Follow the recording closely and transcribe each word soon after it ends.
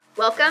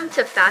Welcome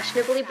to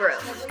Fashionably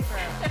Broke.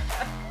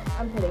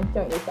 I'm kidding,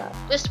 don't use that.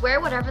 Just wear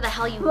whatever the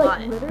hell you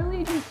want.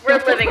 Literally just...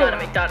 We're living on a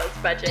McDonald's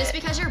budget. Just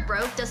because you're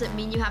broke doesn't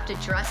mean you have to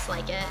dress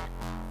like it.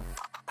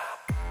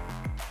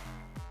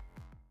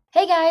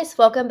 Hey guys,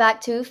 welcome back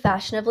to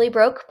Fashionably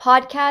Broke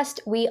Podcast.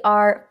 We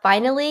are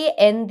finally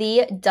in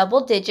the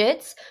double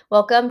digits.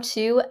 Welcome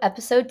to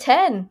episode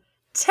 10.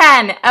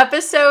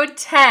 Episode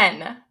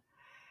 10.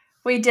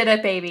 We did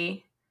it,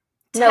 baby.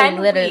 10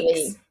 No, literally.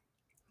 weeks.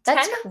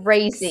 That's 10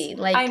 crazy. weeks.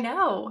 Like, I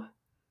know.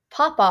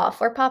 pop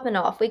off. We're popping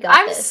off. We got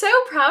I'm this. so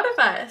proud of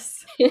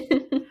us.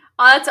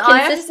 That's all I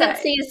have to say.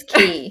 Consistency is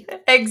key.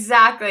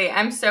 Exactly.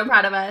 I'm so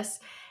proud of us.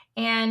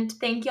 And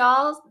thank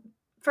y'all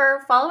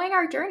for following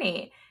our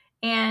journey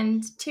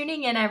and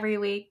tuning in every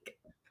week.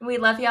 We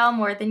love y'all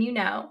more than you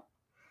know.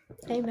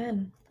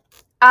 Amen.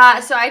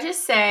 So I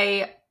just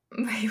say,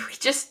 we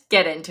just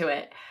get into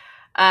it.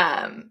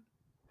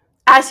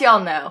 As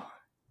y'all know,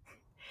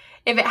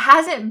 if it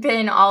hasn't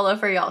been all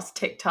over y'all's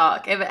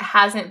TikTok, if it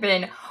hasn't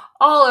been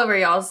all over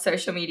y'all's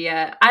social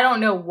media, I don't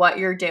know what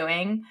you're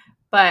doing,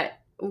 but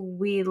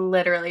we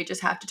literally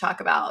just have to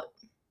talk about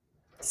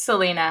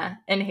Selena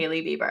and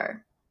Hailey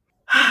Bieber.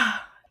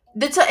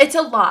 It's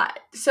a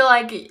lot. So,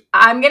 like,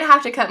 I'm going to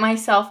have to cut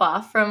myself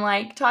off from,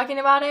 like, talking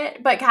about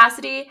it. But,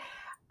 Kassidy,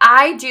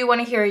 I do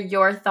want to hear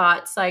your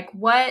thoughts. Like,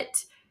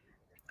 what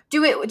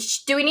do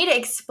we need to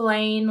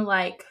explain,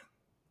 like,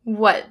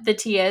 what the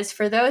tea is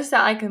for those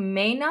that, like,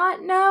 may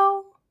not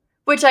know?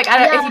 Which, like,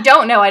 if you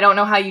don't know, I don't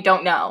know how you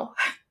don't know.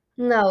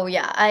 No,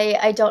 yeah,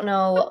 I don't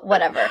know,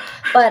 whatever.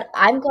 But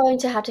I'm going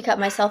to have to cut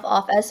myself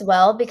off as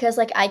well because,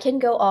 like, I can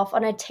go off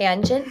on a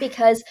tangent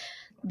because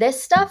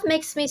this stuff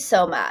makes me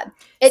so mad.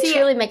 It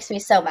truly makes me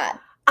so mad.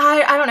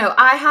 I don't know.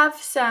 I have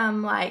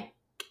some, like,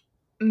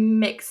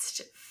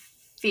 mixed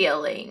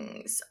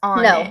feelings on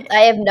it. No,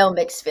 I have no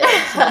mixed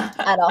feelings, none,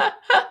 at all.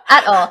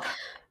 At all.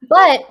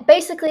 But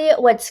basically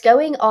what's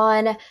going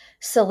on,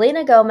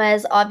 Selena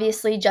Gomez,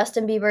 obviously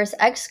Justin Bieber's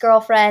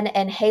ex-girlfriend,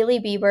 and Hailey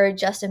Bieber,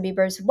 Justin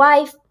Bieber's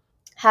wife,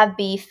 have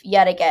beef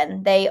yet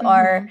again. They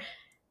are,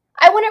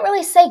 I wouldn't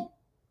really say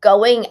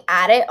going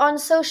at it on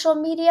social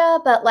media,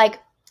 but like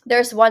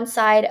there's one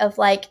side of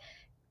like,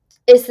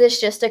 is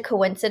this just a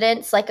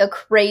coincidence? Like a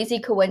crazy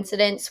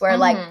coincidence where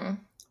like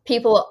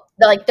people,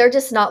 like they're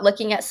just not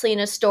looking at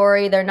Selena's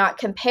story, they're not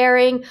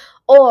comparing,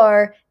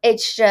 or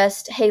it's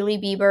just Hailey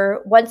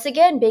Bieber once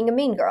again being a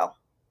mean girl.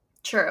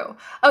 True.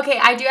 Okay,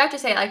 I do have to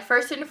say, like,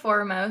 first and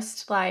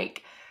foremost,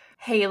 like,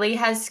 Hailey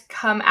has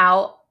come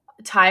out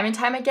time and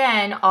time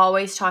again,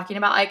 always talking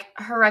about, like,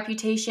 her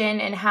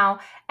reputation and how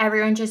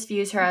everyone just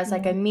views her as,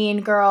 like, a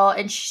mean girl,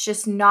 and she's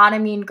just not a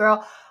mean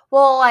girl.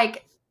 Well,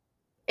 like,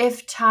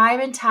 if time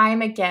and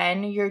time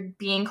again you're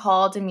being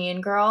called a mean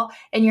girl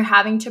and you're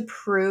having to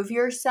prove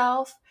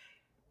yourself,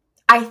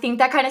 I think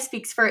that kind of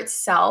speaks for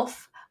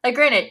itself. Like,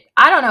 granted,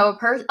 I don't know a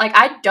person, like,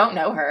 I don't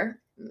know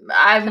her.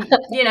 I'm,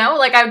 you know,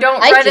 like, I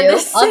don't run in the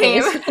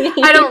same,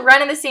 I don't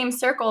run in the same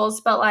circles,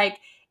 but, like,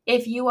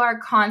 if you are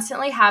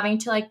constantly having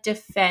to, like,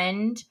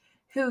 defend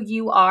who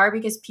you are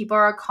because people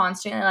are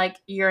constantly, like,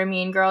 you're a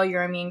mean girl,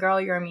 you're a mean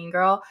girl, you're a mean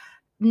girl,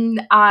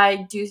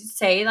 I do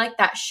say, like,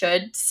 that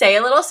should say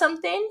a little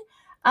something.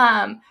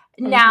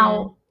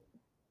 Now,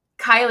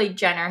 Kylie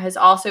Jenner has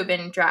also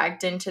been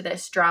dragged into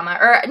this drama,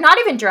 or not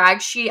even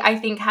dragged. She, I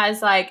think,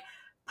 has, like,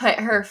 put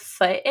her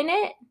foot in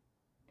it.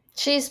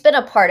 She's been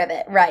a part of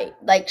it, right?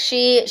 Like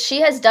she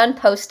has done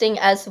posting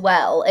as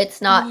well.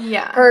 It's not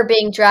her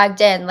being dragged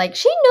in. Like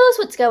she knows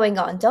what's going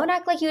on. Don't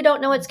act like you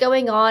don't know what's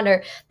going on,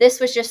 or this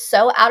was just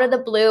so out of the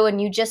blue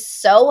and you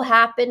just so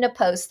happened to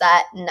post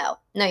that. No,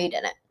 you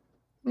didn't.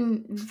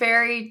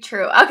 Very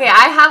true. Okay,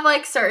 I have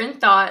like certain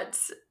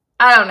thoughts.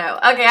 I don't know.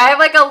 Okay, I have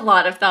like a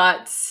lot of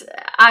thoughts.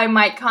 I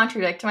might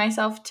contradict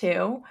myself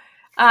too.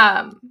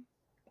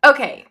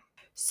 Okay,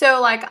 so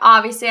like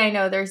obviously I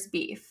know there's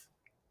beef.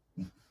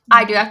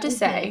 I do have to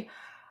say,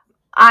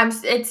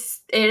 it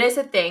is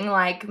a thing.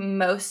 Like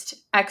most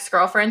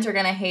ex-girlfriends are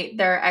gonna hate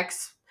their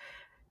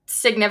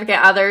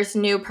ex-significant other's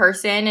new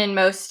person, and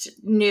most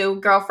new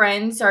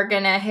girlfriends are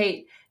gonna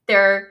hate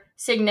their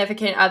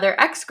significant other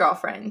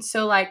ex-girlfriends.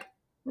 So like,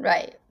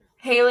 right,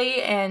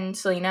 Hailey and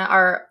Selena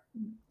are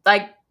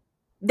like,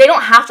 they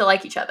don't have to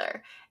like each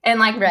other, and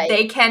like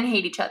they can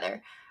hate each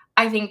other.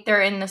 I think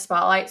they're in the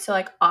spotlight, so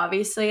like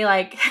obviously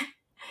like.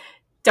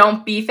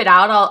 Don't beef it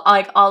out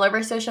all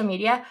over social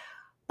media.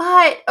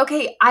 But,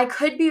 okay, I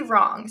could be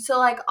wrong. So,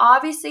 like,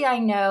 obviously I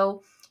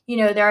know, you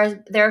know,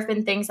 there have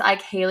been things that,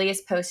 like, Hailey has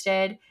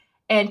posted,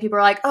 and people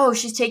are like, oh,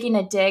 she's taking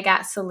a dig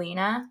at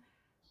Selena.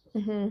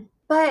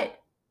 But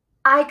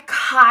I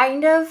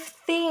kind of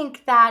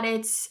think that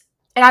it's,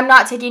 and I'm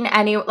not taking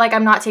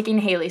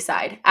Hailey's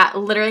side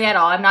literally at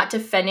all. I'm not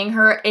defending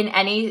her in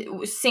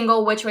any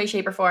single which way,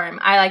 shape, or form.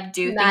 I like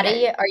do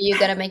Maddie, think are you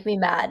gonna make me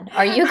mad?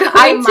 Are you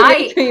going to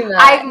make me mad?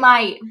 I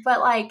might,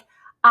 but like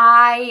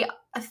I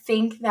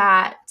think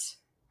that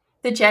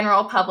the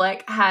general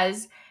public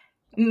has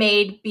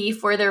made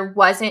beef where there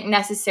wasn't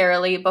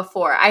necessarily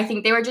before. I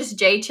think they were just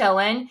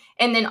chilling,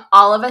 and then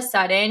all of a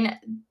sudden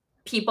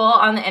people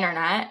on the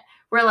internet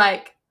were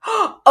like,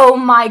 oh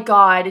my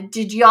God,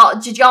 did y'all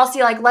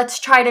see, like, let's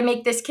try to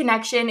make this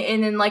connection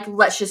and then, like,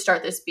 let's just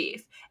start this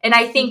beef. And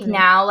I think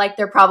now, like,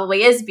 there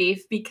probably is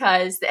beef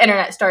because the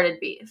internet started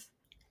beef.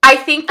 I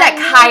think that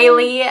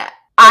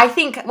I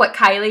think what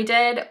Kylie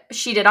did,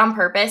 she did on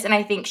purpose. And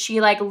I think she,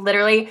 like,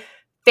 literally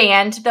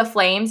fanned the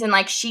flames and,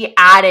 like, she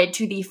added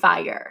to the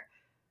fire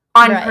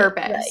on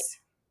purpose.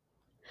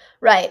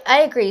 Right,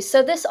 I agree.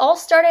 So this all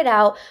started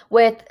out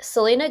with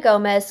Selena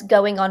Gomez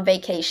going on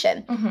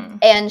vacation.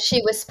 And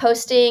she was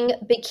posting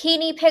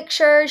bikini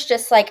pictures,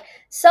 just like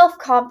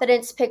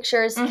self-confidence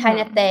pictures kind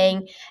of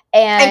thing.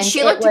 And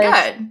she looked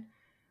good.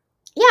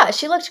 Yeah,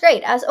 she looked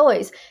great, as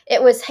always.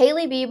 It was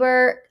Hailey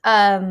Bieber,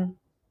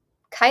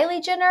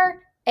 Kylie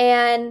Jenner,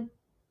 and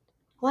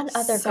one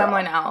other girl.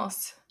 Someone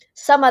else.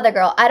 Some other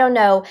girl, I don't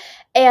know.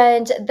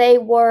 And they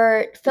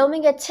were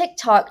filming a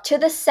TikTok to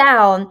the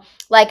sound.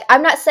 Like,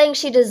 I'm not saying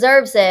she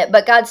deserves it,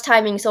 but God's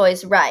timing's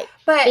always right.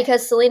 But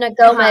because Selena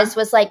Gomez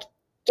was, like,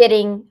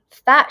 getting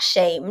fat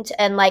shamed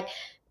and, like,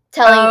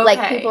 telling,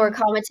 like, people were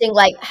commenting,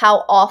 like,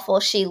 how awful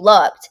she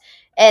looked.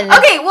 And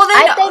okay, well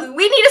then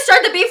we need to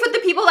start the beef with the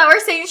people that were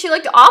saying she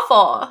looked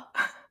awful.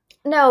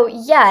 No,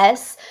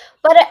 yes.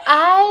 But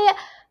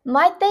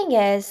my thing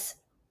is,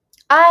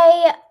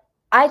 I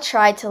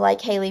tried to like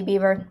Hailey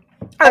Bieber.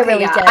 I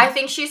really did. I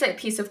think she's a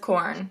piece of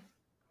corn.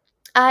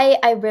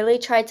 I really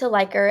tried to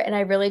like her, and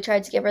I really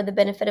tried to give her the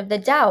benefit of the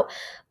doubt.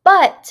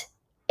 But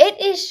it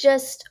is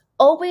just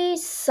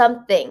always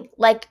something.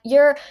 Like,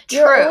 you're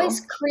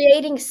always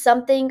creating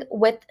something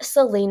with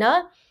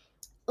Selena.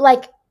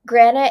 Like,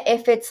 granted,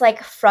 if it's,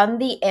 like, from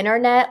the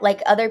internet,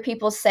 like, other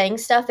people saying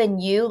stuff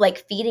and you,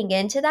 like, feeding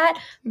into that,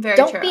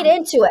 don't feed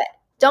into it.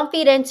 Don't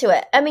feed into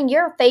it. I mean,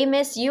 you're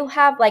famous. You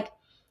have, like,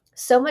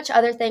 so much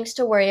other things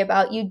to worry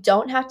about. You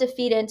don't have to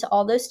feed into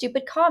all those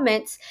stupid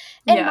comments.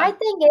 And my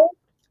thing is,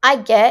 I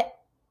get,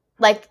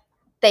 like,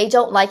 they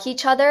don't like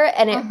each other,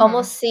 and it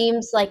almost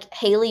seems like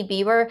Hailey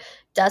Bieber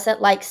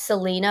doesn't like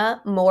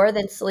Selena more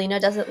than Selena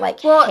doesn't like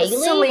Hailey.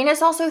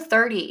 Selena's also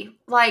 30.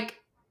 Like,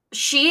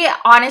 she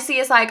honestly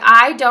is like,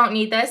 I don't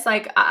need this.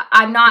 Like,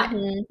 I'm not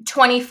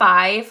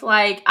 25.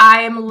 Like,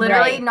 I am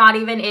literally not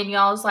even in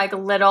y'all's, like,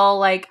 little,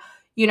 like,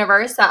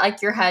 universe that,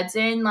 like, your head's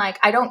in. Like,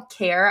 I don't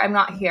care. I'm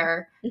not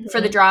here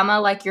for the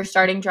drama. Like, you're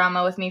starting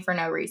drama with me for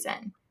no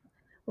reason.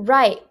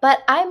 Right, but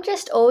I'm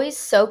just always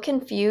so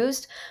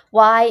confused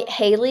why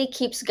Hailey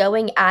keeps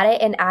going at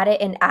it and at it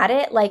and at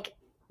it. Like,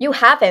 you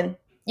have him.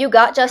 You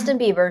got Justin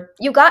Bieber.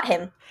 You got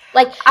him.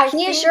 Like,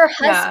 he is your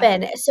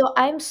husband. So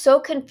I'm so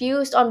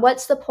confused on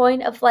what's the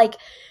point of, like,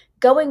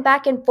 going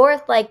back and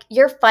forth. Like,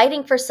 you're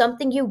fighting for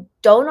something you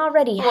don't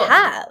already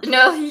have.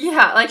 No,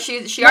 like,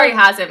 she already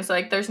has him. So,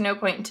 like, there's no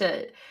point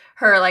to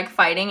her, like,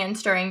 fighting and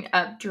stirring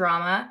up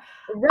drama.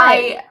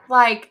 Right.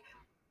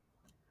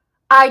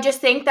 I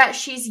just think that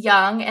she's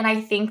young, and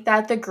I think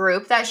that the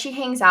group that she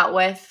hangs out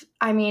with,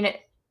 I mean,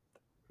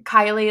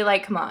 Kylie,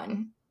 like, come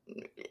on.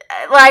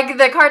 Like,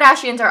 the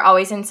Kardashians are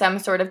always in some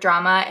sort of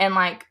drama, and,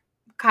 like,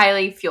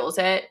 Kylie fuels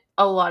it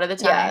a lot of the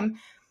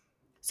time.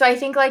 So I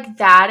think, like,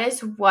 that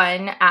is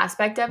one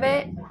aspect of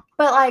it.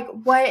 But, like,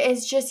 what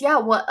is just,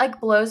 what, like,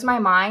 blows my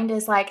mind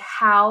is, like,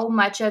 how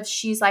much of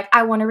she's like,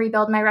 I want to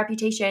rebuild my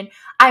reputation.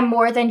 I'm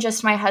more than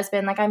just my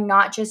husband. Like, I'm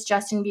not just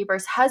Justin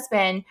Bieber's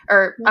husband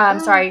or,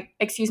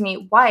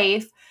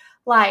 wife.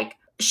 Like,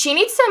 she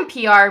needs some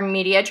PR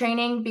media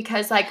training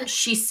because, like,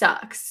 she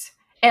sucks.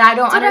 And I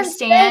don't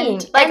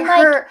understand. Like,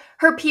 her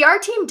PR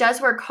team does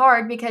work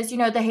hard because, you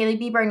know, the Hailey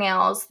Bieber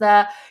nails,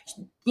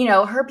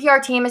 her PR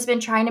team has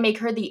been trying to make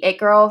her the it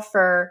girl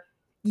for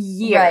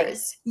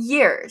years.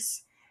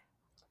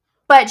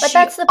 But she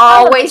that's the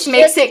always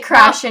makes it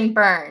crash and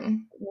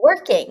burn.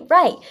 Working,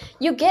 right.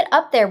 You get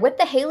up there with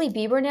the Hailey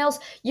Bieber nails,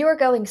 you were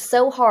going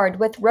so hard.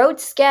 With Road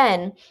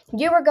Skin,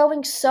 you were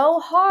going so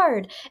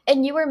hard.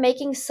 And you were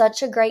making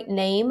such a great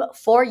name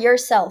for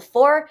yourself,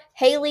 for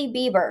Hailey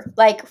Bieber,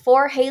 like,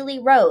 for Hailey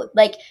Road.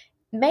 Like,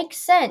 makes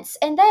sense.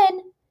 And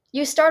then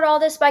you start all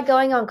this by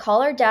going on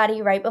Call Her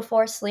Daddy right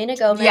before Selena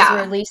Gomez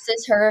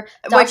releases her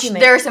documentary. Which,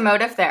 there's a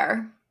motive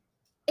there.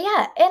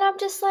 Yeah, and I'm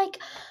just like,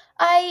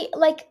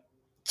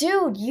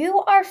 dude, you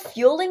are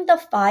fueling the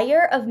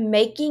fire of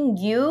making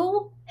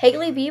you,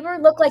 Hailey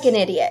Bieber, look like an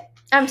idiot.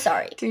 I'm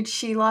sorry. Dude,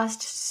 she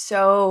lost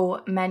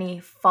so many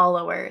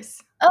followers.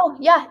 Oh,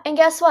 yeah. And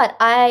guess what?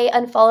 I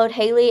unfollowed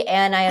Hailey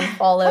and I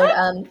unfollowed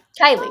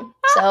Kylie.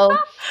 So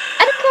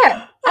I don't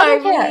care. I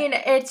mean,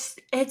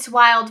 it's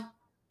wild.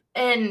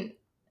 And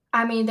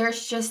I mean,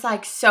 there's just,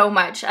 like, so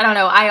much. I don't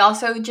know. I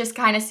also just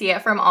kind of see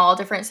it from all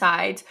different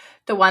sides.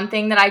 The one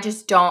thing that I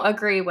just don't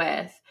agree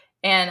with,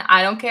 and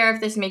I don't care if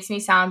this makes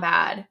me sound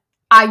bad,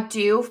 I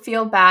do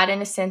feel bad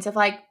in a sense of,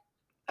 like,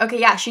 okay,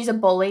 yeah, she's a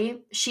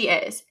bully. She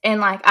is.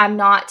 And, like, I'm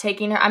not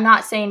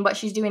saying what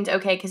she's doing is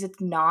okay because it's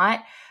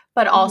not.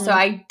 But also,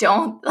 I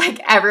don't, like,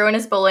 everyone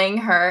is bullying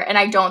her. And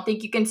I don't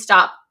think you can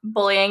stop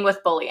bullying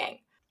with bullying.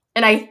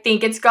 And I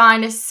think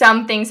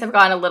some things have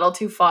gone a little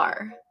too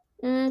far.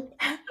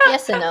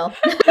 Yes and no.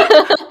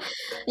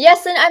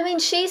 Yes, and I mean,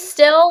 she's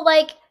still,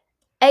 like,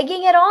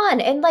 egging it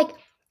on. And, like,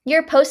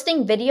 You're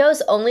posting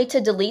videos only to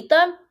delete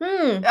them?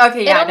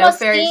 Okay, It yeah, no, almost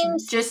fair.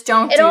 seems Just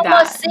don't it do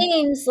almost that.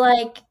 seems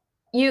like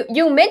you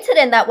meant it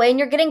in that way and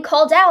you're getting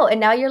called out and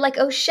now you're like,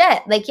 "Oh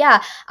shit." Like,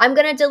 yeah, I'm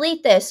going to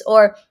delete this,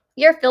 or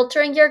you're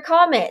filtering your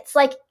comments.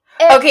 Like,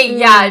 Okay,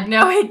 yeah,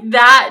 no,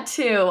 that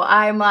too.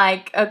 I'm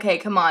like, okay,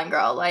 come on,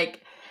 girl.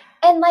 Like,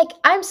 and like,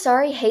 I'm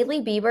sorry,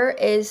 Hailey Bieber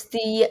is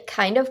the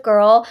kind of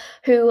girl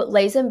who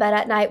lays in bed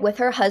at night with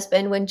her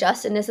husband when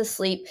Justin is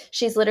asleep.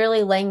 She's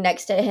literally laying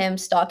next to him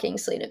stalking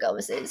Selena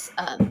Gomez's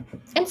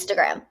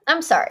Instagram.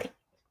 I'm sorry.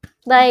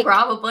 Like,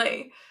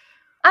 probably.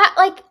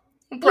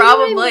 you know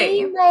what I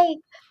mean? Like,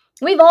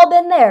 we've all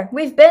been there.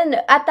 We've been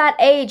at that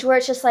age where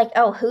it's just like,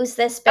 oh, who's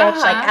this bitch?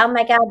 Like, Uh-huh. oh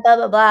my God, blah,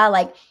 blah, blah.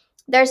 Like,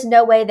 there's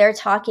no way they're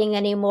talking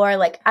anymore.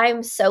 Like,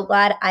 I'm so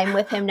glad I'm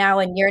with him now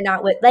and you're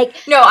not with, like,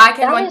 No, I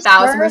can that is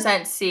her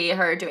 1000% see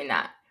her doing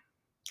that.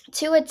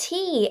 to a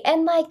T.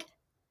 And like,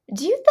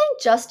 do you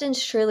think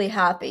Justin's truly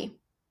happy?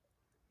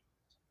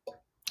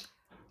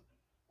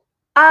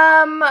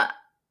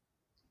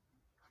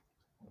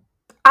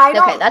 I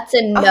don't. Okay, that's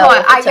a no. Oh,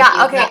 If it took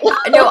you okay. that long.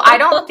 No, I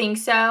don't think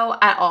so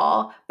at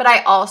all. But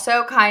I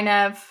also kind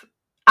of.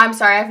 I'm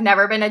sorry, I've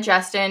never been a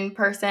Justin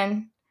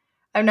person.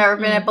 I've never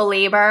been a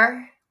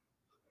believer.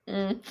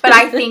 But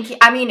I think,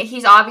 I mean,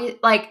 he's obvious.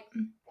 Like,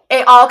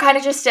 it all kind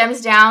of just stems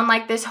down.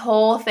 Like, this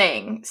whole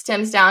thing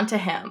stems down to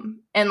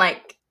him. And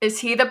like, is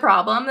he the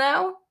problem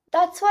though?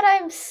 That's what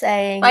I'm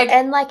saying. Like,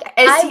 and like,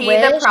 is I he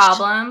wish the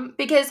problem?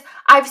 Because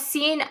I've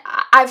seen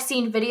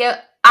video.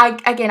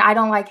 I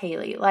don't like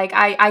Hailey. Like,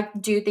 I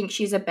do think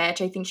she's a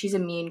bitch. I think she's a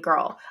mean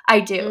girl.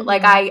 I do.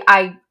 Like,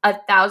 I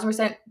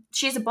 1000%.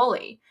 She's a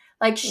bully.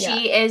 Like,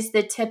 she is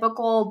the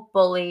typical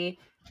bully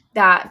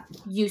that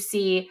you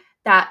see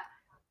that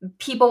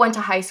people went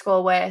to high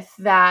school with.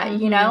 That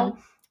you know,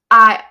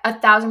 I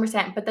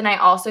 1000%. But then I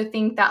also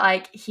think that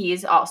like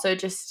he's also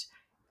just.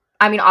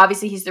 I mean,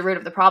 obviously he's the root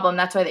of the problem.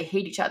 That's why they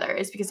hate each other,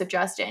 is because of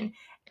Justin.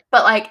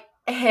 But like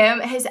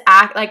his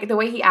act, like the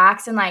way he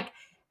acts in like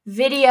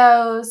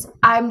videos,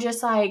 I'm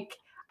just like,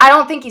 I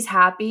don't think he's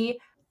happy.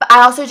 But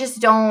I also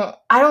just I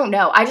don't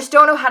know. I just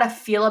don't know how to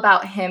feel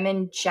about him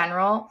in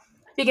general,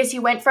 because he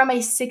went from a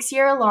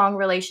 6-year long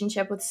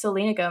relationship with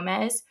Selena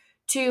Gomez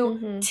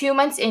to 2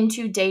 months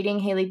into dating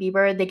Hailey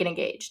Bieber, they get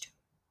engaged.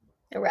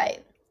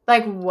 Right.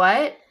 Like,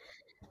 what?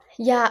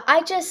 Yeah,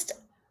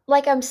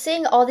 like, I'm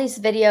seeing all these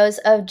videos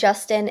of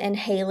Justin and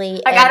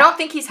Hailey. Like, And I don't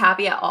think he's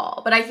happy at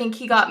all, but I think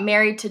he got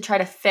married to try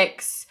to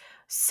fix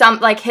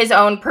like his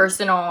own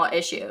personal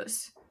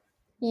issues.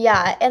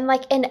 yeah, and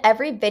like in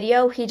every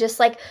video, he just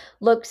like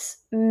looks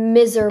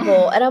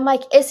miserable. And I'm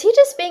like, is he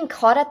just being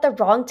caught at the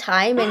wrong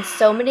time in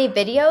so many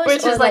videos?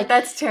 Which or is like,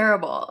 that's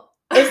terrible.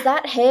 Is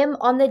that him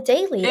on the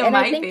daily? It And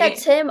I might think be.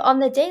 that's him on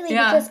the daily,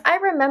 Yeah. because I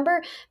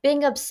remember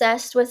being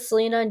obsessed with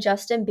Selena and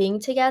Justin being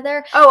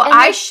together. Oh, and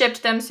I like,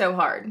 shipped them so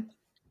hard.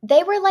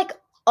 they were like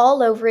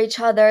all over each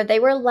other. They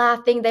were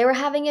laughing. They were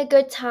having a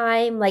good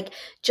time. Like,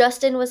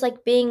 Justin was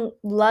like being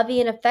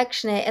lovey and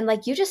affectionate, and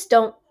like you just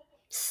don't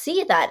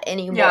see that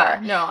anymore.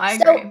 Yeah, no, I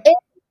So agree.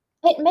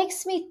 it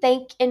makes me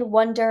think and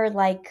wonder,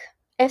 like,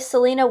 if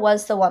Selena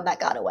was the one that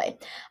got away.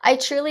 I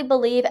truly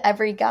believe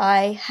every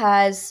guy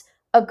has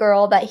a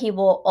girl that he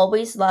will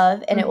always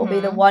love, and it will be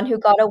the one who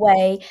got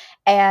away,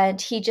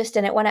 and he just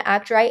didn't want to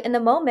act right in the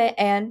moment,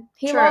 and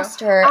he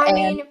lost her. I and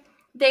mean,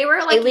 they were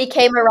like, Hailey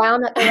came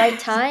around at the right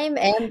time,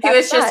 and he was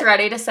that's just that.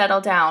 ready to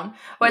settle down.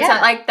 What's Yeah.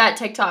 that, like that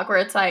TikTok where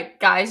it's like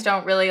guys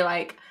don't really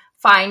like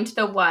find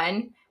the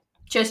one,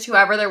 just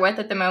whoever they're with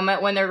at the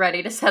moment when they're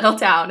ready to settle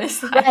down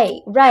is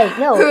like Right.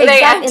 No, who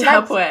they end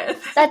up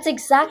with. That's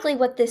exactly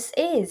what this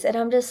is. And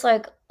I'm just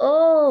like,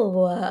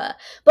 oh.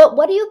 But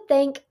what do you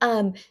think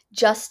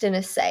Justin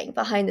is saying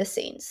behind the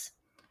scenes?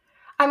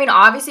 I mean,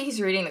 obviously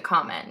he's reading the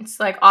comments.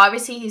 Like,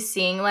 obviously he's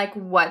seeing like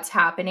what's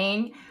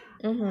happening.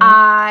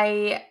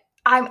 I'm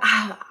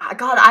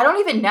God, I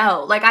don't even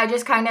know. Like, I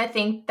just kind of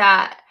think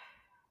that,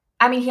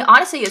 I mean, he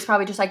honestly is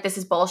probably just like, this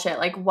is bullshit.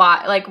 Like,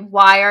 why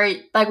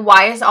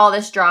is all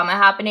this drama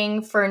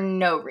happening for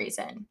no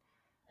reason?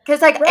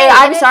 Because like,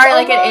 I'm sorry,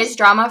 like, it is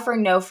drama for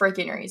no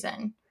freaking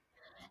reason.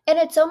 And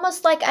it's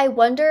almost like, I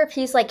wonder if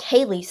he's like,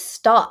 Hailey,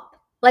 stop.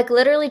 Like,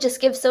 literally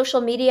just give social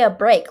media a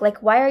break.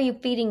 Like, why are you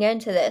feeding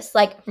into this?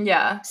 Like,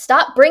 yeah,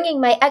 stop bringing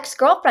my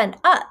ex-girlfriend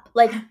up.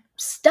 Like,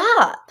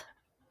 stop.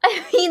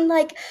 I mean,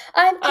 like,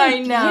 I'm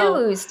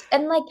confused.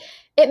 And like,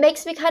 it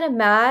makes me kind of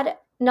mad.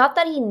 Not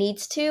that he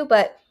needs to,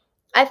 but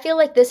I feel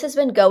like this has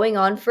been going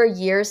on for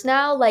years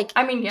now. Like,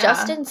 I mean, yeah.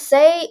 Justin,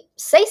 say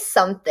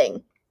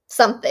something.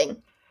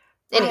 Something.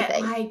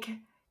 Anything.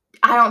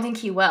 I don't think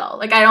he will.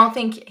 Like, I don't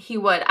think he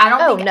would. I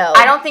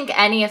don't think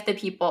any of the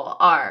people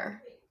are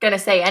gonna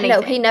say anything.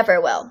 No, he never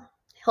will.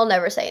 He'll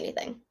never say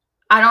anything.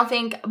 I don't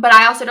think, but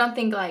I also don't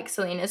think like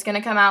Selena's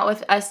gonna come out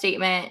with a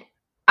statement.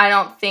 I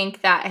don't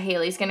think that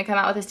Hailey's gonna come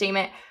out with a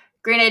statement.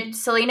 Granted,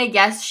 Selena,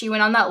 yes, she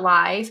went on that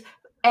live,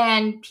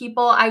 and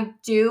I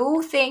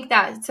do think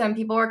that some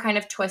people were kind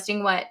of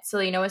twisting what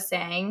Selena was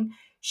saying.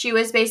 She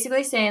was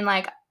basically saying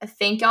like,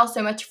 thank y'all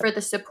so much for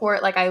the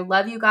support. Like, I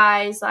love you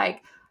guys.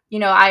 Like,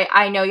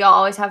 I know y'all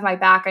always have my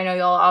back. I know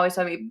y'all always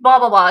have me, blah,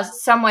 blah, blah,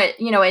 somewhat,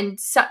 and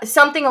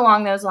something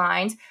along those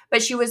lines.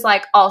 But she was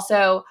like,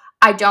 also,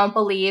 I don't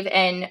believe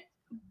in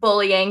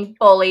bullying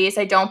bullies.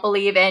 I don't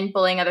believe in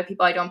bullying other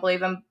people. I don't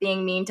believe in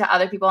being mean to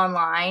other people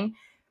online.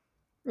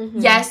 Mm-hmm.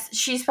 Yes,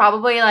 she's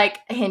probably like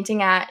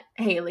hinting at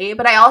Hailey,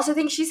 but I also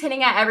think she's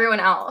hinting at everyone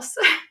else.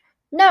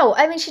 No,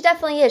 I mean, she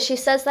definitely is. She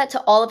says that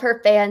to all of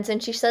her fans,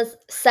 and she says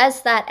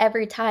that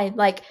every time.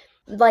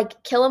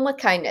 Like kill him with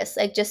kindness.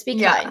 Like, just be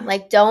kind.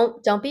 Like,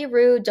 don't be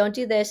rude. Don't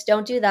do this.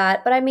 Don't do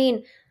that. But I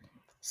mean,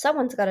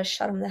 someone's got to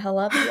shut him the hell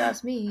up, if you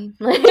ask me.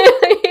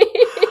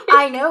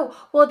 I know.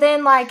 Well,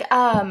 then, like,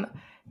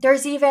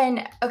 there's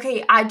even,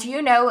 okay, do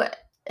you know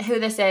who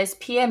this is?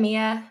 Pia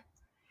Mia.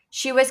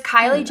 She was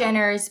Kylie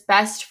Jenner's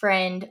best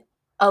friend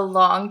a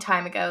long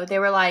time ago. They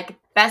were like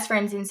best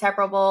friends,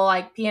 inseparable.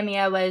 Like, Pia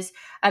Mia was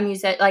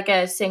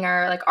a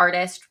singer, like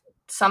artist,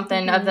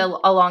 something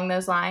along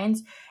those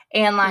lines.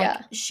 And like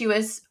she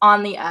was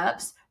on the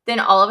ups. Then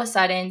all of a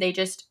sudden they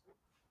just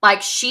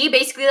like she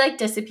basically like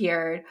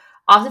disappeared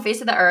off the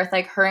face of the earth.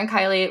 Like her and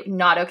Kylie,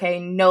 not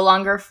okay, no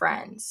longer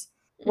friends.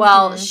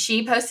 Well,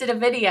 she posted a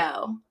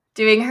video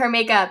doing her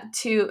makeup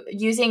to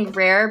using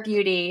Rare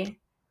Beauty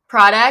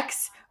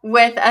products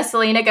with a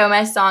Selena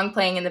Gomez song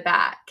playing in the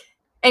back.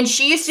 And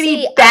she used to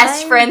be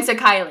best friends with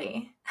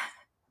Kylie.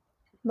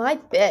 My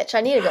bitch,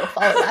 I need to go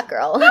follow that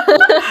girl.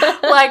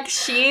 Like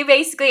she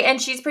basically,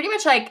 and she's pretty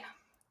much like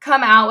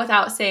come out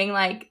without saying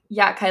like,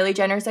 yeah, Kylie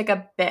Jenner's like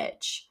a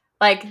bitch.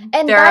 Like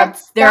and they're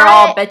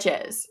all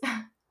bitches.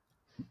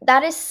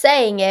 That is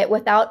saying it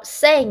without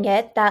saying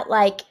it that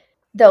like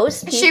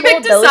those people. She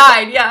picked a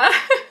side, yeah.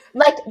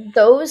 Like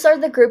those are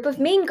the group of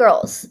mean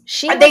girls.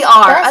 They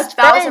are best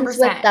friends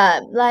with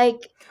them.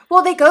 Like,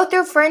 well, they go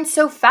through friends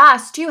so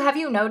fast too. Have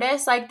you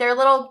noticed? Like their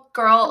little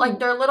girl, like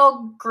their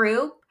little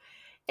group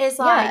is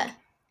like,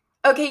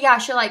 okay, yeah,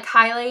 she like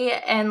Kylie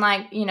and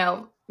like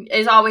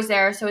is always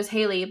there. So is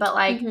Hailey, but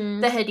like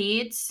the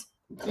Hadids.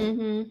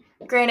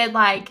 Granted,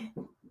 like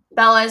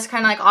Bella's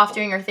kind of like off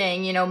doing her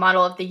thing,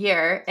 model of the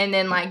year, and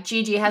then like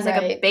Gigi has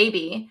like a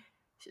baby,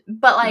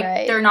 but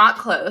like they're not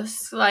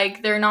close.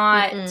 Like they're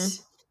not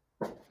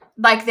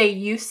like they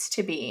used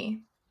to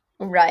be.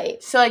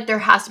 Right. So like there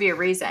has to be a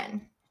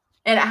reason,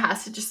 and it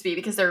has to just be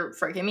because they're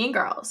freaking mean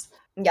girls.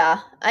 Yeah,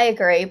 I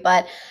agree,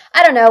 but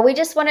I don't know. We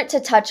just wanted to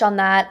touch on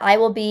that. I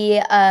will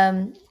be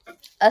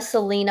a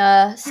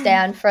Selena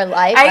stan for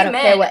life. I don't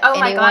care what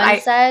anyone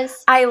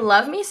says. I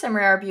love me some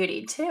Rare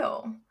Beauty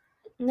too.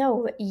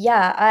 No,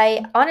 yeah.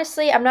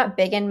 I'm not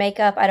big in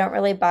makeup. I don't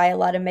really buy a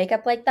lot of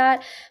makeup like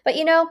that. But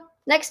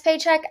next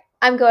paycheck,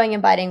 I'm going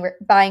and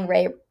buying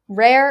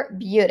Rare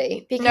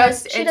Beauty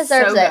because she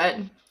deserves it.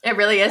 Good. It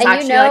really is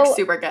actually like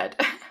super good.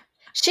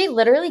 She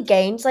literally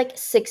gained like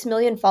 6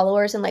 million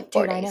followers in like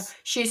 4 days. I know.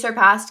 She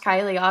surpassed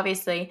Kylie,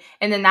 obviously.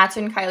 And then that's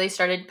when Kylie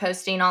started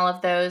posting all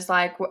of those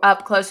like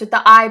up close with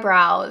the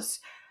eyebrows.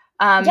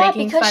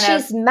 Because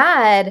she's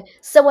mad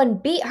someone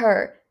beat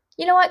her.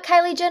 You know what,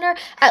 Kylie Jenner?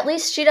 At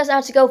least she doesn't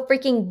have to go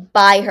freaking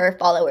buy her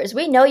followers.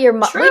 We know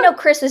we know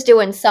Chris is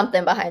doing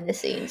something behind the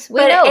scenes.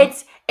 We know.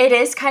 It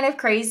is kind of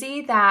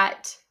crazy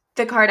that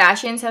the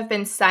Kardashians have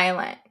been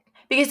silent.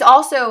 Because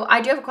also, I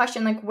do have a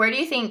question, like, where do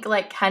you think,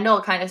 like,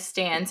 Kendall kind of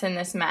stands in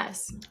this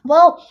mess?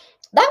 Well,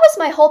 that was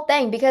my whole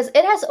thing, because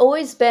it has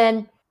always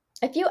been,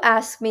 if you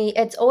ask me,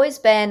 it's always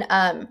been,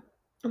 oh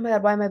my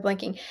god, why am I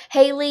blanking?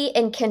 Hailey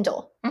and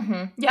Kendall.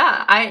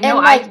 Yeah,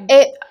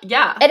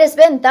 it has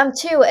been them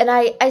too, and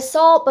I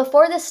saw,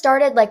 before this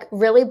started, like,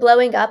 really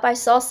blowing up, I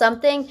saw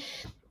something,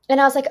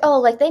 and I was like, oh,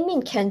 like, they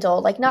mean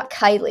Kendall, like, not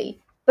Kylie.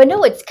 But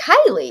no, it's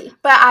Kylie.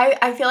 But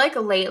I feel like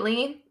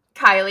lately,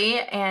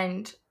 Kylie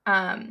and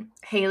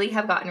Hailey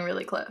have gotten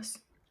really close.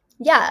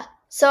 Yeah.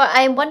 So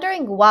I'm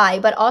wondering why,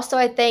 but also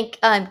I think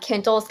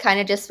Kendall's kind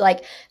of just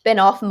like been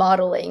off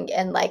modeling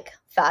and like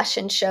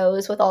fashion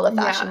shows with all the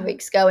fashion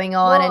weeks going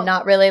on and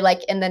not really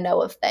like in the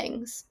know of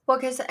things. Well,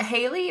 because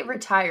Hailey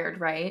retired,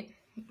 right?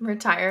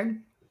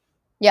 Retired.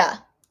 Yeah.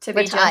 To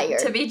be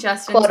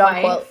Justin's quote,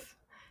 wife.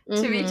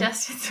 Unquote. To be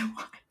Justin's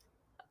wife.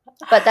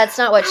 But that's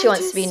not what she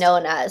wants to be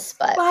known as.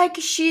 But like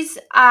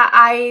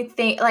I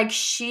think like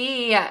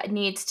she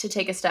needs to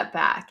take a step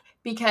back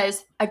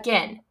because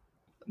again,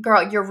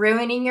 girl, you're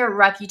ruining your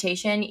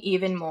reputation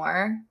even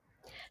more.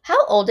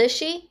 How old is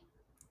she?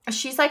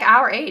 She's like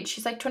our age.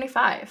 She's like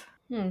 25.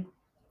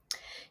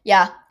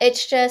 Yeah,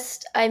 it's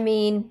just, I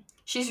mean,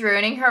 she's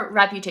ruining her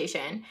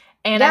reputation.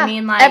 And I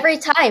mean, like every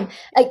time,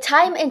 like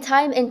time and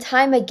time and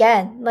time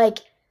again. Like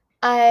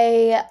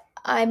I'm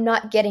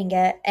not getting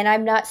it, and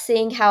I'm not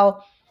seeing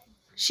how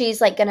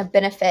she's like gonna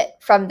benefit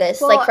from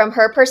this. Like from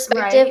her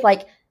perspective,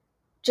 like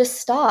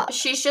just stop.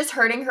 She's just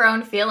hurting her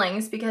own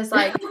feelings because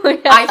like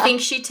I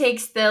think she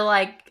takes the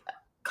like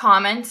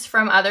comments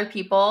from other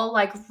people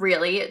like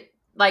really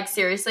like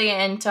seriously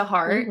and to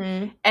heart,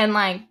 and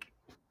like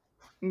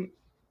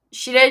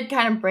she did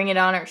kind of bring it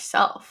on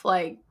herself.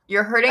 Like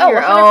you're hurting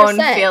your 100%.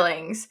 Own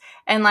feelings,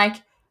 and like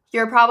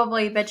you're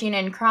probably bitching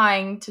and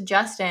crying to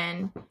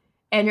Justin,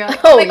 And you're like,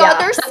 oh my God,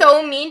 they're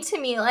so mean to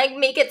me. Like,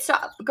 make it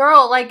stop.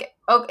 Girl, like,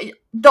 okay,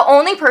 the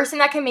only person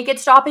that can make it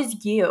stop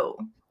is you.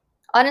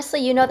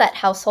 Honestly, you know that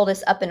household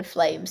is up in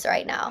flames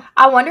right now.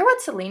 I wonder what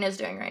Selena's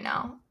doing right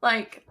now.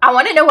 Like, I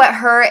want to know what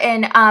her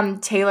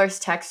and Taylor's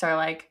texts are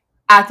like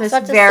at this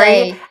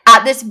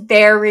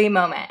very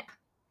moment.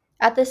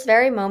 At this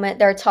very moment,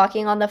 they're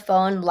talking on the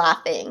phone,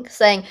 laughing,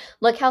 saying,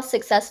 look how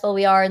successful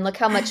we are and look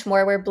how much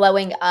more we're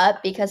blowing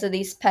up because of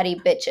these petty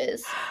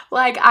bitches.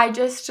 Like, and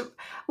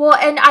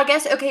I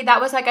guess, okay, that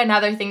was like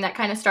another thing that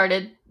kind of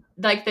started,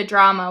 like, the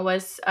drama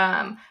was,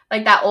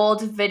 like, that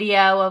old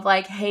video of,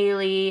 like,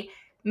 Hailey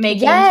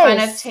making fun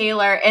of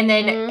Taylor, and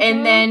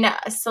then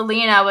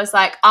Selena was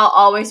like, I'll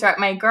always rep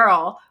my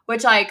girl,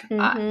 which, like,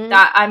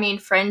 that, I mean,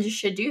 friends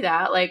should do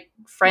that, like,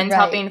 friends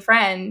helping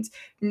friends.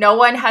 No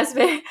one has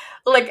been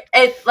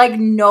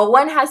no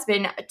one has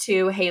been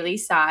to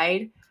Hailey's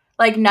side.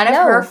 Like, none of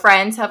her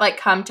friends have, like,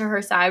 come to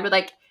her side. But,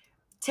 like,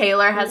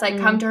 Taylor has, like,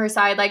 come to her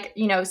side, like,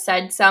 you know,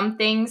 said some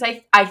things,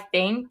 I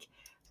think.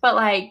 But,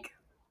 like,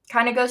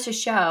 kind of goes to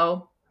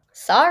show.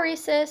 Sorry,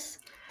 sis.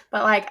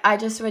 But, like, I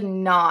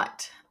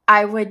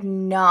would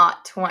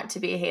not want to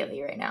be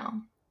Hailey right now.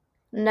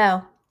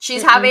 No.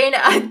 She's having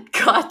a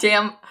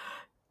goddamn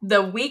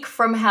the week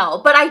from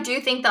hell. But I do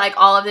think that, like,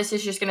 all of this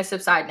is just going to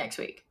subside next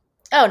week.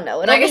 Oh,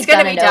 no. It'll be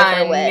done and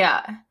over with.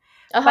 Yeah.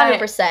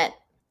 100%.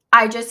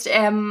 I just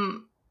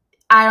am,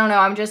 I don't know.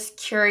 I'm just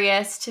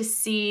curious to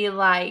see,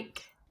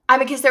 like, I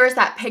mean, because there was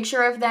that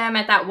picture of them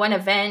at that one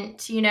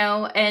event, you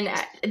know, and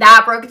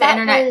that broke the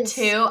internet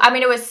too. I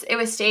mean, it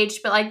was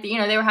staged, but, like, you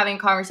know, they were having a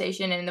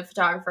conversation and the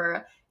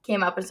photographer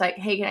came up and was like,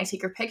 hey, can I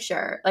take your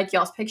picture? Like,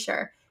 y'all's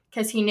picture.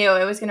 Because he knew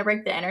it was going to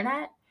break the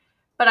internet.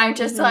 But I'm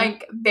just,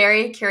 like,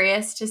 very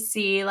curious to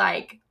see,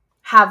 like,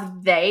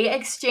 have they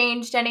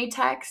exchanged any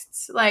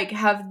texts? Like,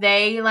 have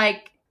they,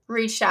 like,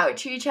 reached out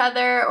to each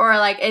other? Or,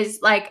 like,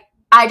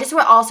 I just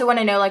also want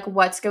to know, like,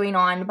 what's going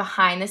on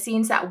behind the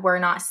scenes that we're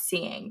not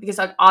seeing. Because,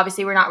 like,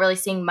 obviously we're not really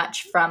seeing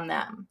much from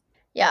them.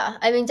 Yeah,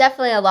 I mean,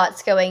 definitely a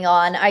lot's going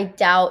on. I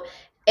doubt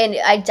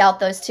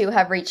those two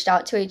have reached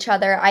out to each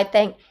other. I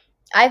think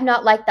I've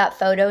not liked that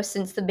photo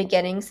since the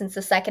beginning, since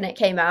the second it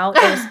came out.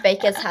 It was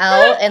fake as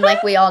hell, and,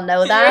 like, we all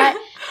know that.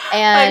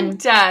 And I'm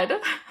dead.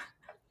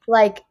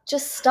 Like,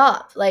 just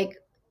stop. Like,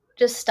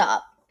 just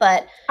stop.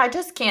 But I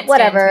just can't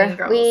stand Mean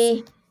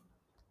Girls.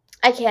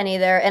 I can't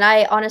either. And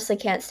I honestly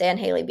can't stand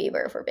Hailey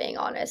Bieber, if we're being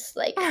honest.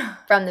 Like,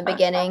 from the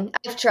beginning.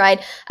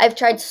 I've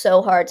tried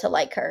so hard to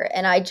like her,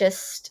 and I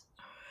can't.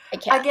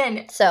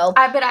 Again, so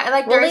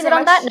we'll leave it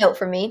on that note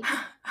for me.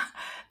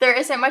 There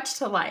isn't much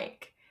to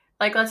like.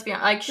 Like, let's be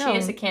honest. Like, she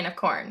is a can of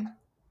corn.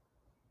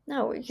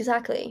 No,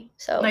 exactly.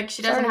 So, like,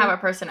 she doesn't have a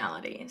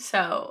personality.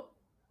 So,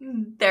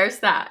 there's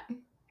that.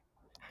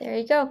 There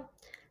you go.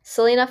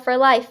 Selena for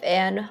life,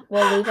 and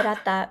we'll leave it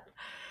at that.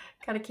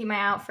 Gotta keep my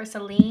eye out for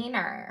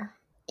Selena.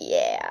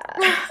 Yeah.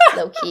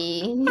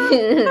 Low-key.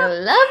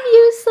 Love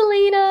you,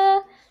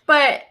 Selena.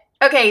 But,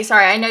 okay,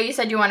 sorry. I know you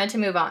said you wanted to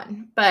move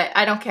on, but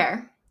I don't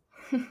care.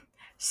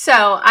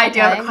 So, I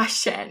do have a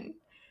question.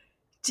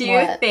 Do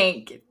you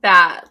think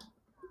that,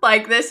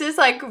 like, this is,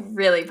 like,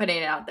 really putting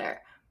it out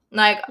there.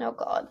 Like, oh,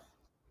 God.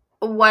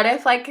 What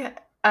if, like,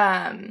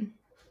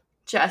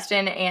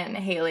 Justin and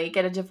Hailey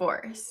get a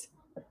divorce?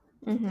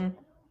 Mm-hmm.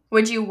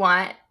 Would you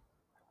want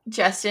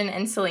Justin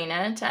and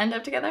Selena to end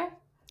up together?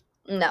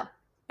 No.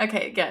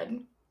 Okay,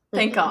 good.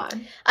 Thank God.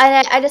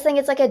 I just think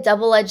it's, like, a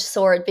double-edged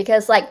sword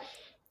because, like,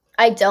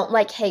 I don't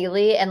like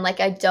Hailey and, like,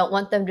 I don't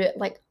want them to,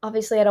 like,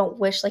 obviously I don't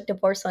wish, like,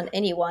 divorce on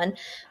anyone.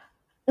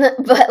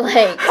 But,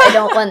 like, I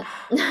don't want...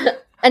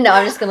 No,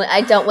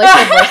 I don't wish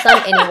divorce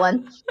on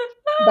anyone.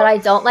 But I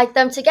don't like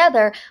them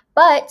together.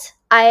 But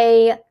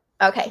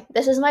okay,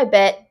 this is my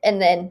bit,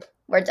 and then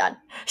we're done.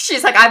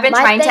 She's like, I've been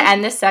trying to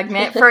end this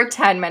segment for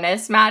 10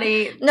 minutes,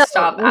 Maddie. No,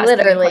 stop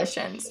asking me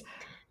questions.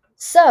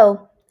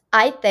 So,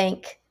 I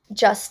think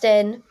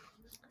Justin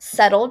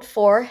settled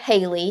for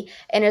Hailey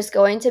and is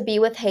going to be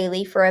with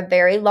Hailey for a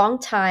very long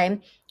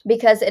time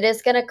because it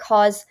is going to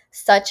cause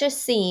such a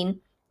scene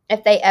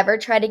if they ever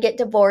try to get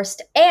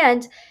divorced.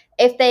 And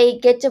if they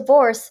get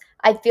divorced,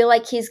 I feel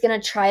like he's going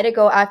to try to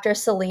go after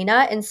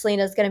Selena, and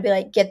Selena's going to be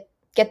like, get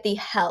the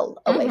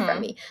hell away from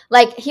me.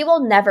 Like, he will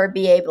never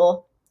be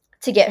able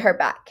to get her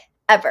back,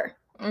 ever.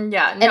 Yeah. No,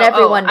 and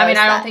everyone knows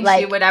I don't think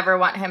she would ever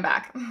want him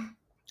back.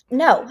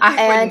 No.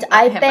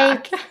 I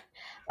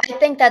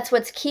think that's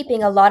what's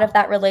keeping a lot of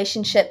that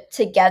relationship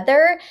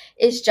together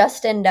is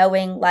Justin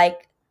knowing,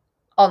 like,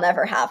 I'll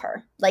never have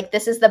her. Like,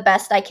 this is the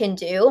best I can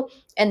do,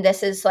 and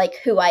this is, like,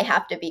 who I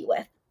have to be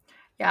with.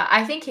 Yeah,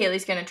 I think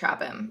Hailey's going to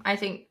trap him. I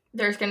think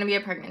there's going to be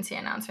a pregnancy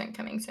announcement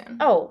coming soon.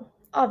 Oh,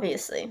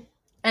 obviously.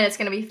 And it's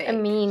going to be fake. I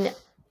mean,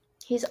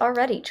 he's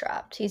already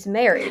trapped. He's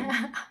married.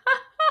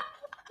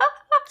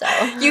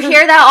 So. You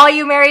hear that, all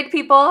you married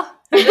people?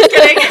 I'm just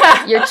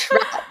kidding. You're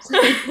trapped.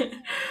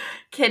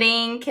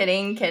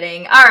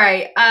 Kidding. All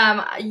right.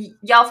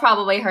 Y'all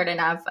probably heard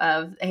enough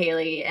of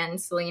Hailey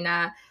and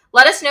Selena.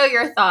 Let us know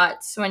your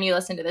thoughts when you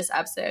listen to this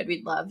episode.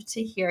 We'd love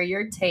to hear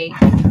your take.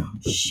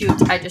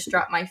 Shoot, I just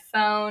dropped my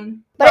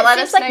phone. But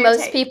it seems like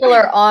most people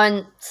are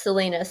on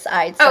Selena's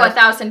side. So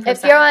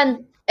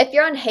 1,000%. If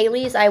you're on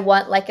Hailey's, I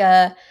want like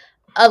a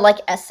like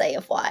essay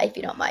of why, if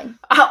you don't mind.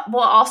 Well,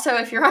 also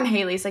if you're on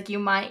Hailey's, like you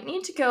might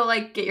need to go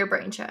like get your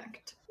brain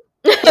checked.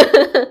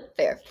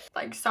 Fair.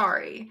 Like,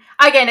 sorry.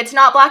 Again, it's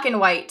not black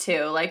and white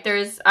too. Like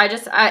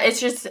it's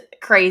just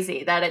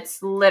crazy that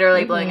it's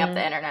literally blowing up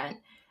the internet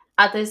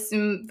at this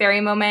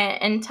very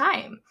moment in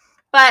time.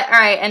 But all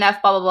right,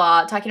 enough blah blah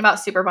blah. Talking about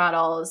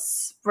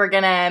supermodels, we're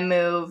gonna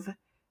move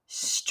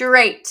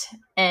straight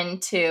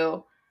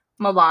into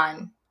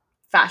Milan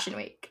Fashion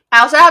Week.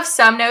 I also have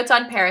some notes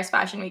on Paris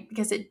Fashion Week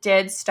because it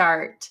did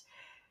start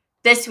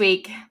this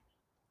week,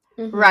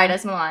 right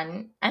as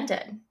Milan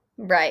ended.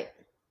 Right.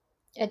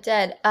 It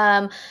did.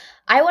 I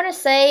want to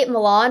say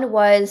Milan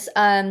was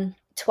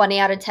 20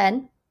 out of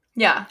 10.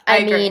 Yeah, I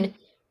agree. mean,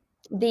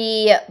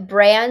 the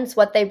brands,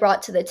 what they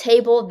brought to the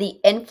table, the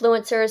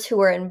influencers who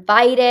were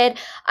invited.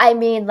 I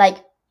mean, like,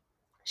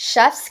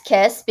 chef's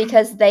kiss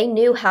because they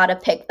knew how to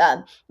pick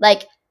them.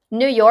 Like,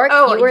 New York,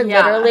 you were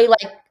literally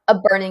like a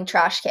burning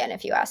trash can,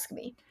 if you ask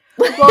me.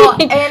 Well,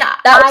 and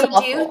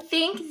I do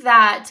think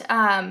that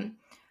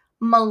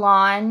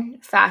Milan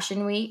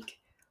Fashion Week,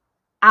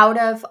 out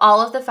of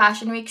all of the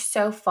fashion weeks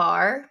so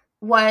far,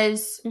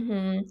 was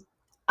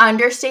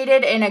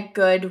understated in a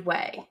good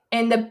way,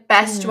 in the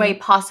best way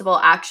possible,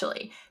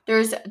 actually.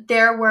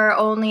 There were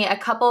only a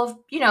couple of,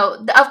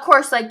 of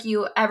course, like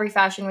every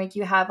fashion week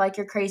you have like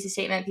your crazy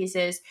statement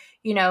pieces,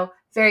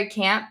 very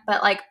camp,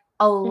 but like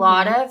a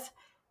lot of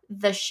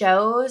the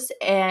shows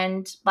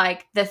and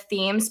like the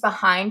themes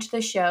behind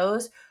the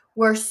shows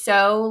were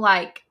so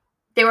like,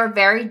 they were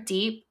very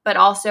deep, but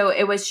also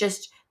it was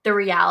just the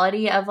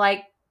reality of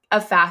like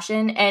of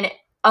fashion, and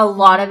a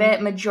lot of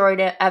it,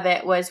 majority of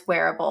it was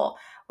wearable,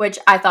 which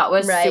I thought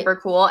was super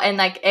cool. And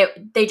like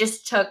they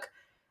just took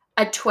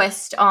a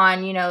twist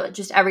on,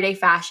 just everyday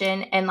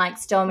fashion and like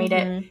still made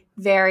it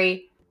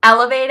very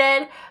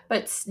elevated,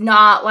 but it's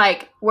not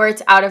like where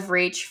it's out of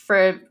reach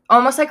for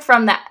almost like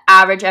from the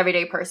average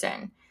everyday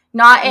person.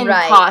 Not in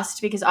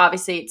cost, because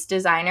obviously it's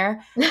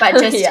designer, but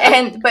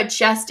just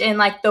just in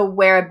like the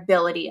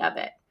wearability of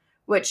it,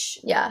 which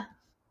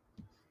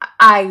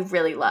I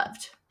really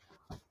loved.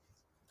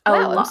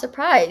 Wow, I'm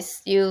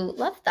surprised you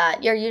love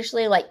that. You're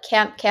usually like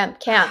camp,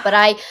 but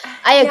I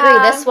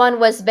agree. This one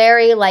was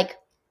very like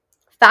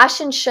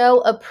fashion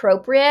show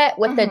appropriate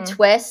with a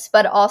twist,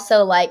 but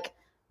also like,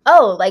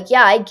 oh, like,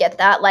 yeah, I get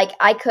that. Like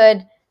I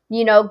could,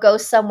 go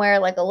somewhere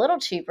like a little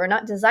cheaper,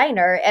 not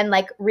designer, and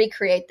like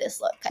recreate this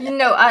look. And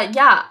like,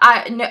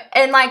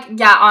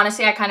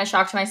 honestly, I kind of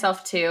shocked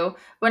myself too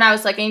when I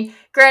was looking.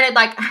 Granted,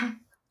 like,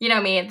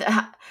 me,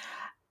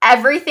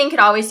 everything could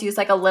always use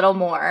like a little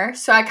more.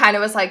 So I kind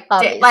of was like,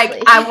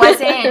 like I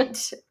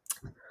wasn't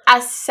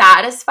as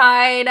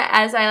satisfied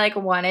as I like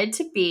wanted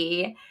to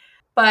be,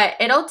 but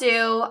it'll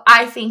do.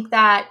 I think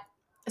that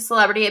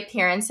celebrity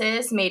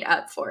appearances made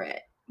up for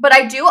it. But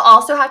I do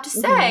also have to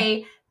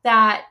say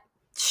that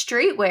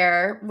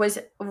streetwear was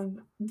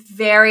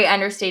very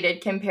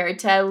understated compared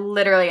to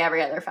literally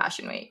every other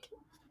fashion week.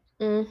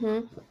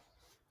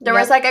 There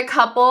was like a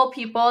couple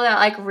people that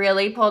like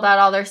really pulled out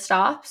all their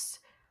stops.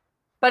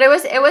 But it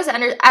was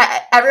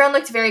everyone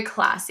looked very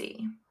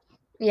classy.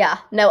 Yeah,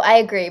 no, I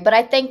agree. But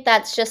I think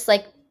that's just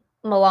like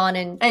Milan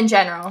in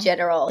general.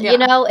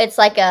 Yeah. It's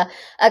like a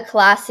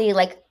classy,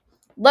 like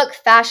look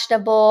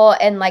fashionable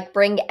and like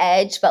bring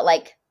edge, but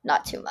like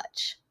not too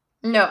much.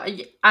 No,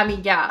 I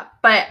mean, yeah.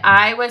 But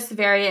I was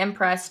very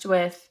impressed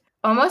with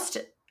almost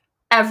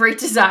every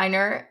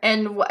designer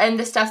and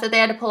the stuff that they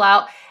had to pull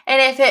out.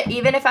 And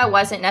even if I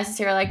wasn't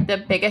necessarily like the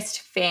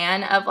biggest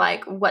fan of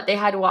like what they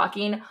had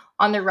walking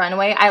on the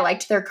runway, I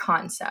liked their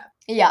concept.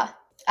 Yeah.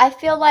 I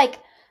feel like,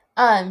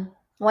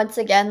 once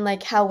again,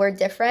 like how we're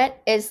different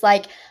is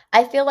like,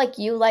 I feel like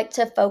you like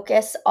to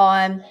focus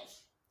on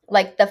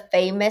like the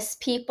famous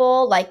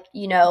people, like,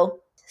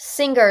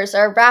 singers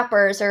or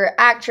rappers or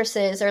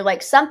actresses or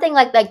like something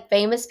like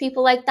famous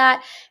people like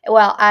that.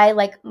 Well, I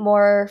like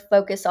more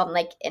focus on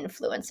like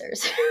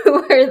influencers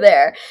who are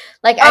there.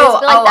 Like, I just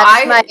feel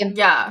like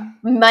that's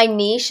my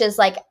niche is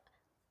like,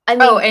 I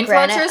mean,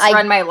 influencers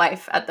run my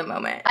life at the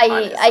moment.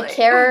 I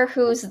care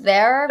who's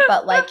there,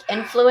 but like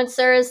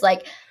influencers,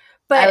 like,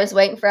 but I was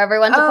waiting for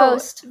everyone to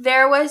post.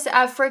 There was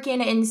a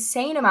freaking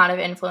insane amount of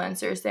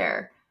influencers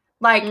there.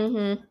 Like,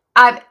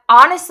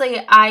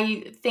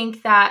 I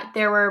think that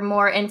there were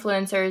more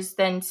influencers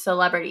than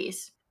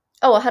celebrities.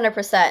 Oh,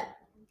 100%.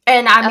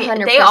 And I mean,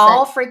 100%. They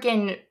all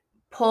freaking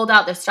pulled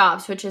out the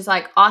stops, which is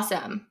like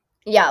awesome.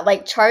 Yeah,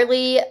 like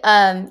Charlie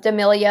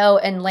D'Amelio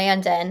and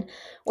Landon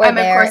were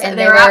there. Of course,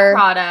 they were at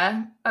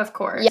Prada, of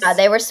course. Yeah,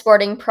 they were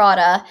sporting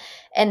Prada.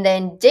 And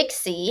then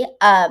Dixie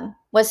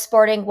was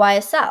sporting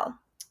YSL,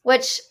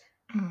 which,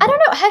 I don't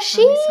know, has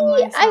she...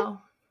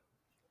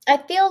 I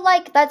feel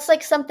like that's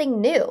like something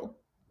new.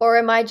 Or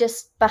am I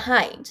just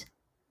behind?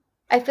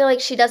 I feel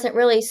like she doesn't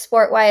really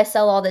sport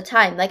YSL all the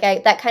time. Like,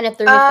 that kind of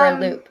threw me for a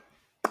loop.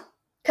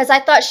 Because I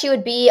thought she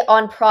would be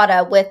on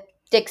Prada with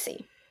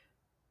Dixie.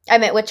 I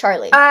meant with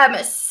Charlie.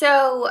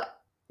 So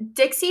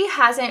Dixie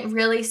hasn't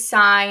really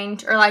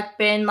signed or like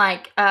been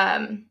like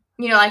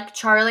like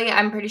Charlie,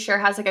 I'm pretty sure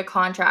has like a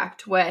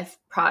contract with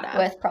Prada.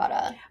 With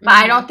Prada. But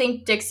I don't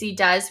think Dixie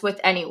does with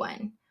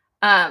anyone.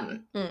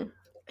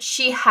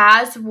 She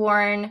has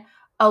worn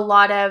a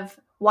lot of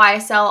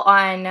YSL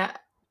on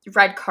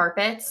red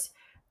carpets,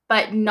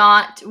 but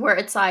not where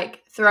it's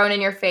like thrown in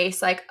your face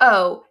like,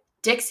 oh,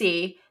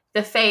 Dixie,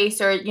 the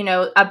face, or,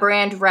 a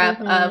brand rep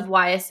of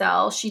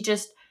YSL. She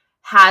just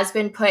has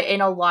been put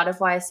in a lot of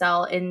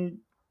YSL in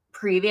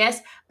previous,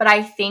 but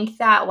I think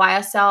that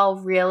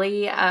YSL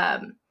really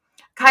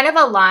kind of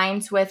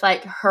aligns with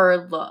like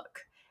her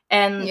look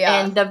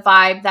and the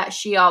vibe that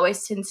she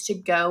always tends to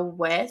go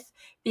with,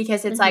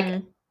 because it's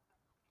like,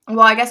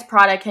 well, I guess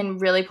Prada can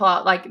really pull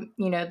out like,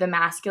 the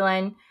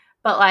masculine,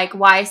 but like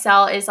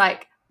YSL is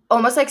like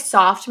almost like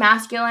soft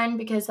masculine,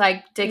 because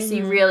like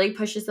Dixie really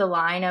pushes the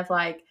line of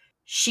like,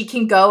 she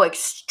can go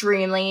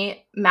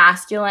extremely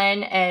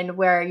masculine and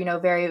wear,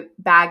 very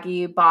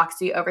baggy,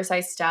 boxy,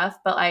 oversized stuff,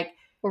 but like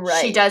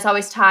she does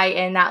always tie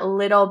in that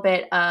little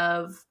bit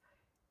of,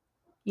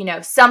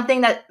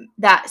 something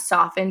that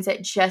softens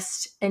it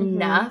just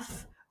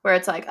enough where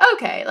it's like,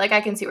 okay, like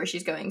I can see where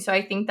she's going. So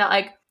I think that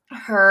like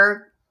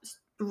her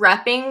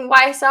repping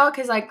YSL,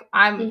 because like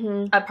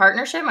I'm a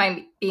partnership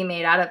might be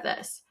made out of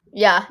this.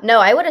 Yeah, no,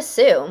 I would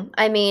assume.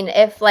 I mean,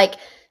 if like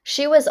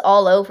she was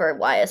all over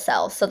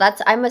YSL, so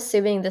I'm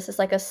assuming this is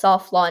like a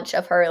soft launch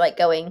of her like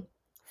going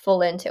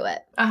full into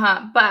it.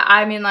 But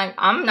I mean, like,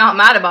 I'm not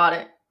mad about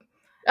it.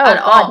 Oh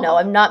God, no,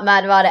 I'm not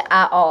mad about it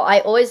at all. I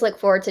always look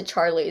forward to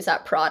Charlie's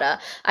at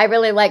Prada. I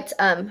really liked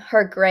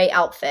her gray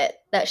outfit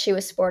that she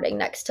was sporting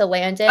next to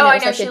Landon. Oh,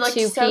 it was I know, like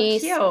she a looked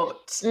two-piece. so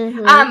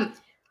cute.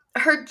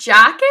 Her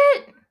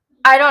jacket,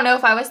 I don't know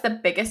if I was the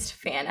biggest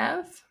fan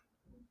of.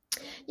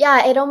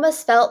 Yeah, it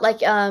almost felt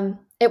like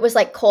it was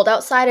like cold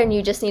outside and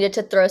you just needed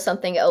to throw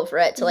something over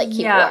it to like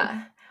keep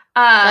warm.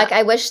 Like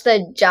I wish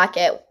the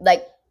jacket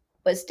like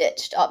was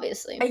ditched,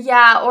 obviously.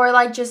 Yeah, or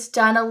like just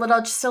done a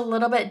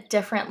little bit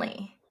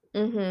differently.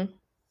 Yeah, no,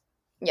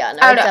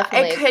 I don't know.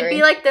 definitely It could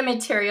be like the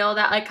material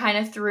that like kind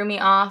of threw me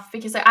off,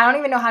 because like, I don't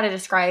even know how to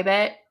describe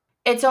it.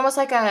 It's almost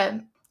like I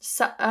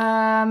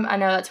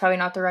know that's probably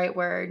not the right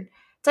word.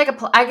 It's like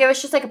I give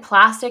it's just like a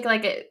plastic,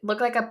 like it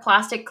looked like a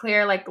plastic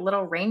clear like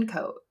little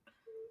raincoat,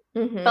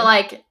 but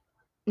like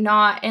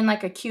not in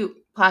like a cute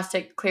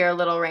plastic clear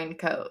little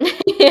raincoat.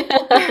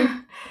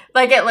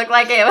 Like it looked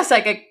like it was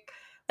like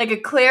a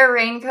clear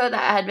raincoat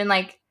that had been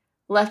like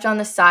left on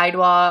the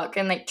sidewalk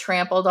and like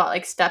trampled on,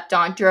 like stepped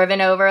on, driven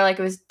over, like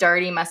it was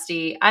dirty,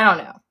 musty. I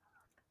don't know.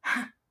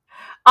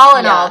 All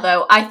in all,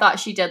 though, I thought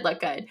she did look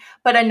good.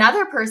 But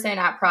another person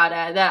at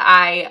Prada that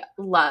I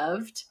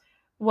loved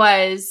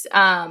was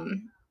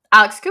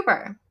Alex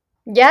Cooper.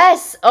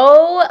 Yes.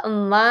 Oh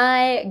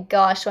my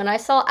gosh. When I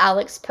saw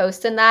Alex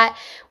posting that,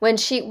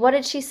 what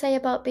did she say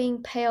about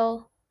being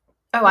pale?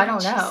 Oh, I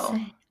don't know.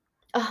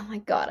 Oh my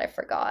God, I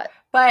forgot.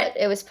 But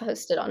it was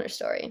posted on her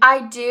story.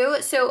 I do.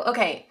 So,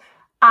 okay.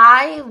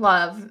 I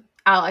love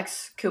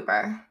Alex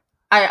Cooper.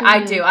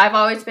 I do. I've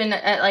always been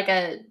like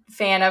a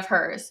fan of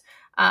hers.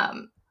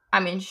 I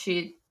mean,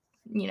 she,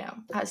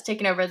 has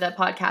taken over the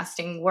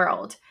podcasting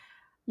world.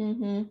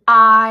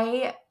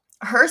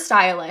 Her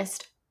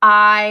stylist,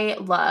 I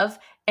love,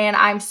 and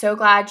I'm so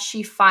glad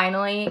she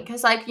finally,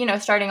 because like,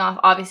 starting off,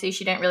 obviously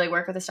she didn't really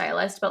work with a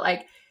stylist, but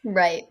like,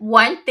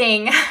 one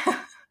thing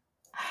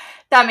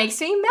that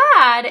makes me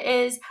mad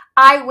is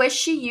I wish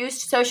she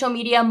used social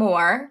media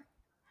more,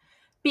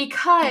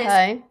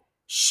 because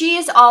she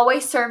is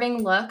always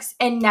serving looks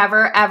and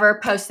never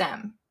ever posts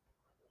them.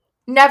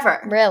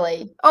 Never.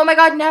 Really? Oh my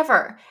God,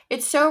 never.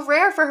 It's so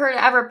rare for her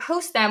to ever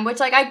post them,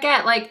 which like I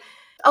get, like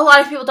a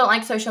lot of people don't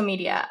like social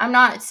media. I'm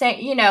not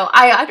saying,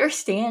 I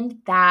understand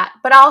that,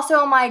 but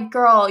also my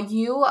girl,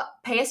 you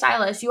pay a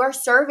stylist, you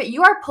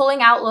are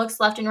pulling out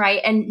looks left and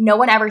right, and no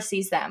one ever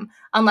sees them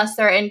unless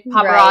they're in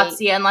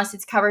paparazzi, unless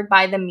it's covered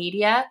by the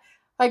media.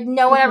 Like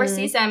no one ever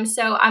sees them.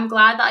 So I'm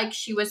glad that like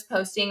she was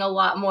posting a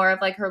lot more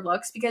of like her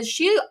looks, because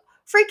she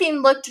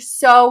freaking looked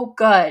so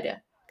good.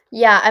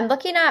 Yeah, I'm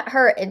looking at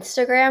her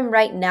Instagram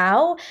right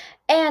now,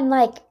 and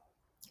like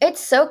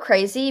it's so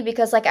crazy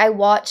because like I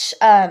watch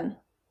and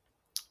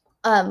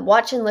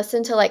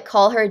listen to like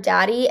Call Her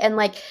Daddy, and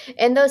like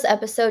in those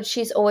episodes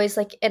she's always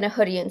like in a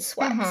hoodie and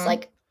sweats.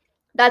 Like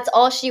that's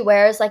all she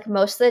wears like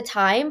most of the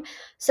time.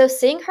 So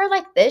seeing her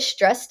like this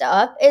dressed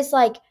up is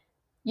like,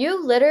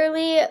 you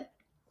literally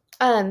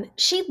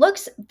she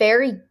looks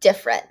very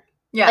different.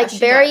 Yeah, like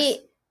very does.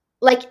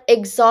 Like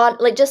exotic,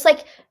 like just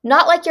like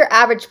not like your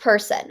average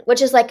person,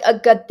 which is like a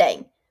good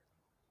thing.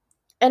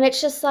 And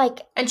it's just like,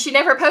 and she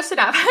never posted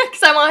up,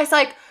 because I'm always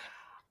like,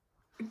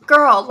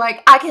 girl,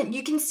 like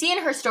you can see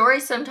in her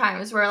stories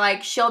sometimes where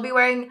like she'll be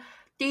wearing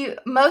the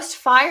most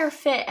fire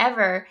fit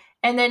ever,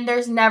 and then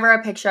there's never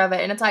a picture of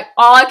it, and it's like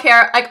all I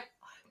care, like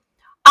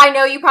I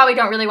know you probably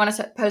don't really want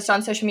to post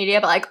on social media,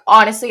 but like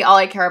honestly all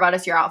I care about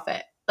is your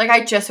outfit. Like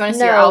I just want to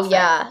see your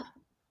outfit.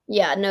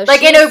 Yeah, no,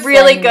 like in a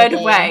really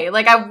good way.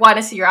 Like I want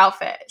to see your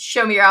outfit.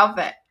 Show me your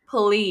outfit,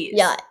 Please.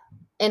 Yeah,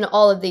 in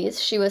all of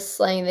these, she was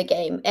slaying the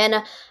game.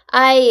 And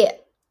I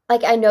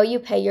know you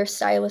pay your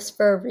stylist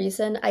for a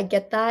reason. I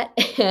get that.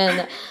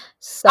 And I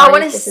sorry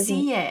want if to this is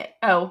see it.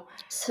 Oh.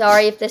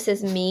 sorry if this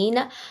is mean.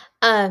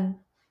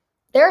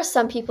 There are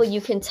some people you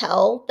can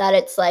tell that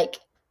it's like,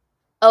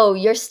 oh,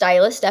 your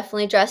stylist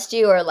definitely dressed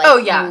you, or like Oh,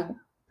 yeah. you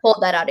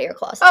pulled that out of your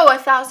closet. Oh,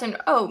 1,000.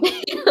 Oh,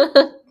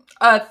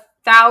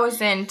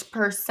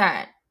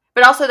 1,000%.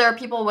 But also there are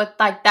people with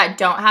like that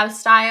don't have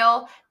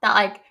style that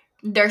like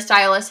their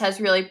stylist has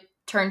really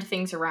turned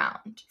things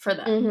around for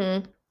them.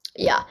 Mm-hmm.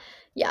 Yeah.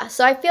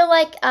 So I feel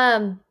like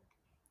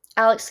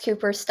Alex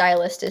Cooper's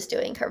stylist is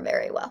doing her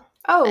very well.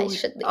 I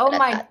should leave it at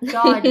my that.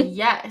 God,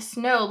 yes.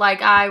 No,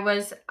 like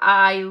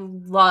I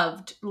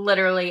loved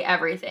literally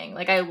everything.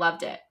 Like I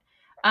loved it.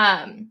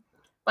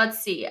 Let's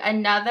see.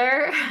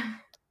 Another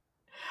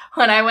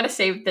one, I want to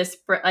save this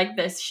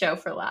show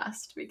for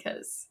last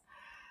because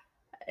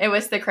it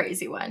was the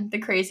crazy one, the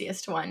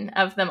craziest one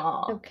of them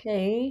all.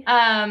 Okay.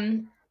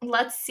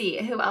 Let's see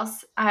who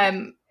else.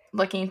 I'm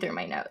looking through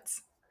my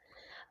notes.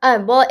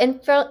 Well,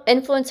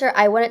 influencer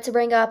I wanted to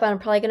bring up, I'm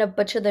probably gonna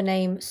butcher the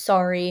name.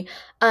 Sorry.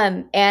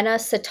 Anna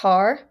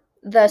Sitar,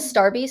 the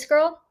Starbees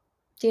girl.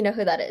 Do you know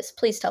who that is?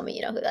 Please tell me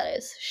you know who that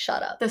is.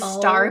 Shut up. The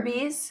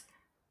Starbees?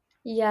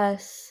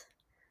 Yes.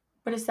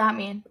 What does that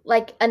mean?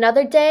 Like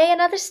another day,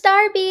 another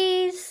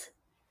Starbees.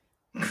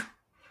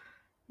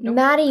 Nope.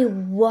 Maddy,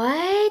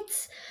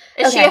 what?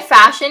 Is she a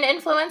fashion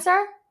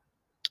influencer?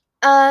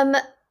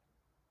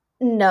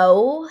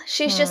 No.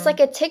 She's just like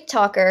a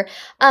TikToker.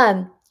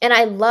 And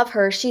I love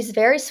her. She's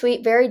very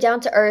sweet, very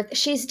down to earth.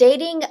 She's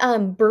dating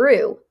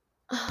Brew.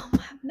 Oh,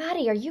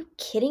 Maddy, are you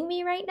kidding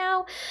me right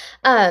now?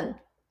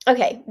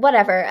 Okay,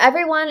 whatever.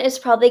 Everyone is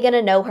probably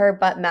gonna know her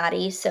but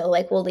Maddy, so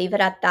like we'll leave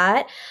it at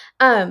that.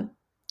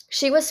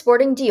 She was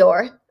sporting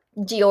Dior.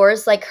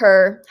 Dior's like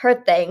her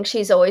thing.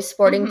 She's always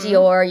sporting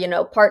Dior, you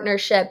know,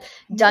 partnership,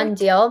 done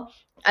deal.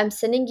 I'm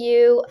sending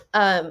you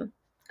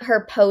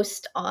her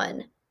post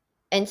on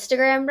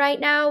Instagram right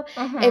now,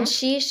 and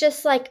she's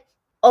just like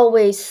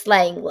always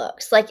slaying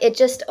looks. Like it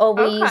just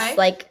always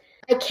like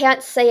I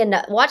can't say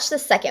enough. Watch the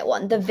second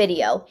one, the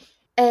video,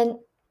 and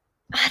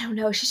I don't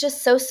know, she's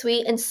just so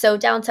sweet and so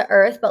down to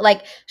earth, but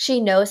like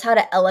she knows how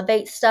to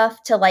elevate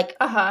stuff to like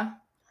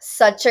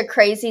such a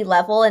crazy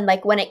level. And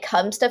like when it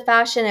comes to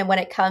fashion and when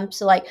it comes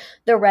to like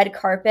the red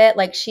carpet,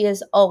 like she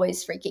is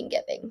always freaking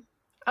giving.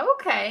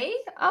 Okay.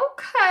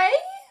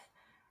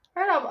 Right,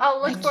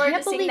 I'll look forward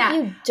to seeing that.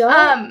 You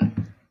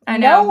don't I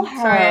know her.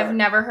 Sorry, I've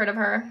never heard of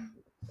her.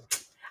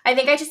 I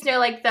think I just know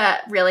like the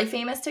really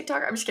famous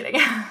TikToker. I'm just kidding.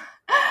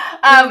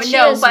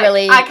 No, but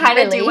really, I kind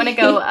of do want to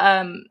go.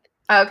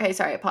 Okay,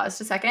 sorry, I paused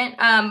a second.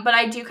 But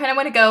I do kind of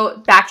want to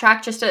go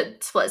backtrack just a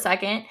split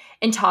second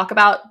and talk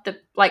about the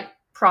like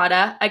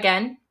Prada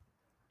again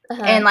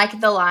and like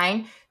the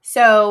line.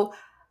 So,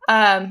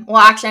 well,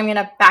 actually, I'm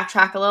gonna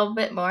backtrack a little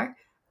bit more.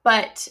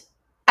 But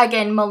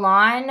again,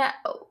 Milan,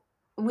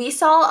 we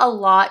saw a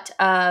lot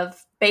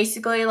of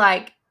basically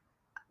like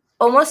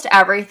almost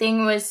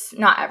everything was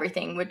not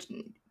everything,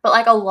 but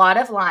like a lot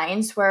of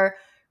lines were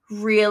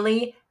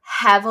really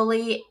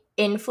heavily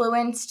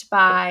influenced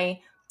by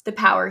the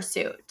power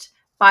suit,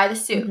 by the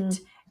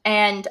suit.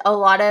 And a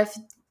lot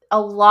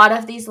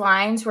of these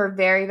lines were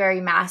very,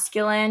 very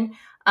masculine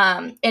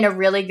in a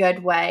really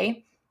good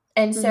way.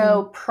 And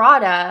so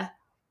Prada,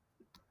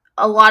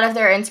 a lot of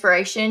their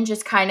inspiration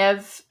just kind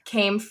of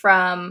came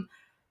from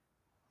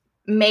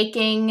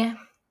making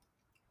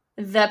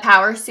the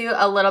power suit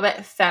a little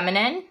bit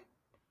feminine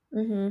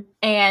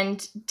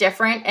and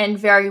different and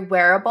very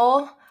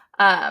wearable.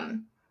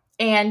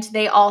 And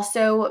they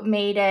also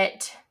made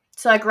it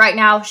so like right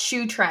now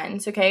shoe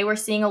trends. Okay, we're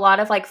seeing a lot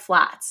of like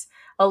flats,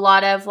 a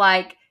lot of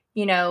like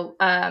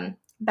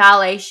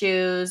ballet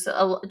shoes,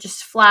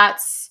 just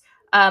flats,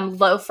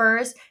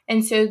 loafers.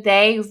 And so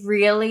they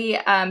really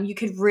you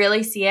could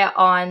really see it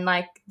on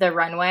like the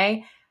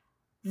runway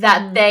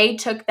that they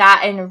took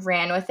that and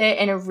ran with it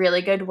in a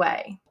really good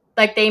way.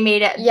 Like they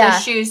made it the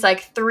shoes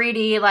like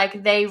 3D,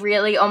 like they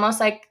really almost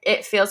like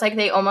it feels like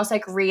they almost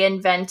like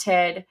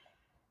reinvented,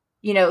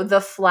 you know,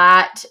 the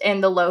flat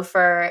and the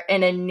loafer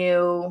in a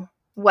new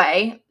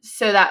way.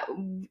 So that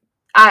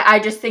I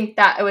just think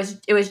that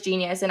it was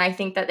genius, and I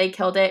think that they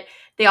killed it.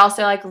 They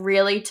also like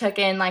really took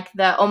in like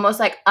the almost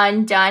like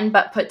undone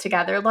but put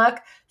together look.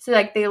 So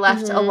like they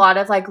left a lot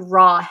of like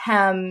raw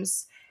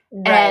hems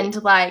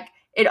and like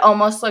it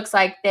almost looks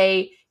like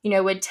they, you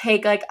know, would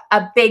take like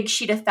a big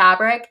sheet of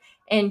fabric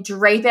and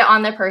drape it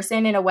on the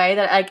person in a way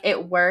that like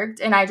it worked.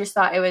 And I just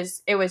thought it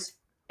was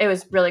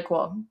really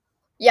cool.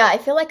 Yeah, I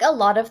feel like a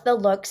lot of the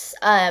looks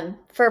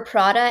for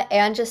Prada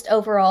and just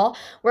overall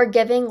were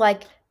giving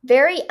like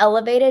very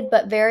elevated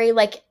but very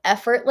like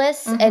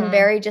effortless and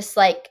very just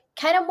like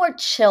kind of more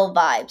chill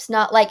vibes,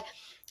 not like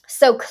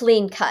so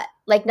clean cut.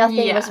 Like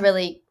nothing was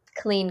really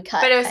clean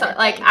cut. But it was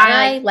like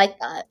I like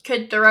that.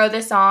 Could throw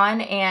this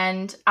on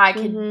and I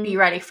could be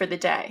ready for the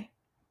day.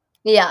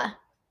 Yeah.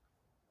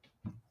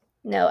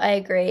 No, I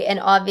agree. And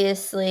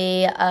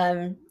obviously,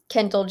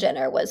 Kendall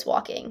Jenner was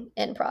walking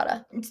in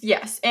Prada.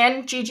 Yes,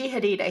 and Gigi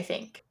Hadid, I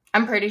think.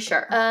 I'm pretty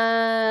sure.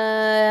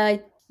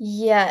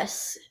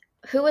 Yes.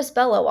 Who was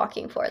Bella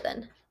walking for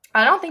then?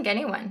 I don't think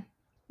anyone.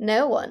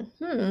 No one.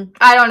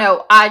 I don't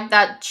know.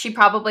 That she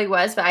probably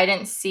was, but I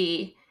didn't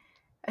see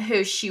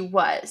who she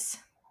was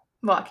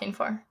walking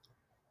for.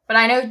 But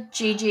I know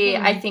Gigi,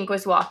 I think,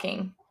 was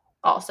walking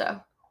also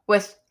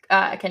with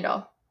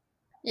Kendall.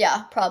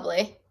 Yeah,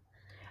 probably.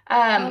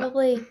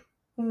 Probably.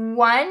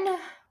 One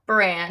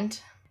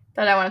brand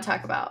that I want to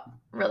talk about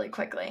really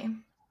quickly.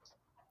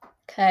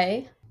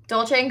 Okay.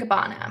 Dolce &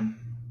 Gabbana.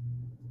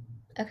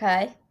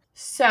 Okay.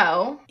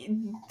 So,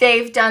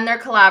 they've done their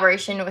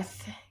collaboration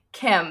with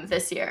Kim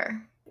this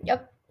year.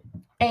 Yep.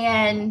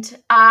 And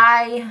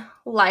I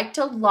liked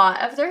a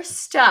lot of their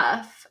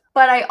stuff,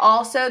 but I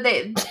also,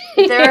 they're...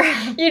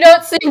 You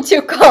don't seem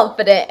too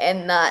confident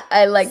in that.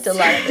 I liked a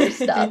lot of their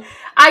stuff.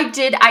 I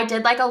did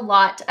like a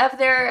lot of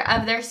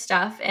their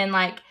stuff and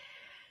like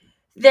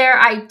their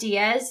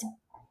ideas,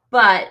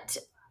 but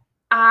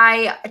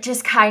I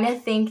just kind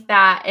of think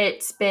that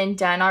it's been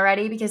done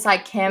already because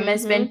like Kim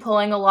has been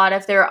pulling a lot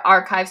of their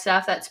archive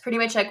stuff. That's pretty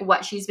much like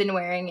what she's been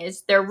wearing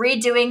is they're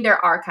redoing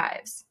their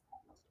archives.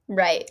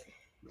 Right.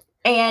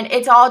 And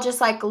it's all just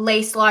like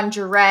lace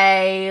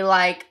lingerie,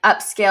 like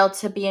upscale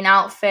to be an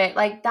outfit.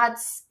 Like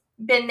that's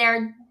been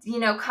there, you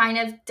know, kind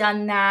of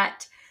done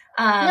that.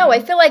 No,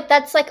 I feel like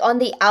that's like on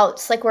the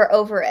outs. Like we're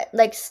over it.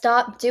 Like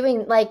stop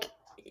doing like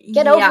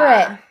get over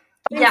it.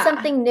 Find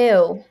something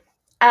new.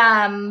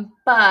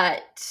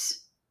 But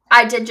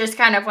I did just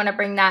kind of want to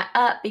bring that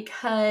up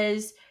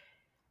because,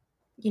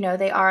 you know,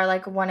 they are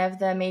like one of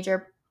the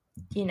major,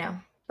 you know,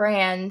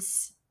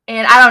 brands.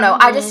 And I don't know.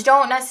 I just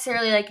don't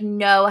necessarily like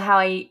know how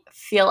I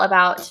feel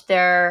about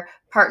their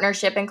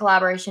partnership and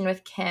collaboration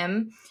with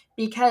Kim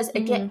because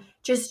again,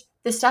 just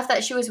the stuff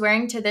that she was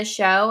wearing to this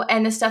show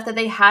and the stuff that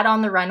they had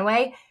on the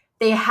runway,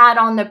 they had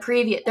on their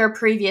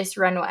previous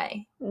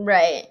runway.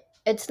 Right.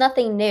 It's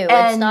nothing new.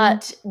 It's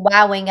not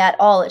wowing at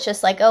all. It's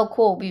just like, oh,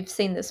 cool. We've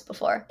seen this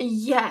before.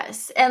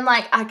 Yes. And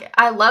like,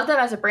 I love them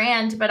as a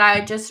brand, but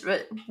I just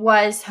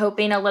was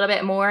hoping a little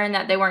bit more and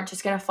that they weren't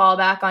just going to fall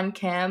back on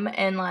Kim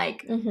and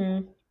like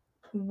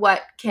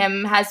what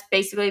Kim has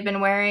basically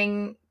been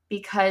wearing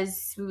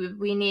because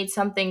we need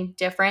something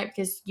different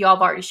because y'all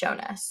have already shown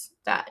us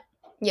that.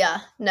 Yeah.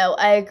 No,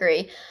 I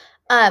agree.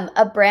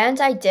 A brand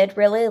I did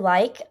really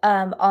like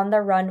on the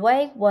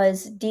runway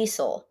was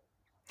Diesel.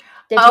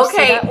 Did you see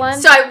that one?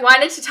 So I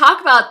wanted to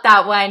talk about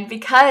that one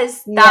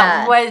because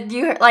that was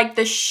like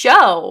the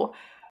show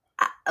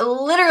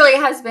literally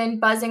has been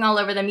buzzing all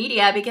over the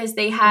media because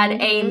they had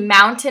a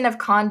mountain of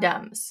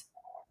condoms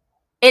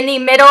in the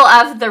middle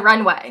of the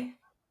runway.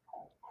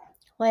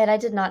 Wait, I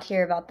did not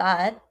hear about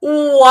that.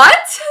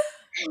 What?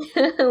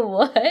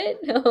 What?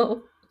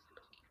 No.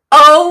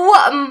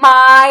 Oh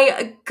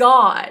my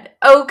God.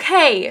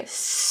 Okay,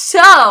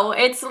 so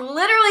it's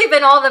literally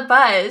been all the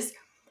buzz.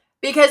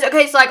 Because,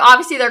 okay, so, like,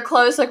 obviously their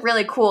clothes look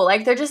really cool.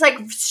 Like, they're just, like,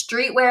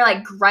 streetwear,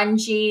 like,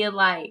 grungy,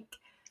 like,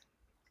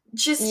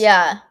 just...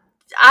 Yeah.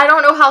 I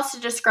don't know how else to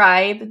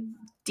describe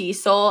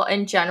Diesel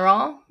in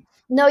general.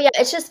 No, yeah,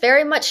 it's just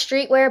very much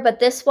streetwear,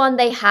 but this one,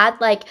 they had,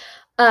 like,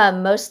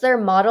 most of their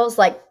models,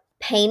 like,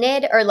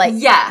 painted or, like,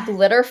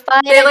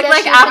 glitterified, They look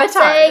like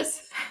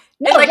avatars.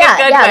 No, in, like, a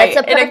good way.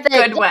 In a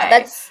good way.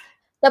 That's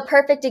the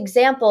perfect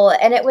example,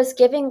 and it was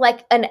giving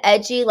like an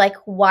edgy like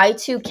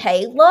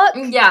Y2K look.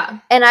 Yeah.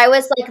 And I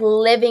was like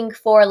living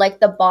for like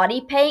the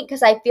body paint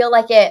because I feel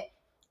like it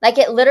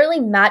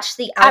literally matched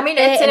the outfit. I mean,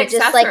 it's an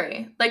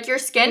accessory. Just, like your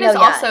skin is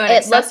also an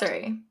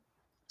accessory.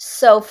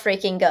 So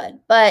freaking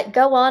good. But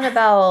go on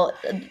about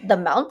the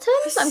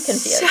mountains? I'm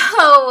confused.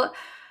 So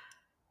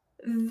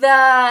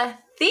the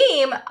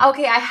theme,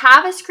 okay, I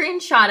have a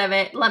screenshot of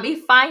it. Let me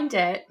find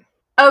it.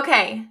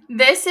 Okay,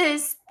 this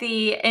is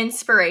the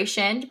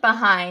inspiration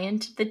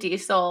behind the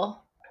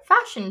Diesel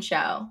fashion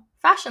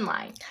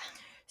line.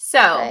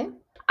 So,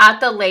 at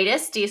the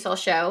latest Diesel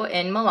show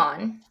in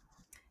Milan,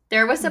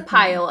 there was a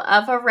pile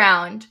of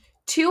around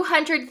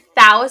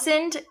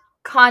 200,000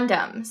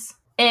 condoms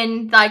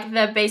in like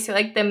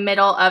basically like the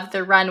middle of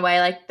the runway.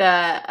 Like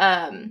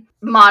the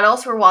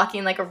models were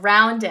walking like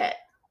around it.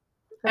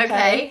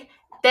 Okay.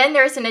 Then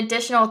there's an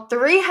additional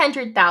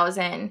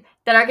 300,000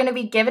 that are going to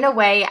be given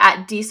away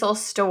at Diesel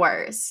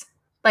stores,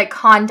 like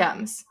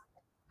condoms,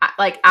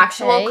 like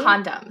actual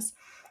condoms.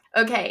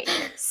 Okay,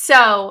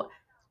 so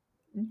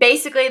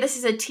basically this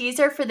is a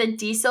teaser for the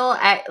Diesel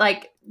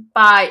like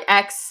by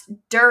X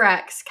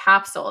Durex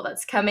capsule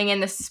that's coming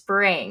in the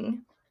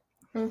spring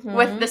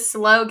with the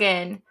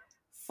slogan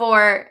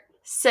for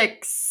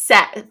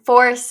sexful,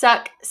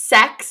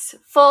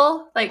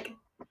 like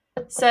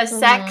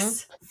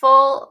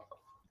sexful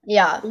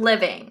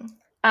living.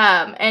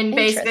 And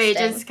basically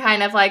just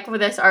kind of like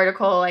with this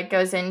article like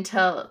goes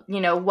into,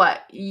 you know,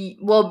 what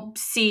we'll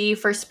see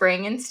for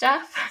spring and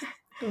stuff.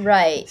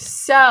 Right.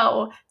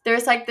 So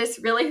there's like this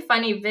really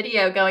funny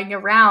video going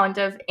around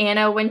of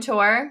Anna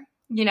Wintour,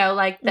 you know,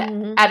 like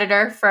the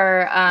editor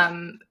for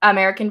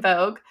American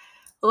Vogue,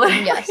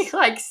 literally Yes.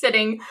 like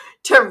sitting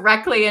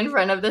directly in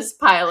front of this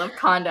pile of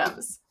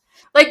condoms.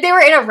 Like they were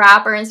in a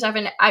wrapper and stuff,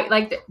 and I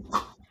like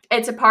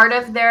it's a part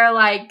of their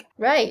like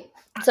Right.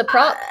 It's a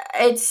prop.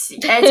 It's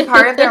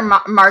part of their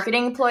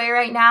marketing ploy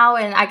right now,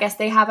 and I guess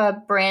they have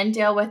a brand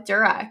deal with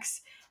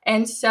Durex.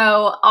 And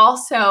so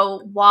also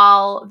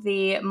while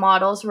the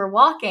models were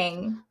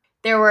walking,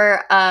 there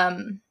were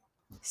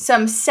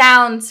some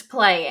sounds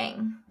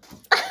playing.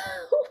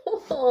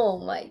 Oh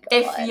my god.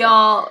 If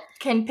y'all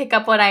can pick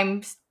up what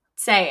I'm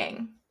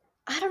saying.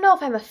 I don't know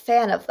if I'm a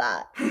fan of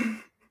that.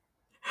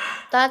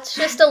 That's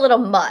just a little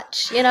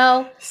much, you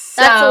know?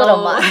 That's a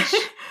little much.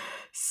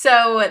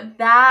 So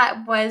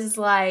that was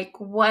like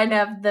one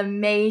of the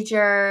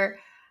major,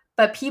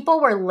 but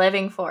people were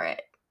living for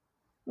it.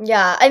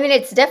 Yeah, I mean,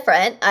 it's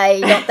different. I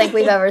don't think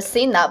we've ever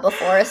seen that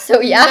before. So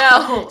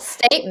yeah, No.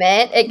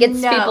 Statement. It gets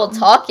No. people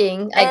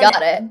talking. I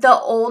got it. The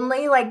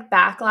only like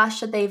backlash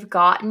that they've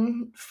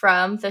gotten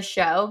from the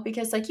show,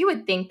 because like you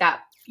would think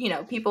that, you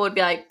know, people would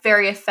be like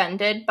very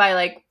offended by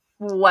like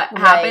what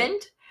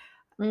happened.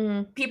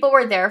 Mm. People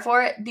were there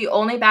for it. The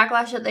only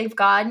backlash that they've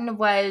gotten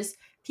was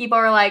people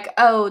are like,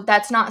 oh,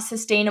 that's not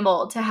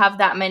sustainable to have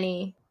that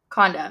many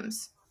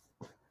condoms.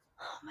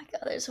 Oh my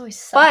god, there's always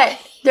something.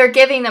 But they're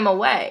giving them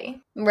away.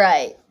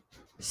 Right.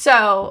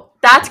 So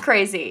that's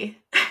crazy.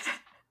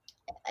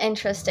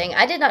 Interesting.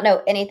 I did not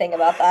know anything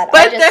about that.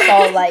 But I just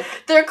saw like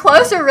their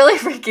clothes are really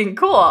freaking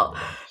cool.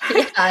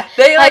 Yeah.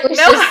 They like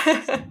know.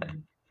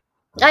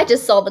 I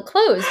just saw the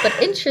clothes, but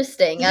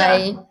interesting.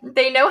 Yeah.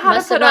 They know how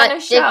to put on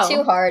a show. Dig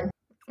too hard.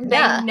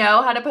 They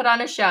know how to put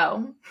on a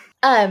show.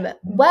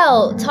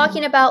 Well,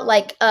 talking about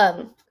like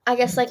I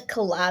guess like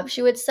collabs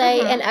you would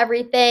say and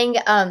everything.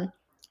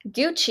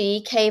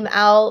 Gucci came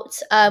out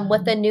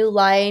with a new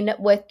line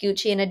with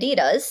Gucci and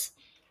Adidas.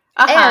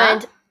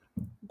 And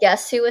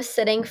guess who was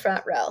sitting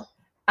front row?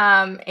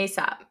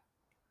 ASAP.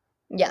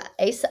 Yeah,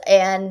 ASAP.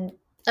 And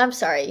I'm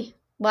sorry,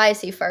 why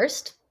is he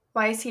first?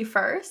 Why is he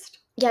first?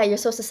 Yeah, you're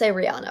supposed to say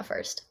Rihanna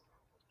first.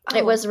 Oh.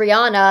 It was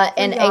Rihanna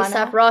and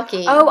ASAP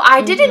Rocky. Oh,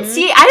 I didn't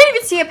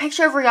even see a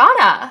picture of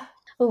Rihanna.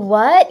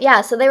 What? Yeah,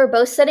 so they were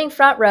both sitting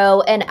front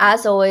row, and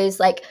as always,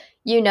 like,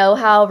 you know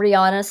how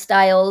Rihanna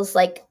styles,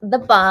 like, the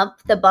bump.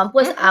 The bump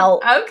was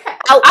out. Okay.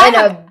 Out and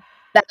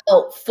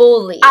about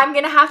fully. I'm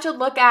going to have to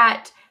look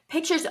at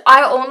pictures.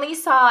 I only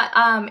saw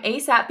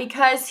ASAP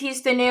because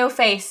he's the new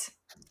face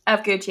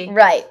of Gucci.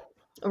 Right.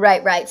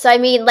 So, I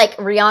mean, like,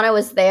 Rihanna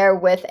was there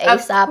with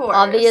ASAP,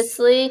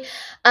 obviously.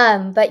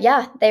 But,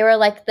 yeah, they were,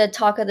 like, the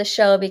talk of the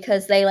show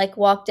because they, like,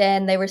 walked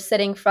in. They were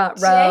sitting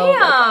front row.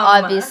 Like,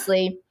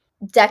 obviously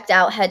decked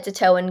out head to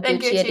toe in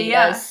Gucci Adidas.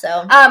 Yeah.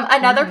 So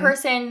another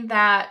person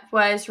that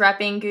was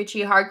repping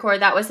Gucci hardcore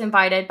that was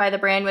invited by the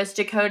brand was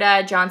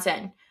Dakota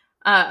Johnson.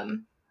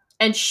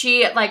 And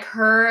she, like,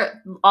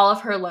 all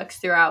of her looks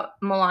throughout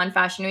Milan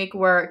Fashion Week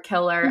were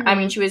killer. I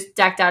mean, she was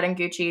decked out in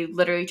Gucci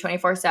literally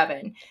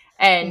 24/7.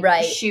 And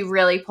she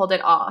really pulled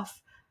it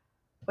off,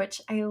 which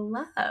I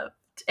loved.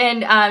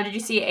 And did you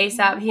see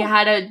ASAP? He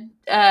had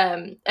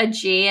a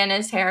G in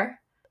his hair.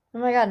 Oh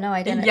my god, no,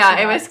 I didn't. Yeah,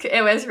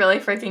 it was really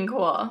freaking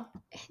cool.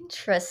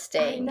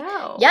 Interesting. I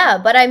know. Yeah,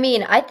 but I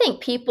mean, I think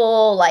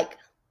people, like,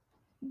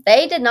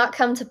 they did not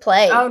come to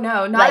play. Oh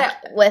no,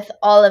 with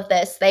all of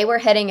this. They were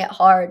hitting it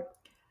hard.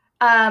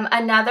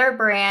 Another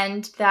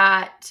brand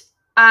that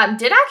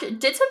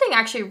did something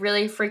actually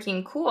really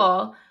freaking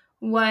cool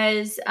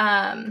was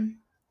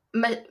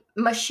Moschino.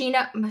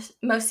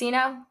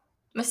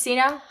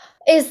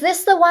 Is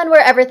this the one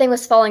where everything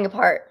was falling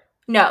apart?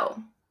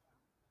 No.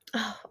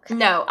 Oh, okay.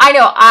 No. I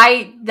know.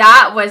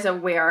 That was a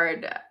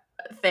weird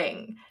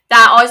thing.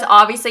 That was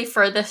obviously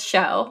for the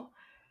show.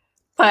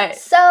 But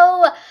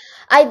so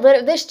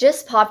this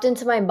just popped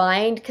into my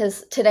mind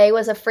because today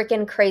was a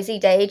freaking crazy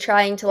day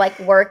trying to like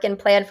work and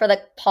plan for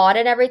the pod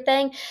and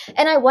everything.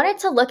 And I wanted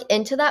to look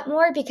into that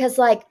more because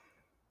like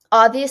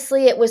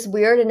obviously it was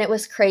weird and it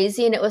was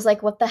crazy and it was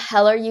like, what the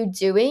hell are you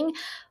doing?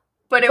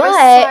 But it was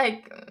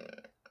like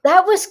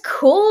that was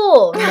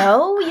cool.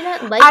 No, you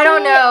didn't like it? I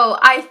don't know.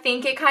 I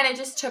think it kind of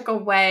just took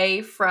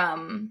away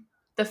from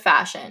the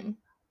fashion.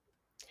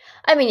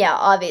 I mean, yeah,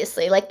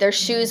 obviously, like their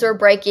shoes were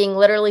breaking.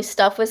 Literally,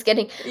 stuff was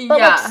getting,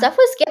 like stuff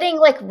was getting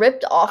like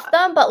ripped off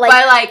them. But like,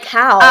 by like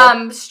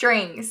how?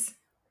 Strings.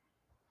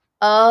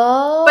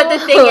 Oh. But the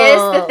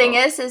thing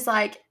is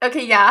like,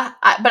 okay, yeah,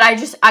 but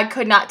I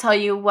could not tell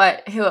you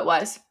who it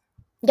was.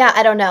 Yeah,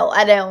 I don't know.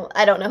 I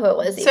don't know who it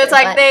was either. So it's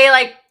like they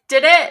like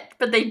did it,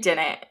 but they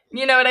didn't.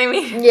 You know what I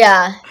mean?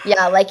 Yeah.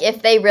 Like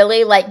if they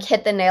really like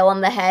hit the nail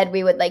on the head,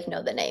 we would like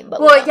know the name.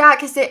 But yeah,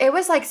 because it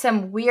was like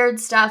some weird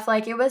stuff.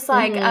 Like it was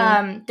like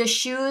the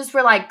shoes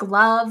were like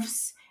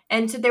gloves,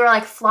 and so they were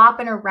like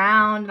flopping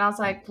around, and I was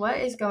like, "What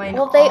is going on?"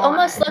 Well, they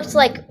almost looked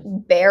like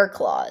bear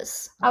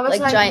claws. I was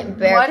like giant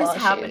bear what claw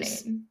is happening?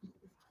 Shoes.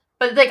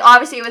 But like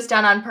obviously, it was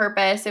done on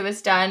purpose. It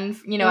was done,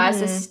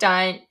 as a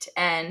stunt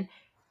and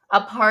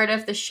a part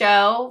of the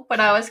show. But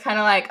I was kind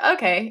of like,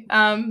 okay.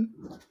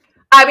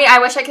 I mean, I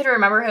wish I could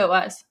remember who it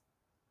was.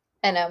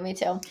 I know, me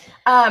too.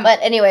 Um, But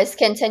anyways,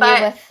 continue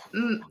but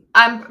with.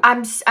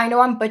 I know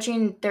I'm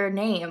butchering their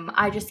name.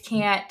 I just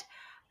can't.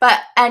 But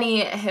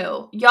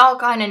anywho, y'all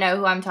kind of know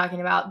who I'm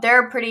talking about.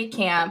 They're pretty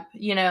camp,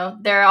 you know.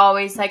 They're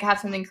always like have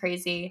something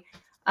crazy.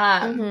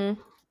 Mm-hmm.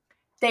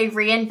 They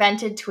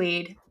reinvented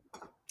tweed,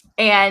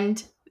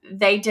 and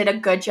they did a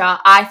good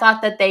job. I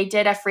thought that they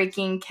did a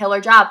freaking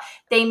killer job.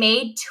 They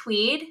made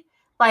tweed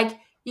like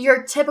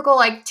your typical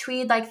like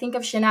tweed, like think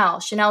of Chanel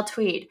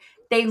tweed.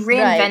 They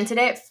Right. reinvented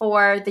it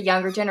for the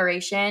younger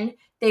generation.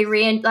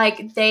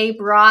 They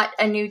brought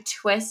a new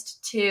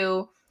twist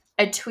to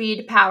a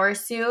tweed power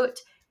suit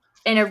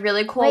in a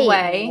really cool Wait,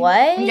 way.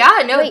 what?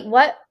 Yeah, no, Wait,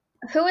 what?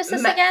 Who is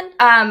this again?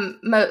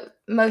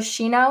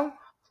 Moschino,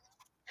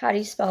 How do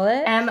you spell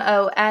it?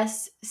 Moschino.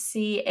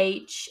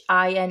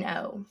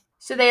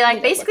 So they I like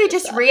need to look basically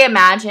this just up.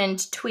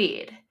 reimagined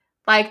tweed.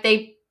 Like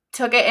they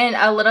took it in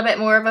a little bit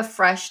more of a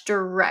fresh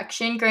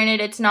direction.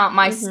 Granted, it's not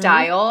my Mm-hmm.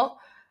 style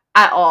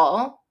at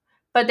all,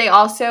 but they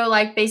also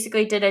like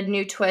basically did a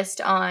new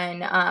twist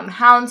on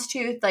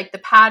houndstooth, like the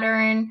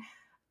pattern.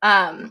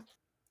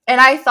 And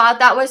I thought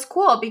that was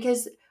cool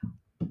because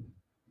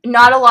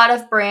not a lot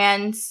of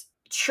brands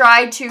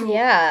try to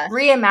Yeah.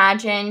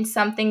 reimagine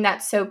something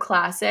that's so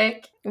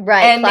classic.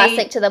 Right. And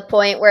Classic to the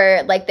point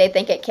where like they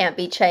think it can't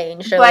be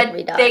changed or but like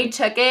redone. they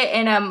took it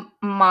in a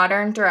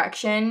modern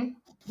direction,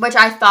 which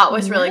I thought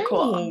was really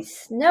cool.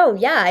 Nice. No,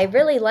 yeah, I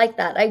really like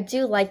that. I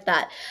do like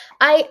that.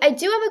 I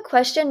do have a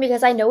question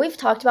because I know we've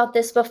talked about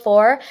this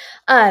before.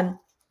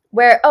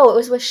 Where it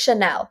was with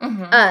Chanel.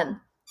 Mhm.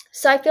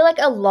 So I feel like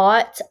a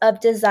lot of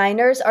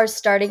designers are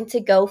starting to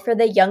go for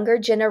the younger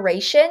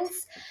generations.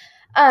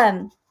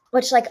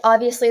 Which like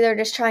obviously they're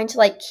just trying to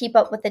like keep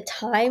up with the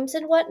times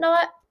and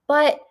whatnot.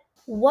 But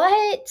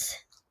what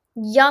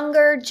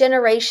younger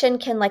generation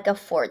can like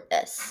afford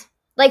this?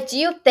 Like, do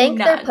you think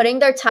they're None. putting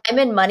their time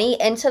and money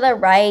into the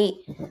right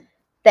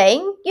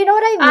thing? You know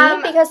what I mean?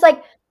 Um, Because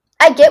like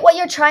I get what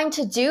you're trying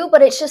to do,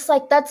 but it's just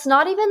like that's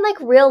not even like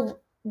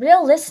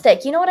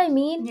realistic. You know what I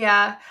mean?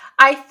 Yeah,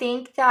 I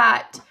think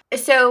that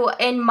so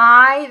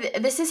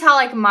this is how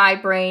like my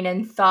brain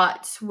and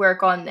thoughts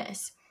work on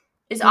this.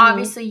 Is Mm-hmm.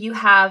 obviously you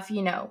have,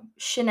 you know,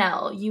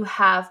 Chanel, you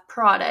have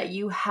Prada,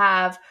 you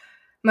have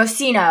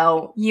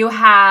Moschino, you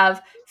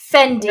have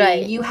Fendi,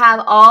 Right. you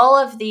have all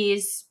of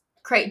these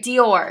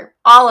Dior,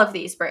 all of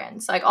these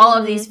brands, like all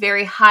of these Mm-hmm.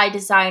 very high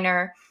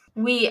designer.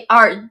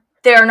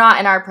 They're not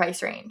in our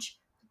price range,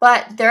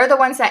 but they're the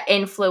ones that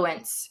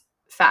influence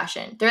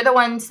fashion. They're the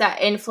ones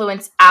that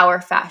influence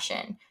our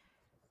fashion.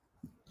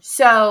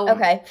 So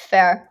Okay,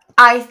 fair.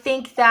 I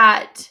think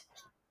that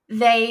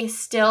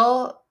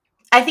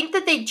I think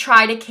that they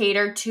try to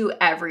cater to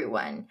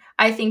everyone.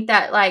 I think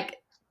that like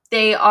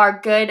they are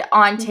good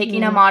on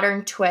taking a Mm-hmm.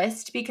 modern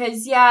twist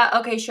because yeah,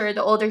 okay, sure,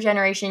 the older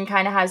generation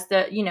kind of has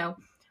the, you know,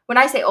 when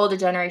I say older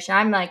generation,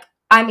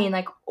 I mean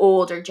like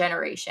older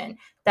generation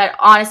that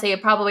honestly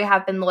probably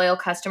have been loyal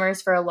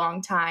customers for a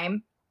long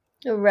time.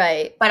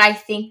 Right. But I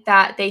think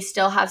that they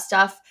still have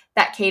stuff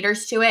that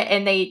caters to it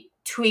and they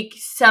tweak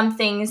some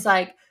things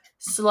like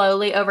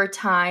slowly over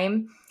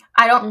time.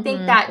 I don't think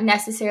Mm-hmm. that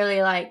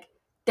necessarily like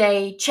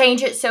they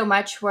change it so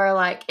much where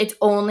like it's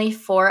only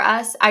for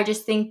us. I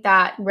just think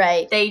that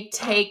Right. they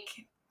take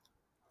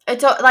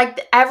it's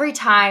like every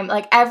time,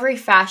 like every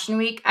fashion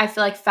week, I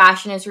feel like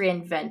fashion is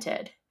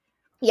reinvented.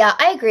 Yeah,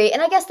 I agree.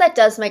 And I guess that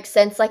does make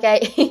sense. Like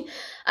I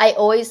I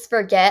always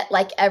forget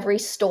like every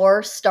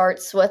store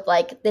starts with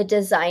like the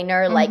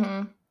designer like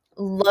Mm-hmm.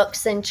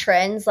 looks and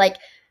trends. Like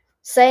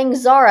saying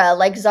Zara,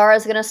 like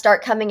Zara's going to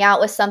start coming out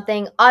with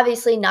something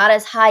obviously not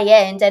as high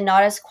end and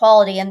not as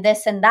quality and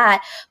this and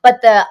that,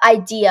 but the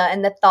idea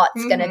and the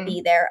thought's going to Mm-hmm.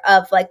 be there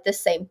of like the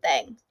same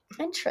thing.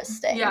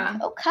 Interesting. Yeah.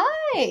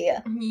 Okay.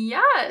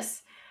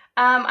 Yes.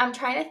 I'm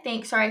trying to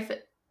think.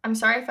 I'm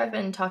sorry if I've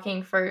been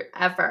talking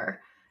forever.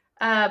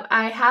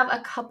 I have a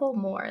couple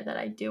more that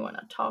I do want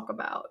to talk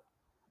about.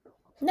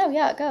 No,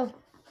 yeah, go.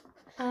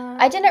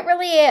 I Um, didn't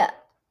really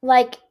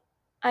like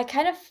I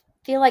kind of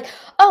feel like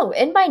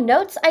in my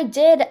notes I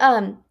did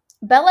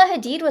Bella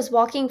Hadid was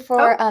walking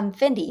for oh,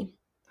 Fendi.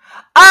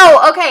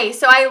 okay.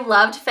 So I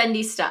loved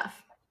Fendi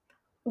stuff.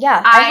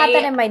 Yeah, I had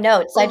that I in my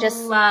notes. I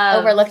just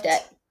overlooked loved.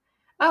 it.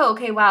 Oh,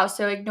 okay. Wow.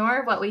 So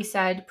ignore what we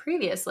said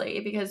previously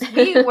because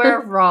we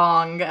were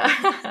wrong.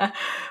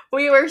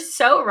 We were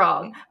so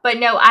wrong. But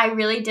no, I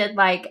really did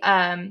like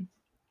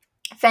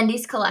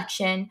Fendi's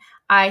collection.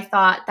 I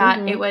thought that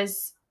it Mhm.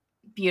 was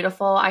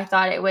beautiful. I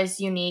thought it was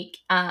unique.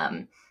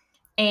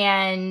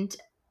 And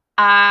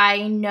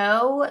I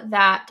know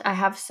that I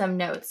have some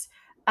notes.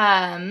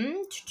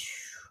 Um,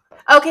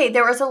 okay,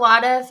 there was a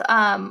lot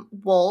of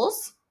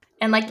wools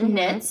and like Mhm.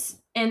 knits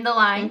in the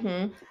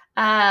line.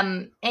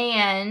 Mhm.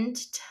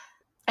 And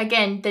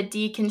again, the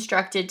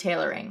deconstructed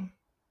tailoring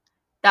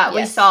that we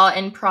Yes. saw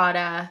in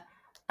Prada.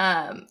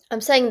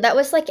 I'm saying that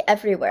was like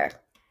everywhere.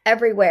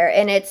 Everywhere.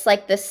 And it's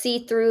like the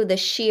see-through, the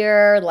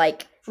sheer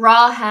like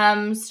Raw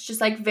hems, just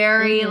like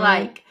very mhm.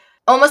 like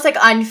almost like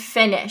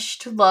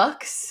unfinished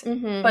looks.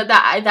 Mhm. But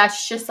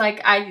that's just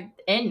like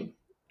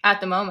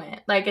at the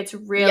moment. Like, it's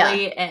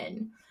really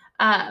in.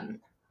 I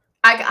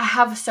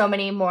have so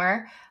many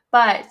more,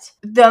 but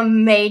the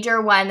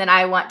major one that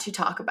I want to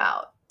talk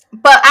about.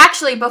 But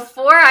actually,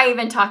 before I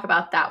even talk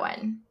about that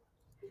one.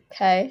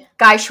 Okay.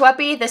 Guy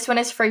Schweppy, this one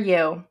is for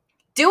you.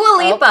 Dua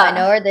Lipa. I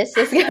know where this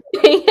is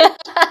going.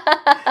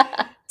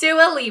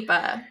 Dua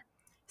Lipa.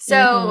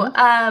 So,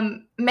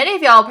 many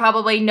of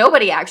y'all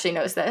nobody actually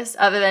knows this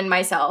other than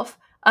myself.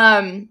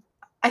 I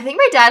think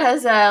my dad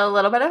has a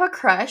little bit of a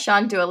crush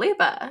on Dua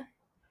Lipa.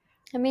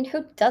 I mean,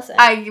 who doesn't?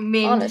 I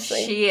mean,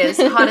 honestly. She is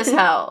hot as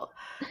hell.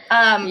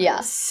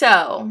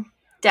 So,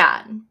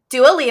 Dad,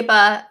 Dua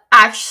Lipa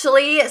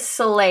actually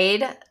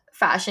slayed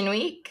Fashion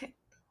Week.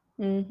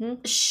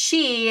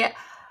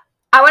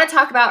 I want to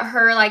talk about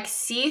her, like,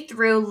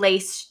 see-through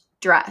lace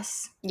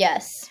dress.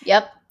 Yes.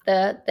 Yep.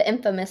 The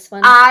infamous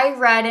one. I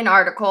read an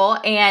article,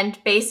 and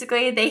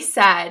basically they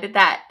said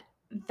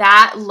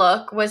that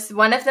look was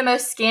one of the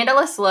most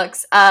scandalous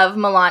looks of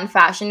Milan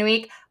Fashion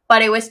Week,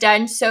 but it was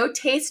done so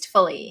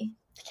tastefully.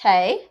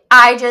 Okay.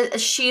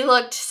 She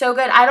looked so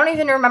good. I don't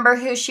even remember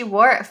who she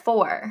wore it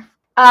for.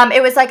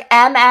 It was like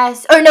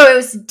it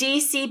was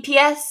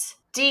DCPS.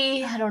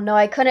 I don't know.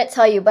 I couldn't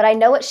tell you, but I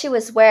know what she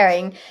was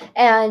wearing,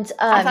 and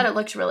I thought it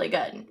looked really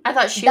good. I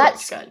thought she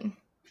looked good.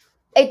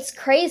 It's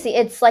crazy.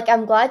 It's like,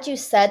 I'm glad you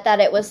said that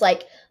it was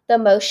like the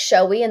most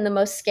showy and the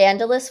most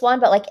scandalous one,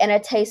 but like in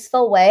a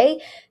tasteful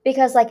way,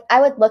 because like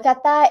I would look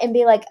at that and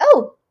be like,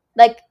 oh,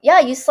 like, yeah,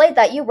 you slayed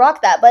that, you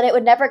rocked that, but it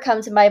would never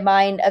come to my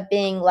mind of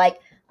being like,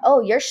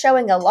 oh, you're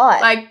showing a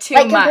lot. Like, too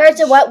much. Compared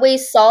to what we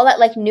saw at,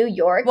 like, New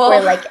York,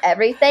 where, like,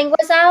 everything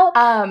was out.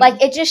 Like,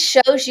 it just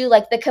shows you,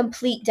 like, the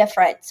complete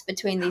difference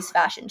between these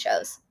fashion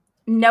shows.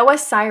 Noah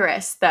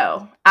Cyrus,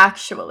 though,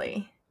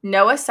 actually.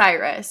 Noah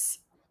Cyrus.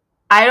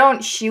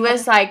 She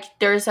was, like,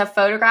 there's a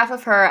photograph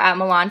of her at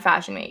Milan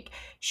Fashion Week.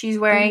 She's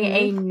wearing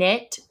a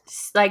knit,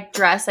 like,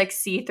 dress, like,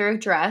 see-through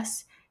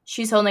dress.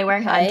 She's only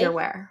wearing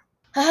underwear.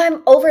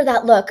 I'm over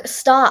that look.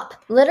 Stop.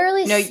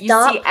 Literally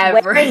stop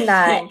wearing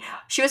that.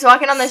 She was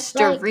walking on the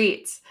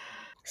streets.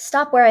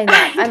 Stop wearing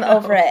that. I'm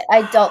over it.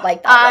 I don't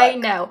like that look. I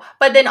know.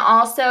 But then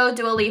also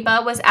Dua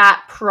Lipa was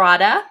at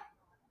Prada.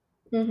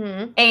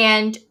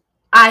 And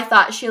I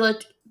thought she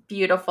looked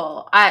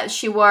beautiful.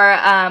 She wore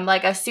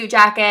like a suit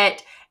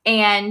jacket,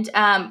 and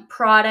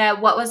Prada,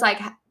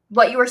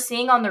 what you were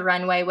seeing on the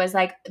runway was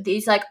like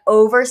these like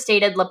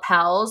overstated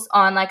lapels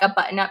on like a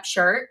button-up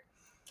shirt.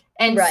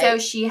 And so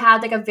she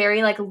had, like, a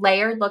very, like,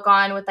 layered look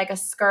on with, like, a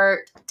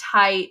skirt,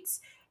 tights,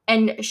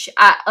 and,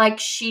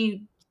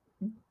 she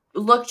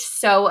looked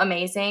so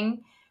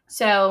amazing.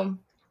 So,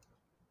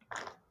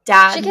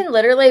 Dad. She can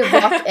literally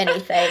rock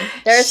anything.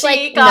 There's,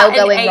 like, no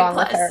going wrong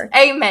with her.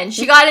 Amen.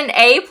 She got an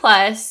A+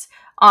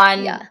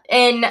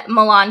 in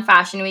Milan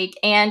Fashion Week,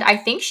 and I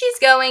think she's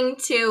going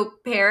to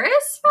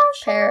Paris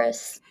Fashion.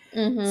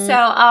 So,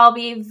 I'll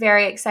be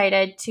very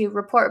excited to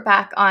report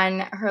back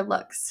on her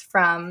looks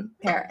from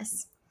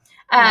Paris.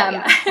 But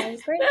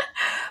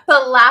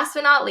last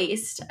but not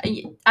least,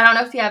 I don't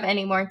know if you have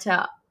any more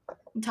to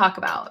talk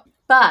about,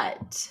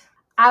 but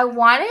I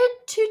wanted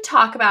to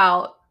talk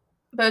about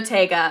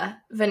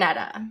Bottega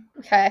Veneta.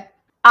 Okay.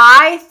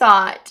 I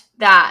thought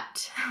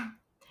that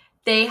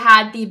they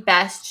had the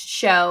best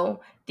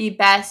show, the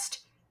best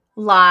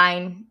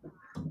line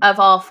of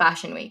all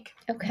Fashion Week.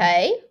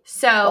 Okay.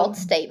 So, bold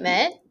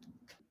statement.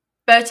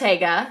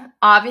 Bottega,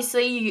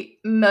 obviously,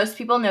 most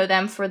people know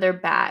them for their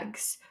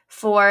bags.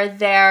 For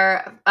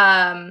their,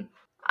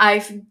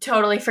 I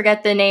totally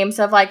forget the names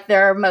of, like,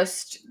 their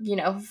most,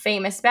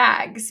 famous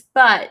bags.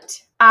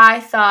 But I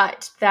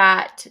thought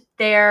that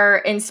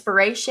their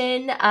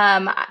inspiration,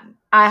 I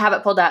have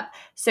it pulled up.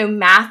 So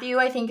Matthew,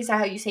 I think is that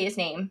how you say his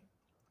name.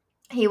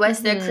 He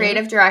was the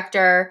creative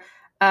director.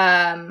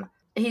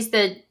 He's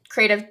the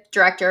creative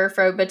director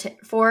for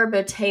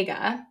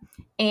Bottega.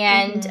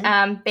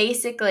 And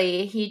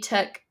basically, he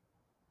took,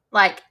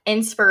 like,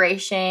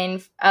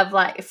 inspiration of,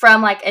 like,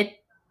 from, like,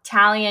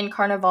 Italian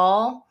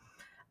Carnival.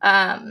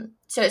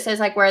 So it says,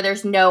 like, where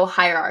there's no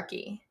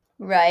hierarchy.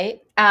 Right.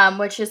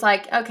 Which is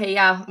like, okay,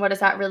 yeah, what does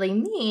that really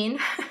mean?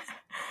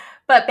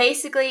 But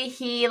basically,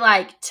 he,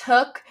 like,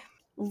 took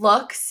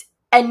looks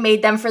and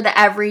made them for the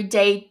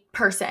everyday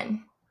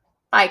person.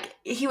 Like,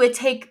 he would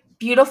take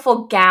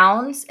beautiful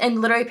gowns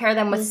and literally pair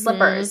them with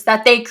slippers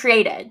that they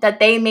created, that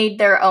they made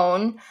their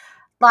own.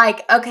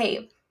 Like,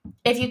 okay,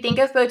 if you think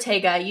of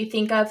Bottega, you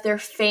think of their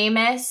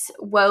famous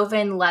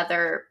woven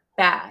leather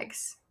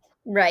bags.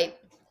 Right.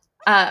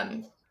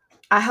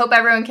 I hope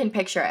everyone can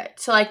picture it.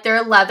 So, like,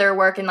 their leather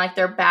work and, like,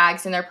 their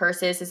bags and their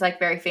purses is, like,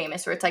 very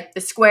famous, where it's, like,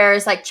 the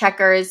squares, like,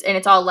 checkers, and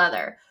it's all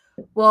leather.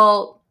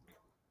 Well,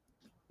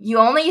 you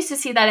only used to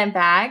see that in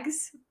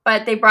bags,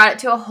 but they brought it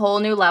to a whole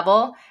new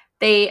level.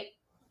 They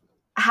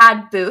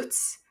had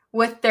boots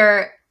with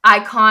their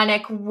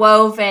iconic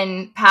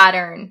woven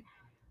pattern.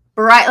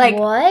 Bright, like,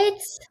 what?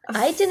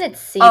 I didn't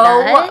see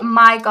that. Oh,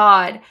 my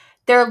God.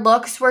 Their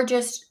looks were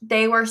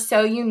they were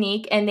so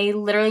unique, and they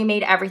literally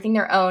made everything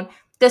their own.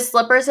 The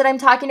slippers that I'm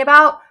talking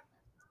about,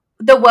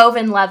 the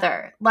woven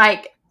leather,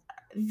 like,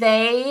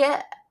 they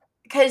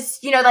because,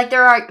 you know, like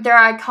there are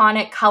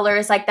iconic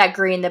colors like that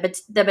green,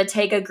 the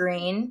Bottega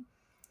green.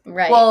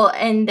 Right. Well,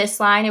 in this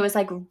line, it was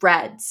like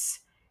reds.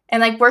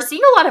 And like we're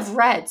seeing a lot of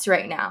reds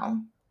right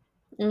now.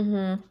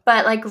 Mm-hmm.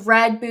 But like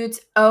red boots,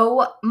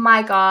 oh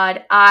my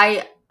God.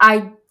 I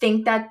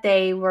think that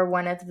they were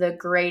one of the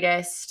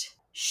greatest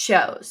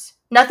shows.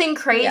 Nothing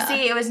crazy.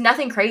 Yeah. It was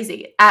nothing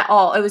crazy at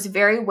all. It was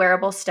very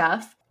wearable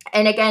stuff.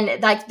 And again,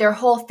 like their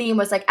whole theme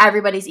was like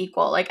everybody's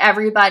equal. Like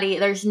everybody,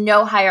 there's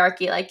no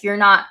hierarchy. Like you're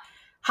not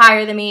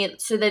higher than me.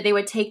 So that they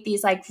would take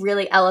these like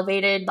really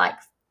elevated, like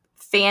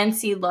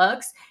fancy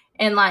looks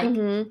and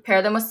like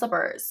pair them with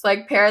slippers.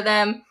 Like pair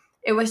them.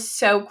 It was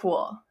so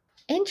cool.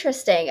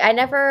 Interesting.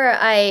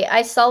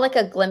 I saw like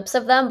a glimpse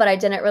of them, but I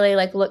didn't really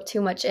like look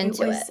too much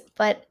into it.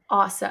 But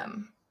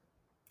awesome.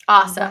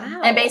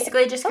 Wow. And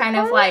basically just kind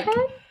of like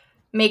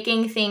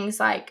making things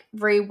like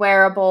very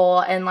wearable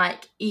and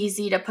like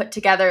easy to put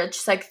together,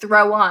 just like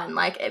throw on,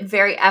 like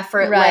very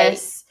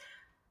effortless.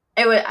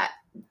 Right.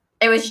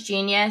 It was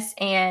genius,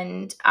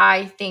 and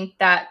I think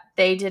that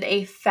they did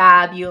a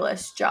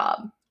fabulous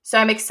job. So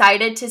I'm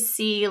excited to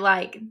see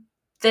like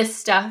this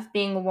stuff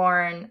being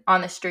worn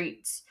on the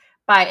streets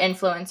by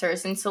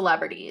influencers and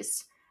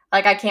celebrities.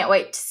 Like I can't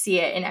wait to see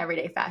it in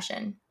everyday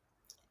fashion.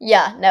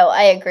 Yeah, no,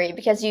 I agree,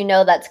 because you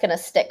know that's gonna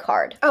stick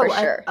hard for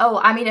sure.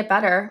 I mean, it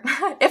better.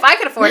 If I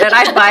could afford it,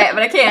 I'd buy it,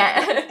 but I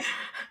can't.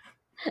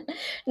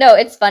 No,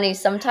 it's funny.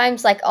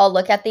 Sometimes like I'll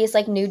look at these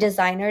like new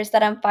designers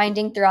that I'm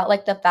finding throughout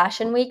like the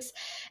fashion weeks,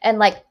 and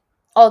like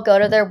I'll go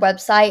to their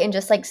website and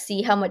just like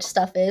see how much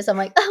stuff is. I'm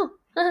like, oh,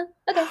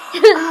 okay,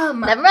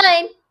 never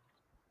mind.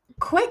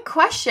 Quick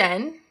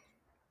question.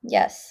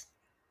 Yes.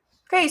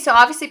 Okay, so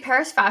obviously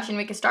Paris Fashion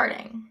Week is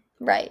starting.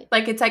 Right.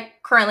 Like it's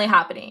like currently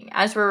happening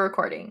as we're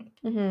recording.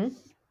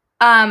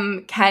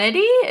 Mm-hmm. Kennedy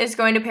is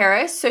going to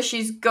Paris, so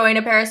she's going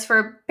to Paris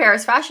for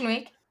Paris Fashion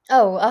Week.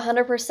 Oh,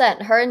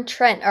 100%. Her and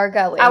Trent are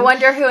going. I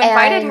wonder who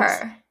invited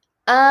her.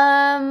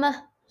 I'm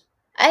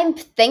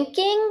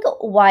thinking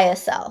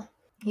YSL.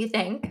 You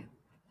think?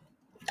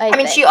 I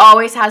mean, she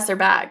always has their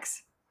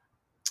bags.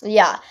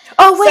 Yeah.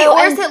 Oh, wait,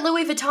 or is it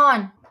Louis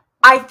Vuitton?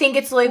 I think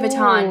it's Louis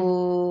Vuitton.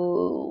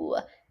 Ooh,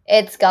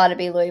 it's got to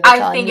be Louis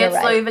Vuitton. I think it's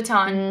right. Louis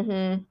Vuitton.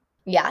 Mm-hmm.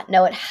 Yeah,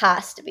 no, it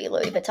has to be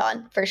Louis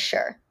Vuitton for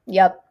sure.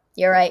 Yep,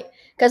 you're right.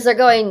 Because they're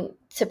going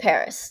to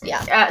Paris.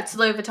 Yeah. It's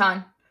Louis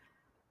Vuitton.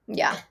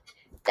 Yeah.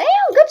 Damn,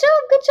 good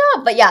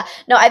job. But yeah,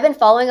 no, I've been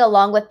following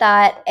along with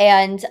that,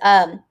 and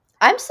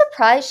I'm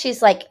surprised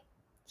she's like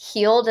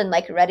healed and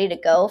like ready to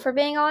go, for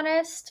being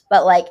honest.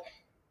 But like,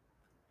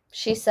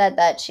 she said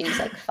that she's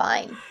like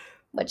fine,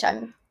 which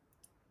I'm.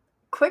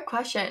 Quick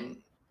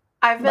question.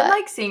 I've been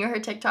like seeing her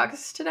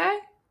TikToks today.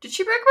 Did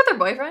she break with her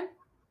boyfriend?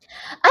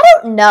 I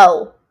don't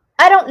know.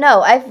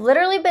 I've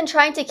literally been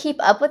trying to keep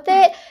up with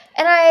it,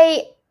 and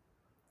I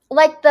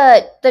like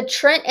the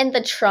Trent in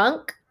the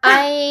trunk.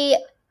 I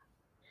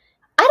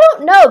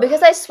don't know,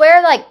 because I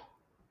swear like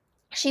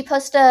she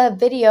posted a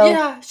video.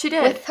 Yeah, she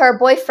did. With her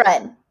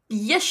boyfriend.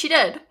 Yes, she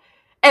did.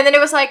 And then it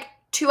was like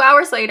 2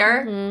 hours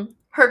later,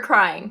 her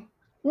crying.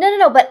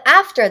 No, but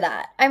after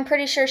that, I'm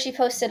pretty sure she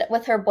posted it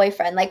with her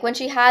boyfriend. Like when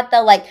she had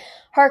the like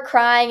her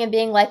crying and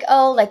being like,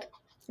 oh, like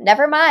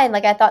never mind,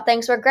 like I thought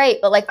things were great,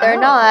 but like they're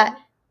not.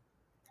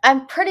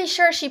 I'm pretty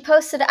sure she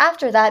posted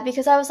after that,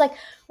 because I was like,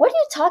 what are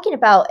you talking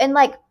about? And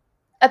like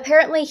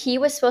apparently he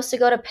was supposed to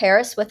go to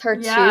Paris with her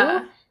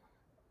too.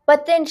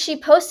 But then she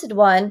posted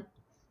one,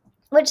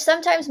 which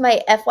sometimes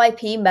my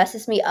FYP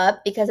messes me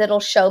up because it'll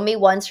show me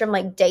ones from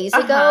like days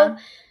ago.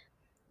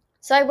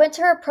 So I went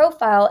to her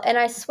profile, and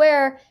I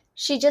swear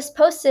she just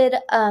posted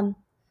a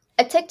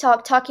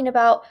TikTok talking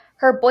about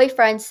her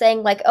boyfriend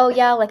saying like, oh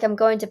yeah, like I'm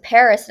going to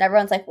Paris. And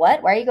everyone's like,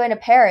 what? Why are you going to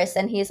Paris?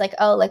 And he's like,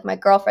 oh, like my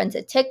girlfriend's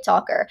a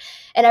TikToker.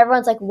 And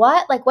everyone's like,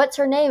 what? Like, what's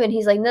her name? And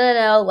he's like,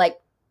 no, like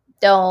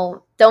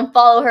don't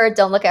follow her.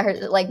 Don't look at her.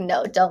 Like,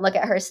 no, don't look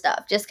at her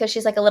stuff, just because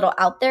she's like a little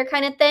out there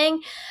kind of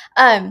thing.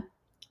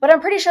 But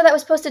I'm pretty sure that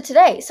was posted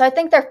today. So I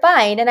think they're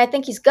fine, and I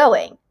think he's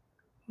going.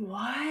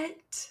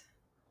 What?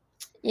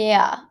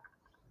 Yeah.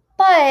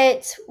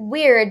 But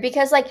weird,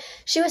 because like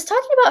she was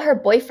talking about her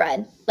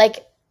boyfriend.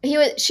 Like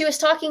she was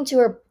talking to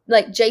her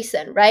like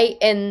Jason, right?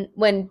 And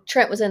when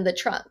Trent was in the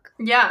trunk.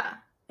 Yeah.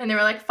 And they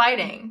were like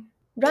fighting.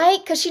 Right?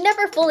 Because she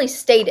never fully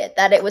stated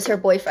that it was her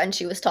boyfriend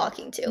she was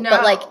talking to. No.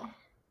 But like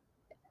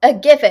a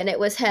given, it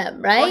was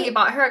him, right? Well, he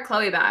bought her a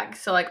Chloe bag.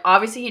 So like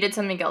obviously he did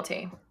something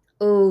guilty.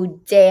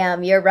 Oh,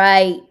 damn, you're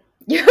right.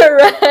 You're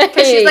right.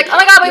 Because she's like, oh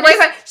my God, my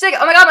boyfriend. She's like,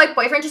 oh my God, my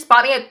boyfriend just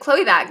bought me a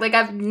Chloe bag. Like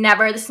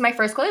this is my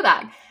first Chloe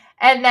bag.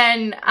 And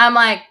then I'm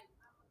like,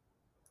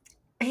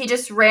 he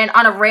just ran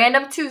on a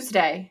random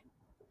Tuesday.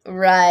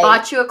 Right.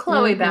 Bought you a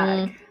Chloe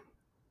bag.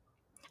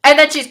 And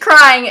then she's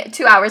crying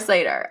 2 hours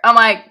later. I'm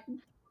like,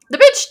 the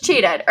bitch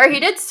cheated. Or he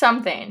did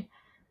something.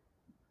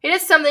 He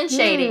did something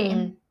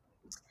shady.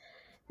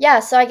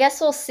 Yeah, so I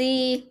guess we'll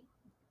see.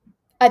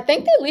 I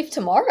think they leave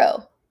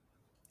tomorrow.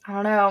 I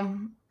don't know.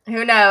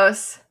 Who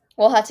knows?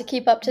 We'll have to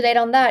keep up to date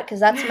on that, because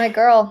that's my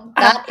girl.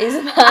 That is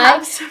my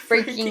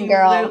freaking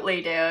girl.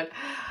 Absolutely, dude.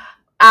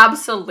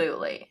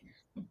 Absolutely.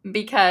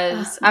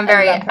 because I love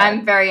her.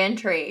 I'm very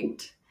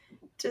intrigued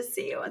to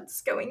see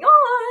what's going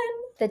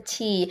on. The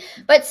tea.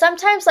 But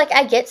sometimes, like,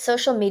 I get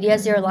social media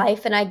is your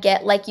life, and I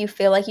get, like, you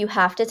feel like you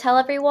have to tell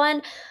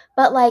everyone,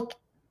 but, like,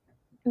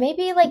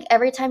 maybe, like,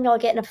 every time y'all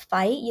get in a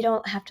fight, you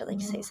don't have to,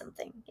 like, say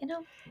something, you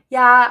know?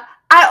 Yeah.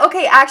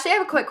 Okay, actually, I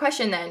have a quick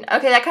question then.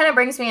 Okay, that kind of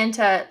brings me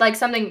into, like,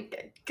 something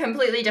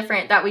completely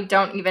different that we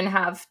don't even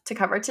have to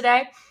cover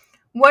today.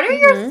 What are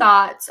your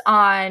thoughts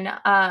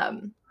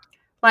on,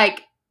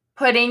 like,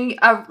 putting,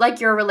 like,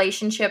 your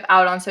relationship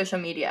out on social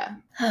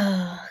media?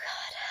 Oh,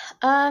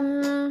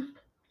 God.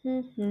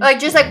 Like,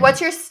 just, like,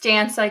 what's your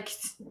stance, like,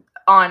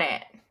 on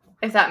it,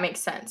 if that makes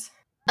sense?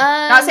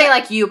 Not saying,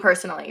 like, you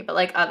personally, but,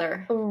 like,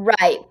 other.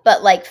 Right,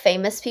 but, like,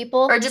 famous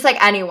people? Or just,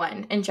 like,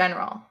 anyone in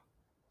general,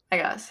 I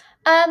guess.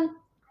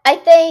 I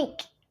think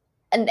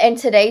in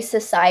today's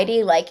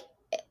society, like,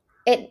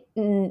 it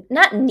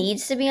not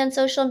needs to be on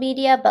social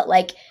media, but,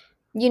 like,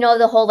 you know,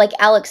 the whole, like,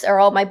 Alex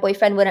Earl, my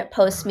boyfriend wouldn't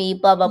post me,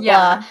 blah, blah,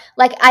 blah.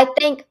 Like, I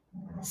think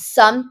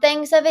some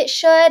things of it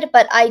should,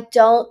 but I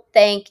don't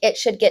think it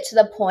should get to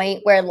the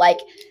point where, like,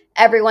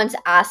 everyone's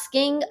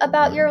asking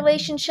about your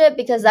relationship,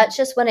 because that's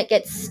just when it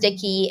gets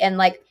sticky, and,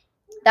 like,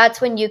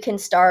 that's when you can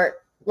start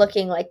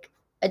looking like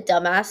a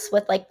dumbass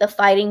with, like, the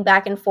fighting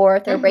back and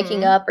forth, or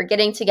breaking up, or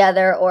getting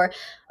together, or,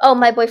 oh,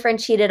 my boyfriend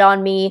cheated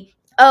on me.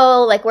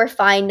 Oh, like, we're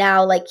fine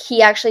now. Like,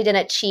 he actually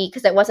didn't cheat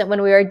because it wasn't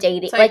when we were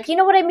dating. Like, you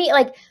know what I mean?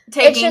 Like,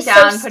 taking it's just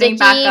down, so putting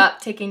sticky. back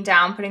up, taking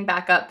down, putting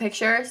back up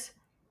pictures.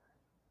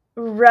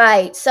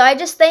 Right. So I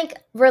just think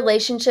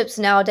relationships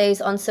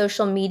nowadays on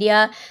social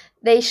media,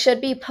 they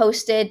should be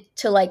posted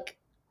to, like,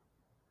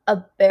 a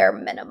bare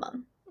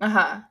minimum.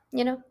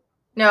 You know?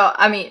 No,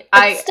 I mean,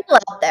 it's still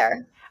out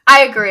there.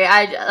 I agree.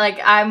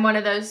 I'm one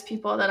of those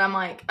people that I'm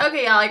like,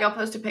 okay, yeah, like, I'll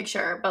post a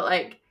picture, but,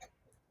 like,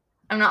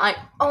 I'm not like,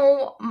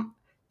 oh,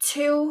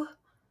 to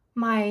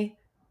my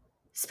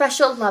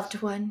special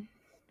loved one.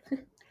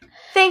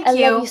 Thank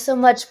you. I love you so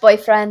much,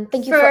 boyfriend.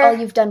 Thank you for all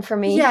you've done for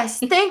me. Yes,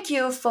 thank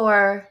you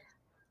for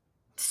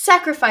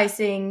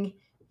sacrificing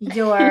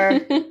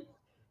your,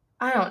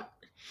 I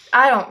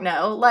don't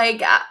know,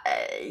 like,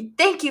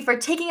 thank you for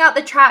taking out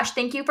the trash.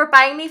 Thank you for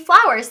buying me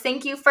flowers.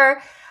 Thank you for,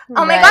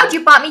 oh my God,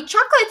 you bought me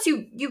chocolates.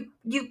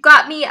 You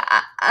got me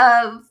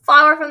a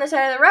flower from the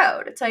side of the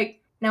road. It's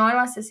like, no one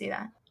wants to see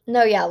that.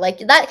 No, yeah, like,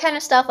 that kind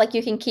of stuff, like,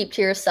 you can keep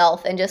to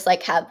yourself and just,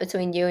 like, have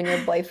between you and your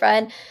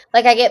boyfriend.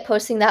 Like, I get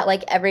posting that,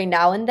 like, every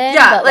now and then.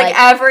 Yeah, but, like,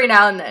 every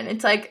now and then.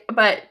 It's like,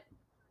 but,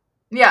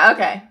 yeah,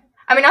 okay.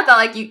 I mean, not that,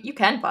 like, you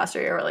can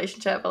foster your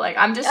relationship, but, like,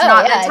 I'm just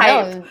not the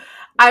type. No.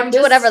 I'm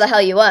do whatever the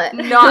hell you want.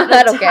 Not the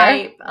I don't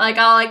type. care. Like,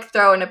 I'll, like,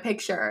 throw in a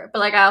picture, but,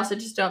 like, I also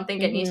just don't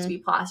think it needs to be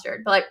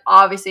plastered. But, like,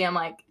 obviously, I'm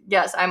like,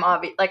 yes,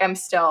 I'm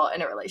still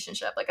in a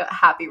relationship, like, a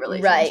happy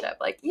relationship.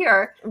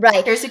 Right.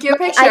 Like, here's a cute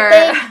Like, picture.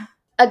 I think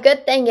a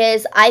good thing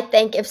is, I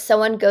think if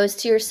someone goes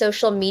to your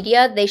social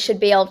media, they should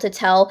be able to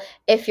tell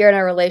if you're in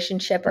a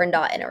relationship or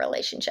not in a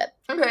relationship.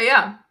 Okay,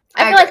 yeah.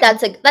 I feel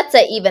like that's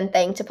a even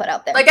thing to put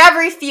out there. Like,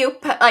 every few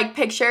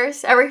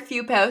pictures, every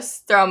few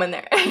posts, throw them in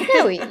there.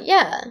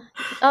 Yeah,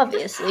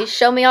 obviously,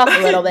 show me off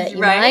a little bit. You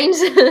mind?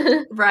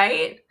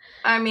 Right.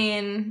 I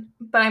mean,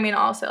 but I mean,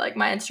 also, like,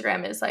 my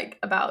Instagram is, like,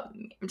 about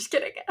me. I'm just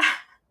kidding.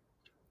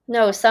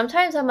 No,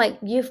 sometimes I'm like,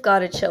 you've got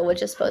to chill with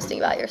just posting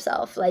about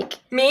yourself. Like,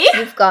 me?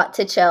 You've got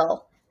to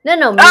chill.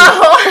 No, me.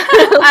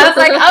 Oh, I was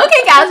like,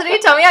 okay,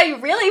 Kassidy, tell me how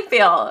you really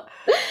feel.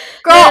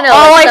 Girl,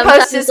 all I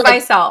post is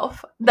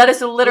myself. That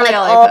is literally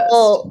all I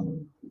post.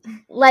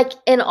 Like,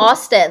 in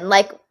Austin,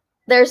 like,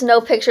 there's no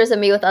pictures of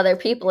me with other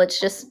people. It's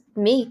just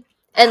me.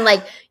 And,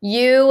 like,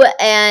 you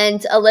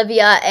and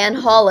Olivia and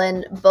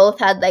Holland both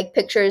had, like,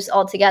 pictures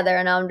all together.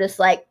 And I'm just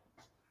like,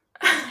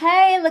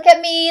 hey, look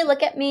at me. I'm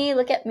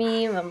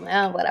like,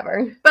 oh,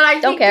 whatever. But I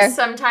don't think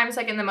sometimes,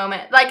 like, in the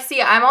moment, like,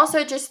 see, I'm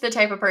also just the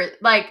type of person,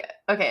 like,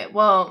 okay,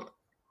 well,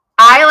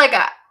 I, like,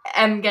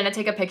 am gonna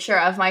take a picture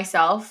of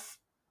myself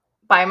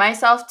by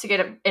myself to get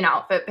an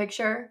outfit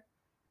picture.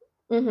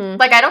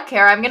 Like, I don't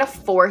care. I'm gonna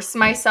force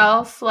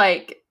myself.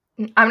 Like,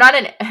 I'm not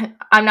an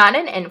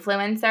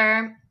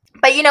influencer,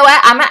 but you know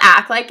what? I'm gonna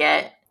act like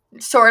it,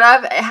 sort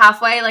of,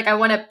 halfway. Like, I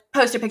want to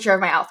post a picture of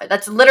my outfit.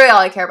 That's literally all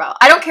I care about.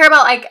 I don't care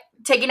about, like,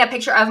 taking a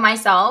picture of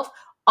myself.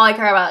 All I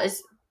care about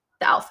is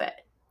the outfit.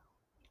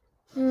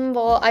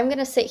 Well, I'm going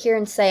to sit here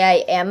and say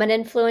I am an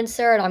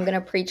influencer, and I'm going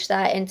to preach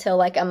that until,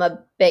 like, I'm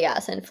a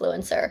big-ass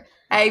influencer.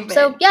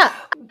 So, yeah,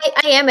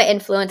 I am an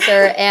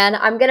influencer, and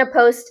I'm going to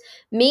post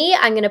me.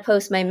 I'm going to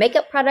post my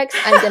makeup products.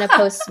 I'm going to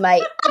post my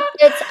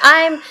outfits.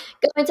 I'm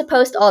going to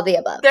post all the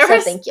above.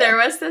 Thank you. There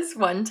was this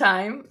one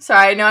time.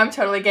 Sorry, I know I'm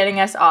totally getting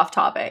us off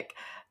topic.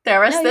 There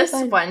was this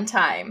one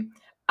time.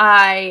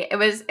 It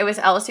was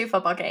LSU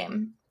football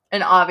game.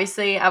 And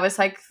obviously, I was,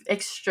 like,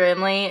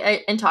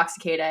 extremely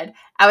intoxicated.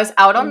 I was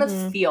out on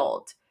the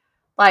field.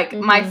 Like,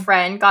 my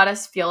friend got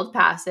us field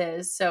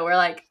passes. So we're,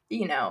 like,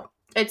 you know,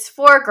 it's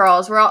 4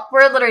 girls. We're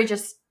literally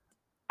just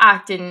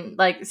acting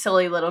like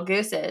silly little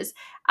gooses.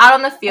 Out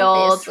on the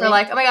field. Obviously. We're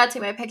like, oh, my God,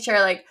 take my picture.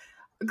 Like,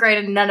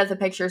 granted, none of the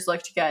pictures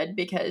looked good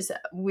because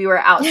we were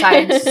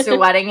outside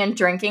sweating and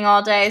drinking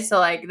all day. So,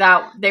 like,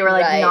 that they were,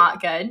 like, Right.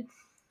 not good.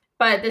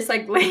 But this,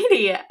 like,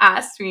 lady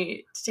asked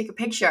me to take a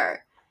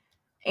picture.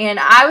 And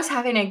I was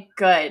having a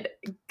good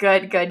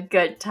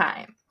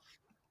time.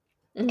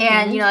 Mhm.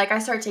 And, you know, like, I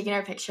started taking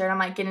her picture, and I'm,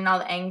 like, getting all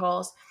the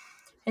angles.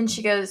 And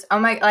she goes, oh,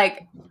 my,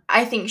 like,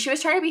 I think she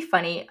was trying to be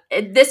funny.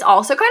 This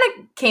also kind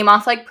of came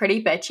off, like,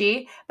 pretty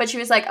bitchy. But she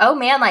was like, oh,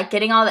 man, like,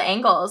 getting all the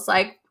angles.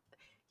 Like,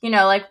 you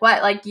know, like,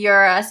 what? Like,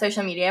 you're a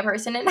social media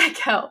person? And I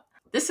go,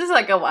 this is,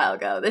 like, a while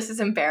ago. This is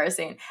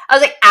embarrassing. I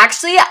was like,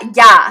 actually,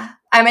 yeah,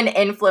 I'm an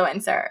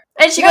influencer.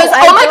 And she goes,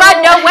 oh, my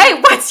God, no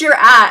way. What's your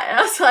at? And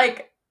I was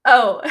like,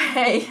 oh,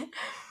 hey.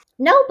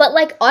 No, but,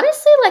 like,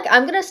 honestly, like,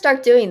 I'm going to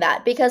start doing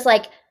that because,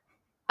 like,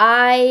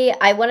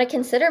 I want to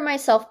consider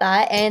myself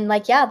that, and,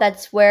 like, yeah,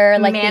 that's where,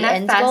 like, the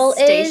end goal is.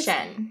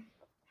 Manifestation.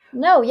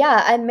 No,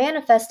 yeah, I'm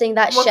manifesting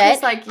that Well, shit.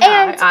 'cause, like,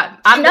 yeah, and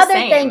I'm the another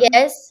same. thing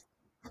is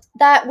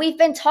that we've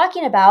been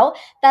talking about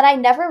that I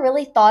never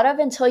really thought of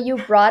until you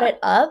brought it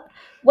up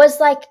was,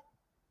 like,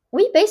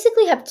 we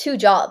basically have 2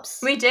 jobs.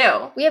 We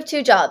do. We have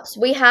 2 jobs.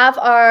 We have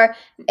our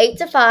 8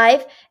 to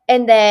 5,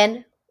 and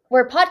then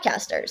we're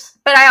podcasters.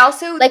 But I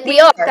also Like, think we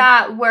are.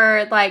 that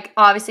we're, like,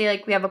 obviously,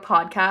 like, we have a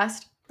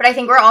podcast. But I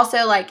think we're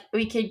also, like,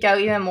 we could go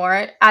even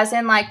more, as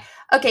in, like,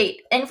 okay,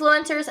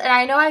 influencers, and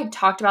I know I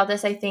talked about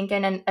this, I think,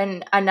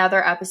 in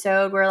another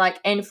episode, where,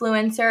 like,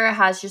 influencer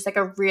has just, like,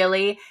 a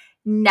really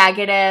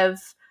negative,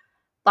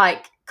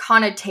 like,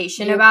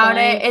 connotation about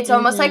it. It's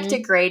almost, like,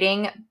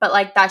 degrading, but,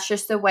 like, that's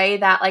just the way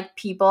that, like,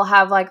 people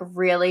have, like,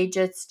 really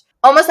just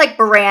almost, like,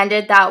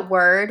 branded that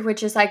word,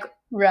 which is, like,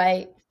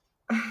 Right.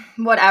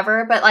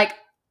 whatever. But, like,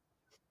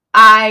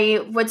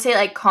 I would say,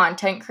 like,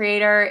 content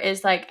creator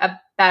is, like, a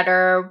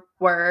better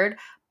word.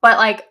 But,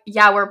 like,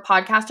 yeah, we're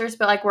podcasters,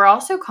 but, like, we're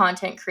also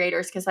content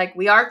creators because, like,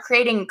 we are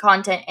creating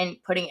content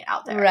and putting it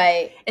out there.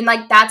 Right. And,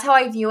 like, that's how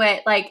I view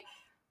it. Like,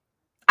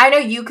 I know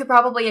you could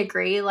probably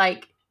agree.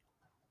 Like,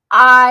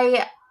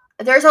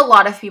 there's a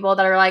lot of people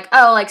that are like,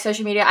 oh, like,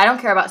 social media, I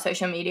don't care about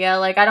social media.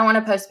 Like, I don't want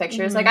to post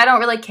pictures. Like, I don't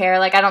really care.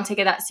 Like, I don't take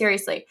it that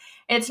seriously.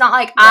 And it's not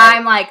like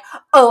I'm like,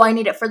 oh, I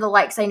need it for the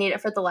likes. I need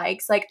it for the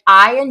likes. Like,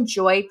 I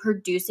enjoy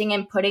producing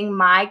and putting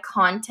my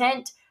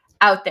content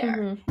out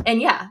there. And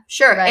yeah,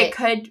 sure, it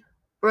could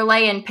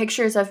relay in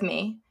pictures of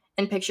me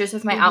and pictures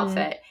of my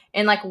outfit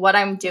and, like, what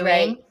I'm doing.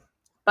 Right.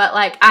 But,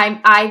 like,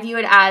 I view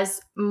it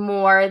as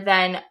more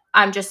than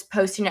I'm just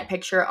posting a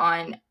picture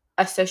on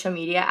a social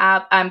media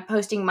app. I'm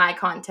posting my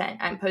content.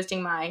 I'm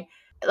posting my,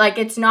 like,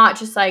 it's not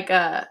just like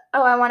oh,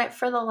 I want it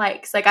for the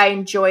likes. Like, I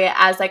enjoy it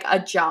as, like, a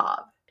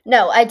job.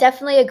 No, I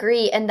definitely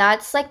agree. And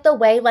that's, like, the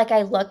way, like,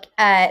 I look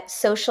at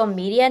social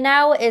media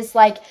now is,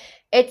 like,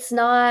 it's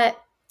not,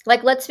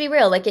 like, let's be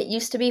real. Like, it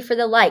used to be for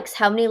the likes.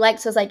 How many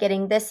likes was I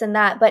getting, this and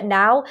that? But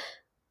now,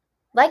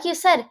 like you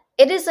said,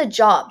 it is a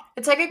job.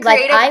 It's like a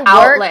creative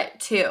outlet,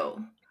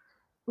 too.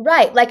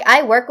 Right. Like,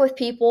 I work with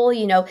people,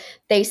 you know,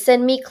 they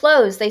send me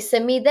clothes, they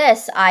send me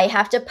this. I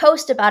have to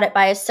post about it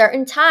by a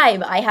certain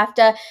time. I have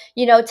to,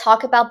 you know,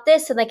 talk about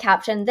this in the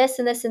caption, this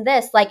and this and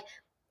this. Like,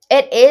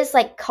 it is,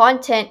 like,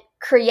 content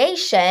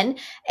creation.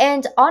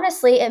 And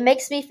honestly, it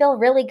makes me feel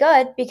really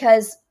good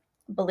because,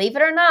 believe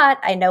it or not,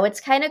 I know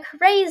it's kind of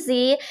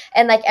crazy.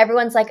 And, like,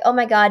 everyone's like, oh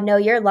my God, no,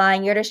 you're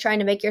lying. You're just trying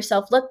to make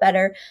yourself look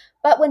better.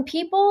 But when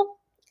people,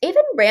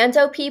 even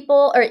rando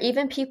people or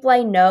even people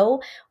I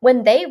know,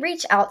 when they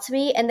reach out to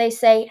me and they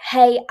say,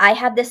 hey, I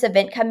have this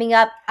event coming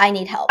up, I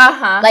need help.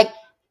 Like,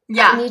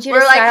 yeah, I need you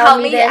to style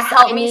me this.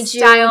 Help me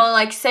style,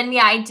 like, send me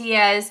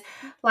ideas.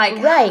 Like,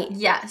 right.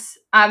 Yes,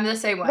 I'm the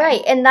same way.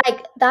 Right. And,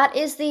 like, that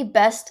is the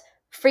best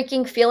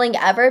freaking feeling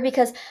ever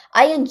because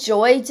I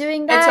enjoy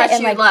doing that. It's what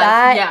and, you like, love.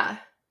 that, yeah.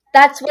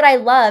 That's what I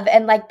love.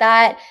 And, like,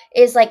 that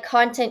is, like,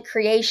 content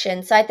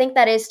creation. So I think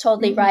that is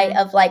totally right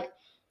of, like,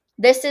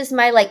 this is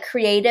my, like,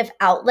 creative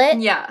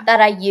outlet that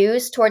I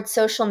use towards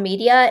social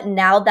media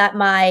now that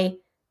my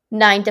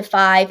 9 to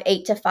 5,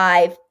 8 to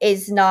 5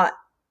 is not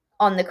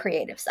on the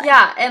creative side.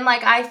 Yeah. And,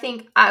 like, I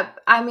think,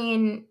 I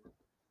mean,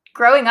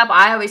 growing up,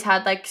 I always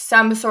had, like,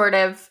 some sort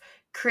of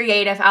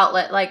creative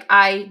outlet. Like,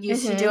 I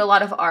used to do a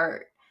lot of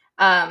art.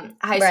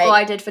 High school,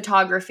 I did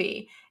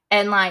photography.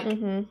 And, like,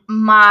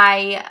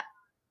 my,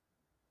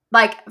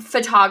 like,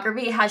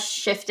 photography has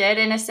shifted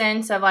in a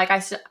sense of, like,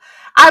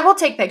 I will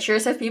take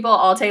pictures of people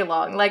all day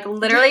long. Like,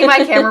 literally,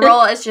 my camera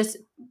roll is just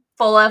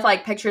full of,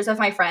 like, pictures of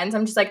my friends.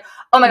 I'm just like,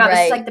 oh my God,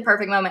 this is, like, the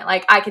perfect moment.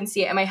 Like, I can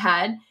see it in my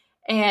head.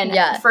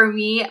 And for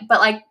me, but,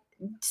 like,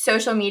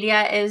 social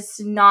media is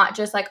not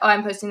just like, oh,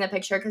 I'm posting the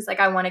picture because, like,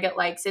 I want to get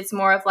likes. It's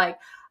more of, like,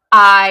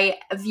 I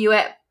view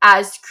it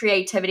as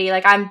creativity.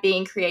 Like, I'm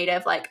being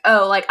creative. Like,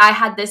 oh, like, I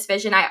had this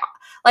vision. I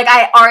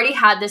already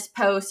had this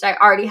post. I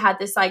already had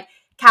this, like,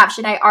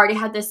 caption. I already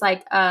had this,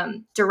 like,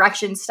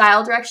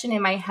 style direction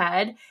in my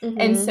head.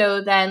 And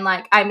so then,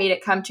 like, I made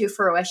it come to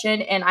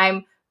fruition and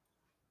I'm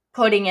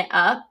putting it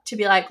up to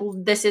be like,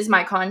 this is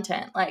my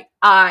content. Like,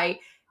 I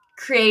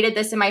created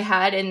this in my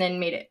head and then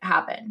made it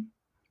happen.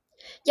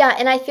 Yeah,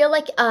 and I feel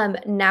like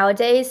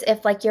nowadays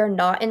if like you're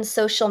not in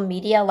social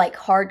media like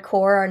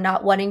hardcore or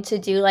not wanting to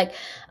do like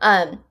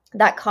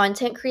that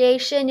content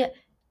creation,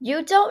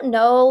 you don't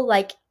know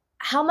like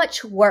how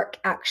much work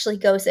actually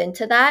goes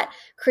into that.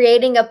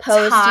 Creating a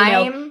post,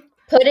 Time.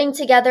 putting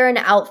together an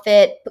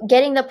outfit,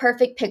 getting the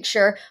perfect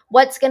picture,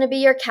 what's going to be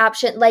your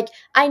caption. Like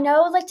I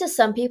know like to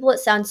some people it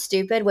sounds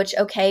stupid, which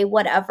okay,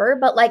 whatever,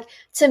 but like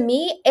to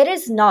me it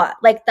is not.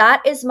 Like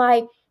that is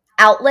my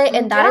outlet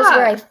and that is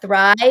where I Yeah.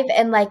 thrive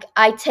and like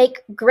I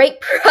take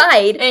great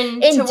pride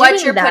And in to what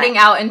doing you're that. putting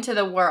out into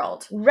the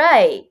world.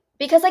 Right.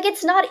 Because like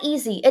it's not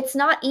easy. It's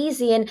not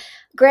easy. And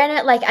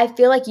granted, like I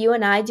feel like you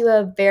and I do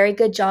a very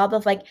good job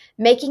of like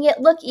making it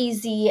look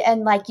easy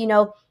and like,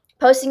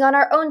 posting on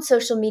our own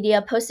social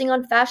media, posting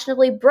on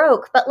Fashionably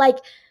Broke. But like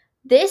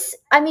this,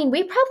 I mean,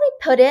 we probably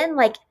put in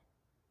like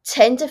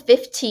 10 to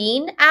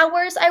 15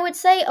 hours, I would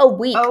say, a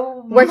week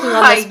Oh working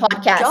on this my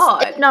podcast, if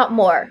God. not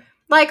more.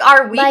 Like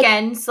our Like,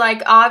 weekends,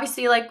 like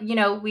obviously, like,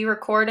 we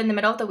record in the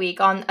middle of the week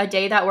on a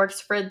day that works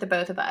for the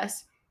both of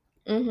us.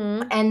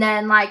 mm-hmm. And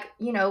then, like,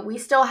 we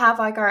still have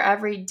like our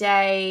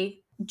everyday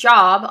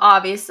job,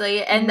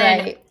 obviously. And then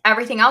Right.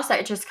 everything else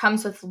that just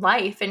comes with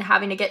life and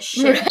having to get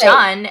shit Right.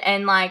 done.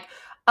 And like,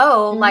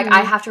 like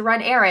I Mhm. have to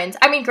run errands.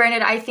 I mean,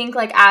 granted, I think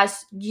like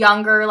as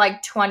younger,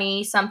 like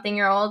 20 something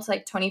year olds,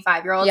 like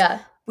 25-year-olds, Yeah.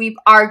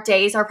 our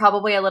days are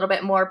probably a little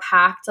bit more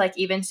packed, like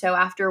even so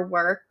after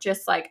work,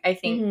 just like I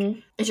think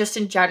Mhm. it's just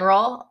in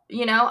general,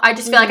 I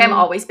just feel like I'm Mhm.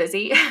 always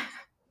busy.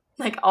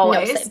 Like No,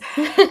 always.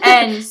 same.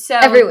 And so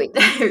Every week.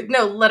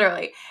 no,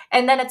 literally.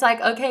 And then it's like,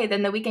 okay,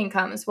 then the weekend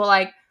comes. Well,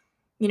 like,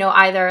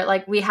 either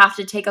like we have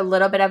to take a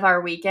little bit of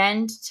our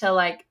weekend to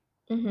like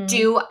Mhm.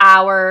 do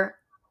our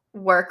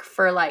work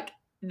for like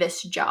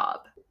this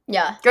job.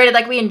 Yeah. Granted,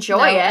 like we enjoy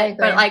No, I it,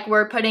 but agree. like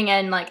we're putting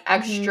in like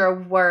extra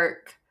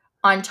work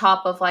on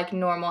top of like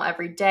normal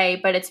every day.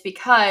 But it's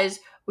because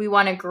we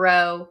want to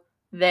grow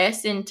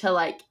this into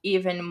like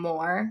even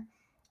more.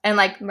 And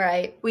like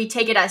Right. we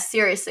take it as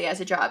seriously as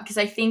a job, because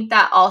I think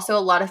that also a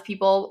lot of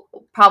people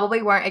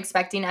probably weren't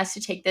expecting us to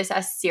take this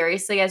as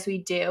seriously as we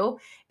do.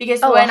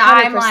 Because Oh, when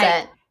I'm like,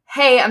 100%.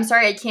 hey, I'm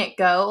sorry I can't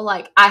go,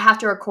 like I have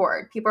to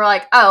record, people are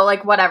like, oh,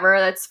 like whatever,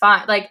 that's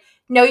fine. Like,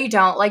 no, you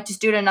don't, like just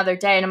do it another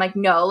day. And I'm like,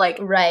 no, like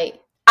Right.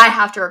 I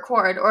have to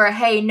record. Or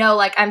hey, no,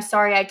 like I'm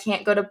sorry I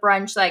can't go to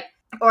brunch, like,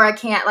 or I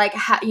can't like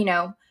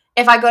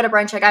if I go to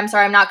brunch, like I'm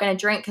sorry I'm not going to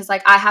drink because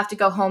like I have to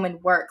go home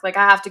and work. Like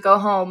I have to go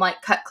home,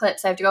 like cut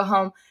clips, I have to go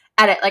home,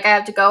 edit, like I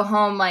have to go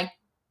home, like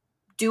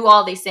do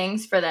all these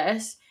things for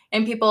this.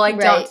 And people like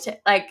Right. don't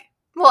like,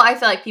 well, I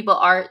feel like people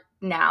are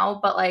now,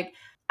 but like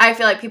I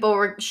feel like people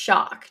were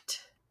shocked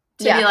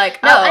to be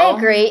like, No, oh, I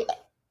agree.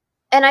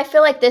 And I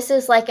feel like this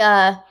is like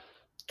a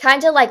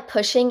kind of like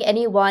pushing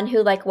anyone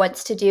who like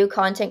wants to do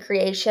content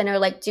creation or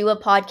like do a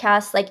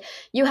podcast. Like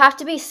you have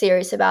to be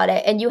serious about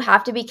it and you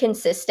have to be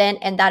consistent.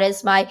 And that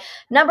is my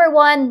number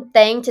one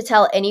thing to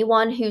tell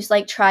anyone who's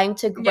like trying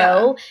to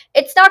grow.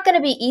 It's not going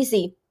to be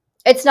easy.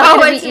 It's not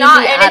going to be easy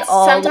and at it's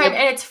all. Sometimes, and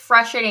it's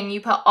frustrating. You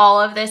put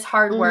all of this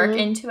hard work Mhm.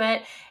 into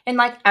it, and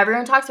like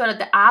everyone talks about it,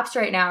 the apps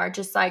right now are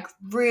just like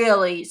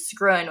really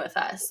screwing with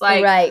us.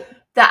 Like Right.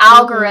 the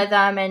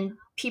algorithm and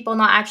people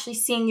not actually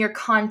seeing your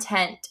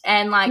content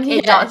and like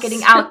it not Yes.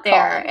 getting out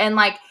there. God. And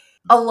like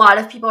a lot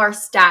of people are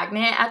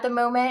stagnant at the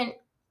moment.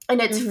 And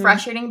it's Mhm.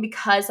 frustrating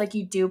because like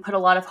you do put a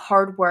lot of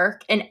hard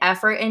work and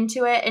effort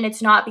into it. And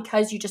it's not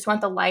because you just want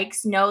the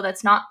likes. No,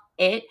 that's not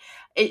it.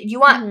 You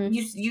want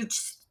Mhm.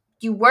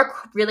 you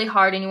work really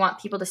hard and you want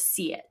people to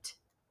see it.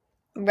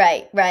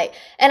 Right.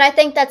 And I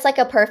think that's like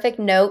a perfect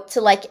note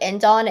to like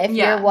end on if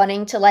you're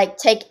wanting to like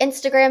take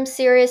Instagram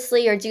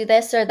seriously or do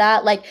this or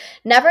that. Like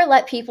never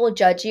let people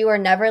judge you or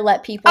never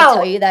let people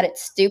tell you that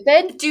it's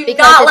stupid. Do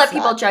because not it's let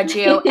people not. judge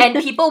you. And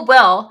people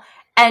will.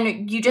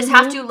 And you just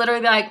have to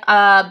literally be like,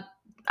 I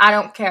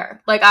don't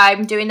care. Like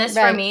I'm doing this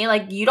for me.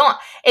 Like if you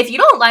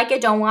don't like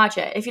it, don't watch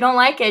it. If you don't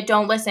like it,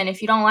 don't listen.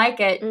 If you don't like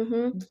it,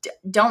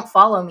 don't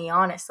follow me,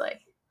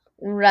 honestly.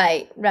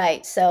 Right.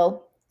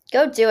 So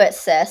go do it,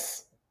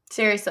 sis.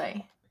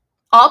 Seriously.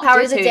 All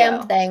power do the to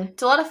damn you. thing.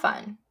 It's a lot of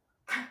fun.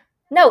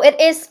 No, it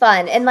is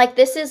fun. And like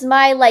this is kind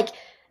of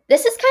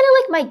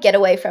like my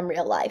getaway from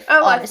real life,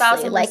 Oh,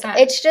 honestly. 1,000%. Like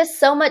it's just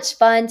so much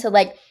fun to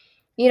like,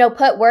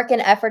 put work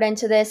and effort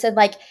into this. And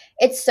like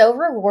it's so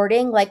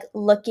rewarding, like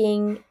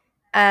looking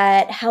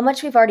at how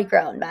much we've already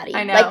grown, Maddie.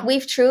 I know. Like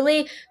we've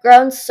truly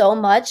grown so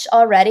much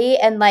already.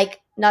 And like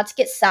not to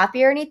get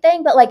sappy or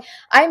anything, but like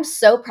I'm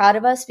so proud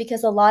of us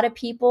because a lot of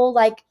people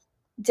like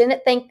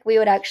didn't think we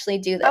would actually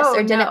do this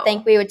or didn't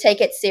think we would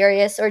take it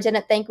serious or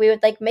didn't think we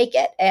would like make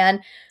it. And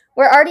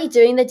we're already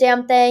doing the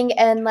damn thing.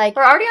 And like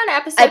we're already on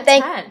episode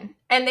 10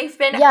 and they've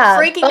been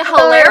freaking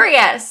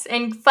hilarious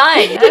and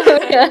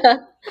fun.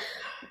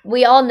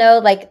 We all know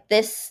like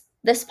this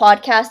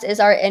podcast is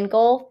our end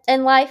goal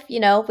in life.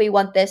 We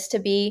want this to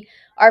be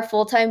our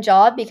full-time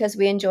job because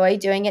we enjoy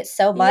doing it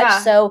so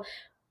much. So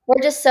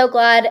we're just so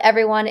glad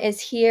everyone is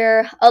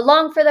here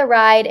along for the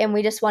ride. And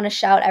we just want to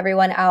shout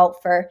everyone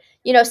out for,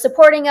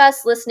 supporting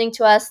us, listening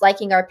to us,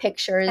 liking our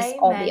pictures,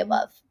 all the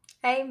above.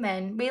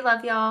 Amen. We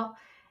love y'all.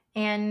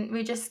 And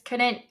we just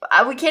couldn't,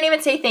 we can't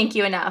even say thank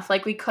you enough.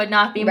 Like, we could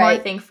not be more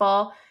Right.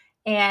 thankful.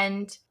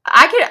 And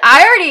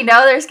I already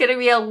know there's going to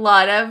be a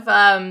lot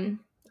of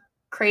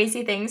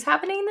crazy things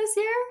happening this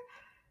year.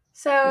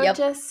 So Yep.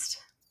 just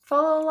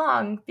follow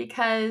along,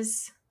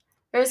 because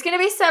there's going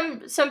to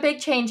be some big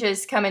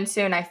changes coming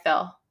soon, I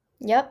feel.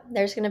 Yep,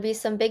 there's going to be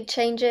some big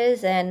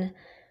changes, and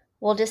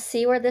we'll just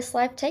see where this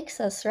life takes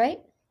us, right?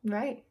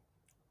 Right.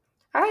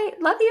 All right.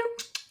 Love you.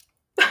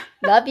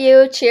 Love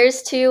you.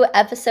 Cheers to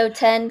episode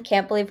 10.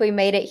 Can't believe we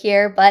made it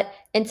here, but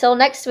until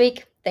next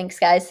week, thanks,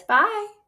 guys. Bye.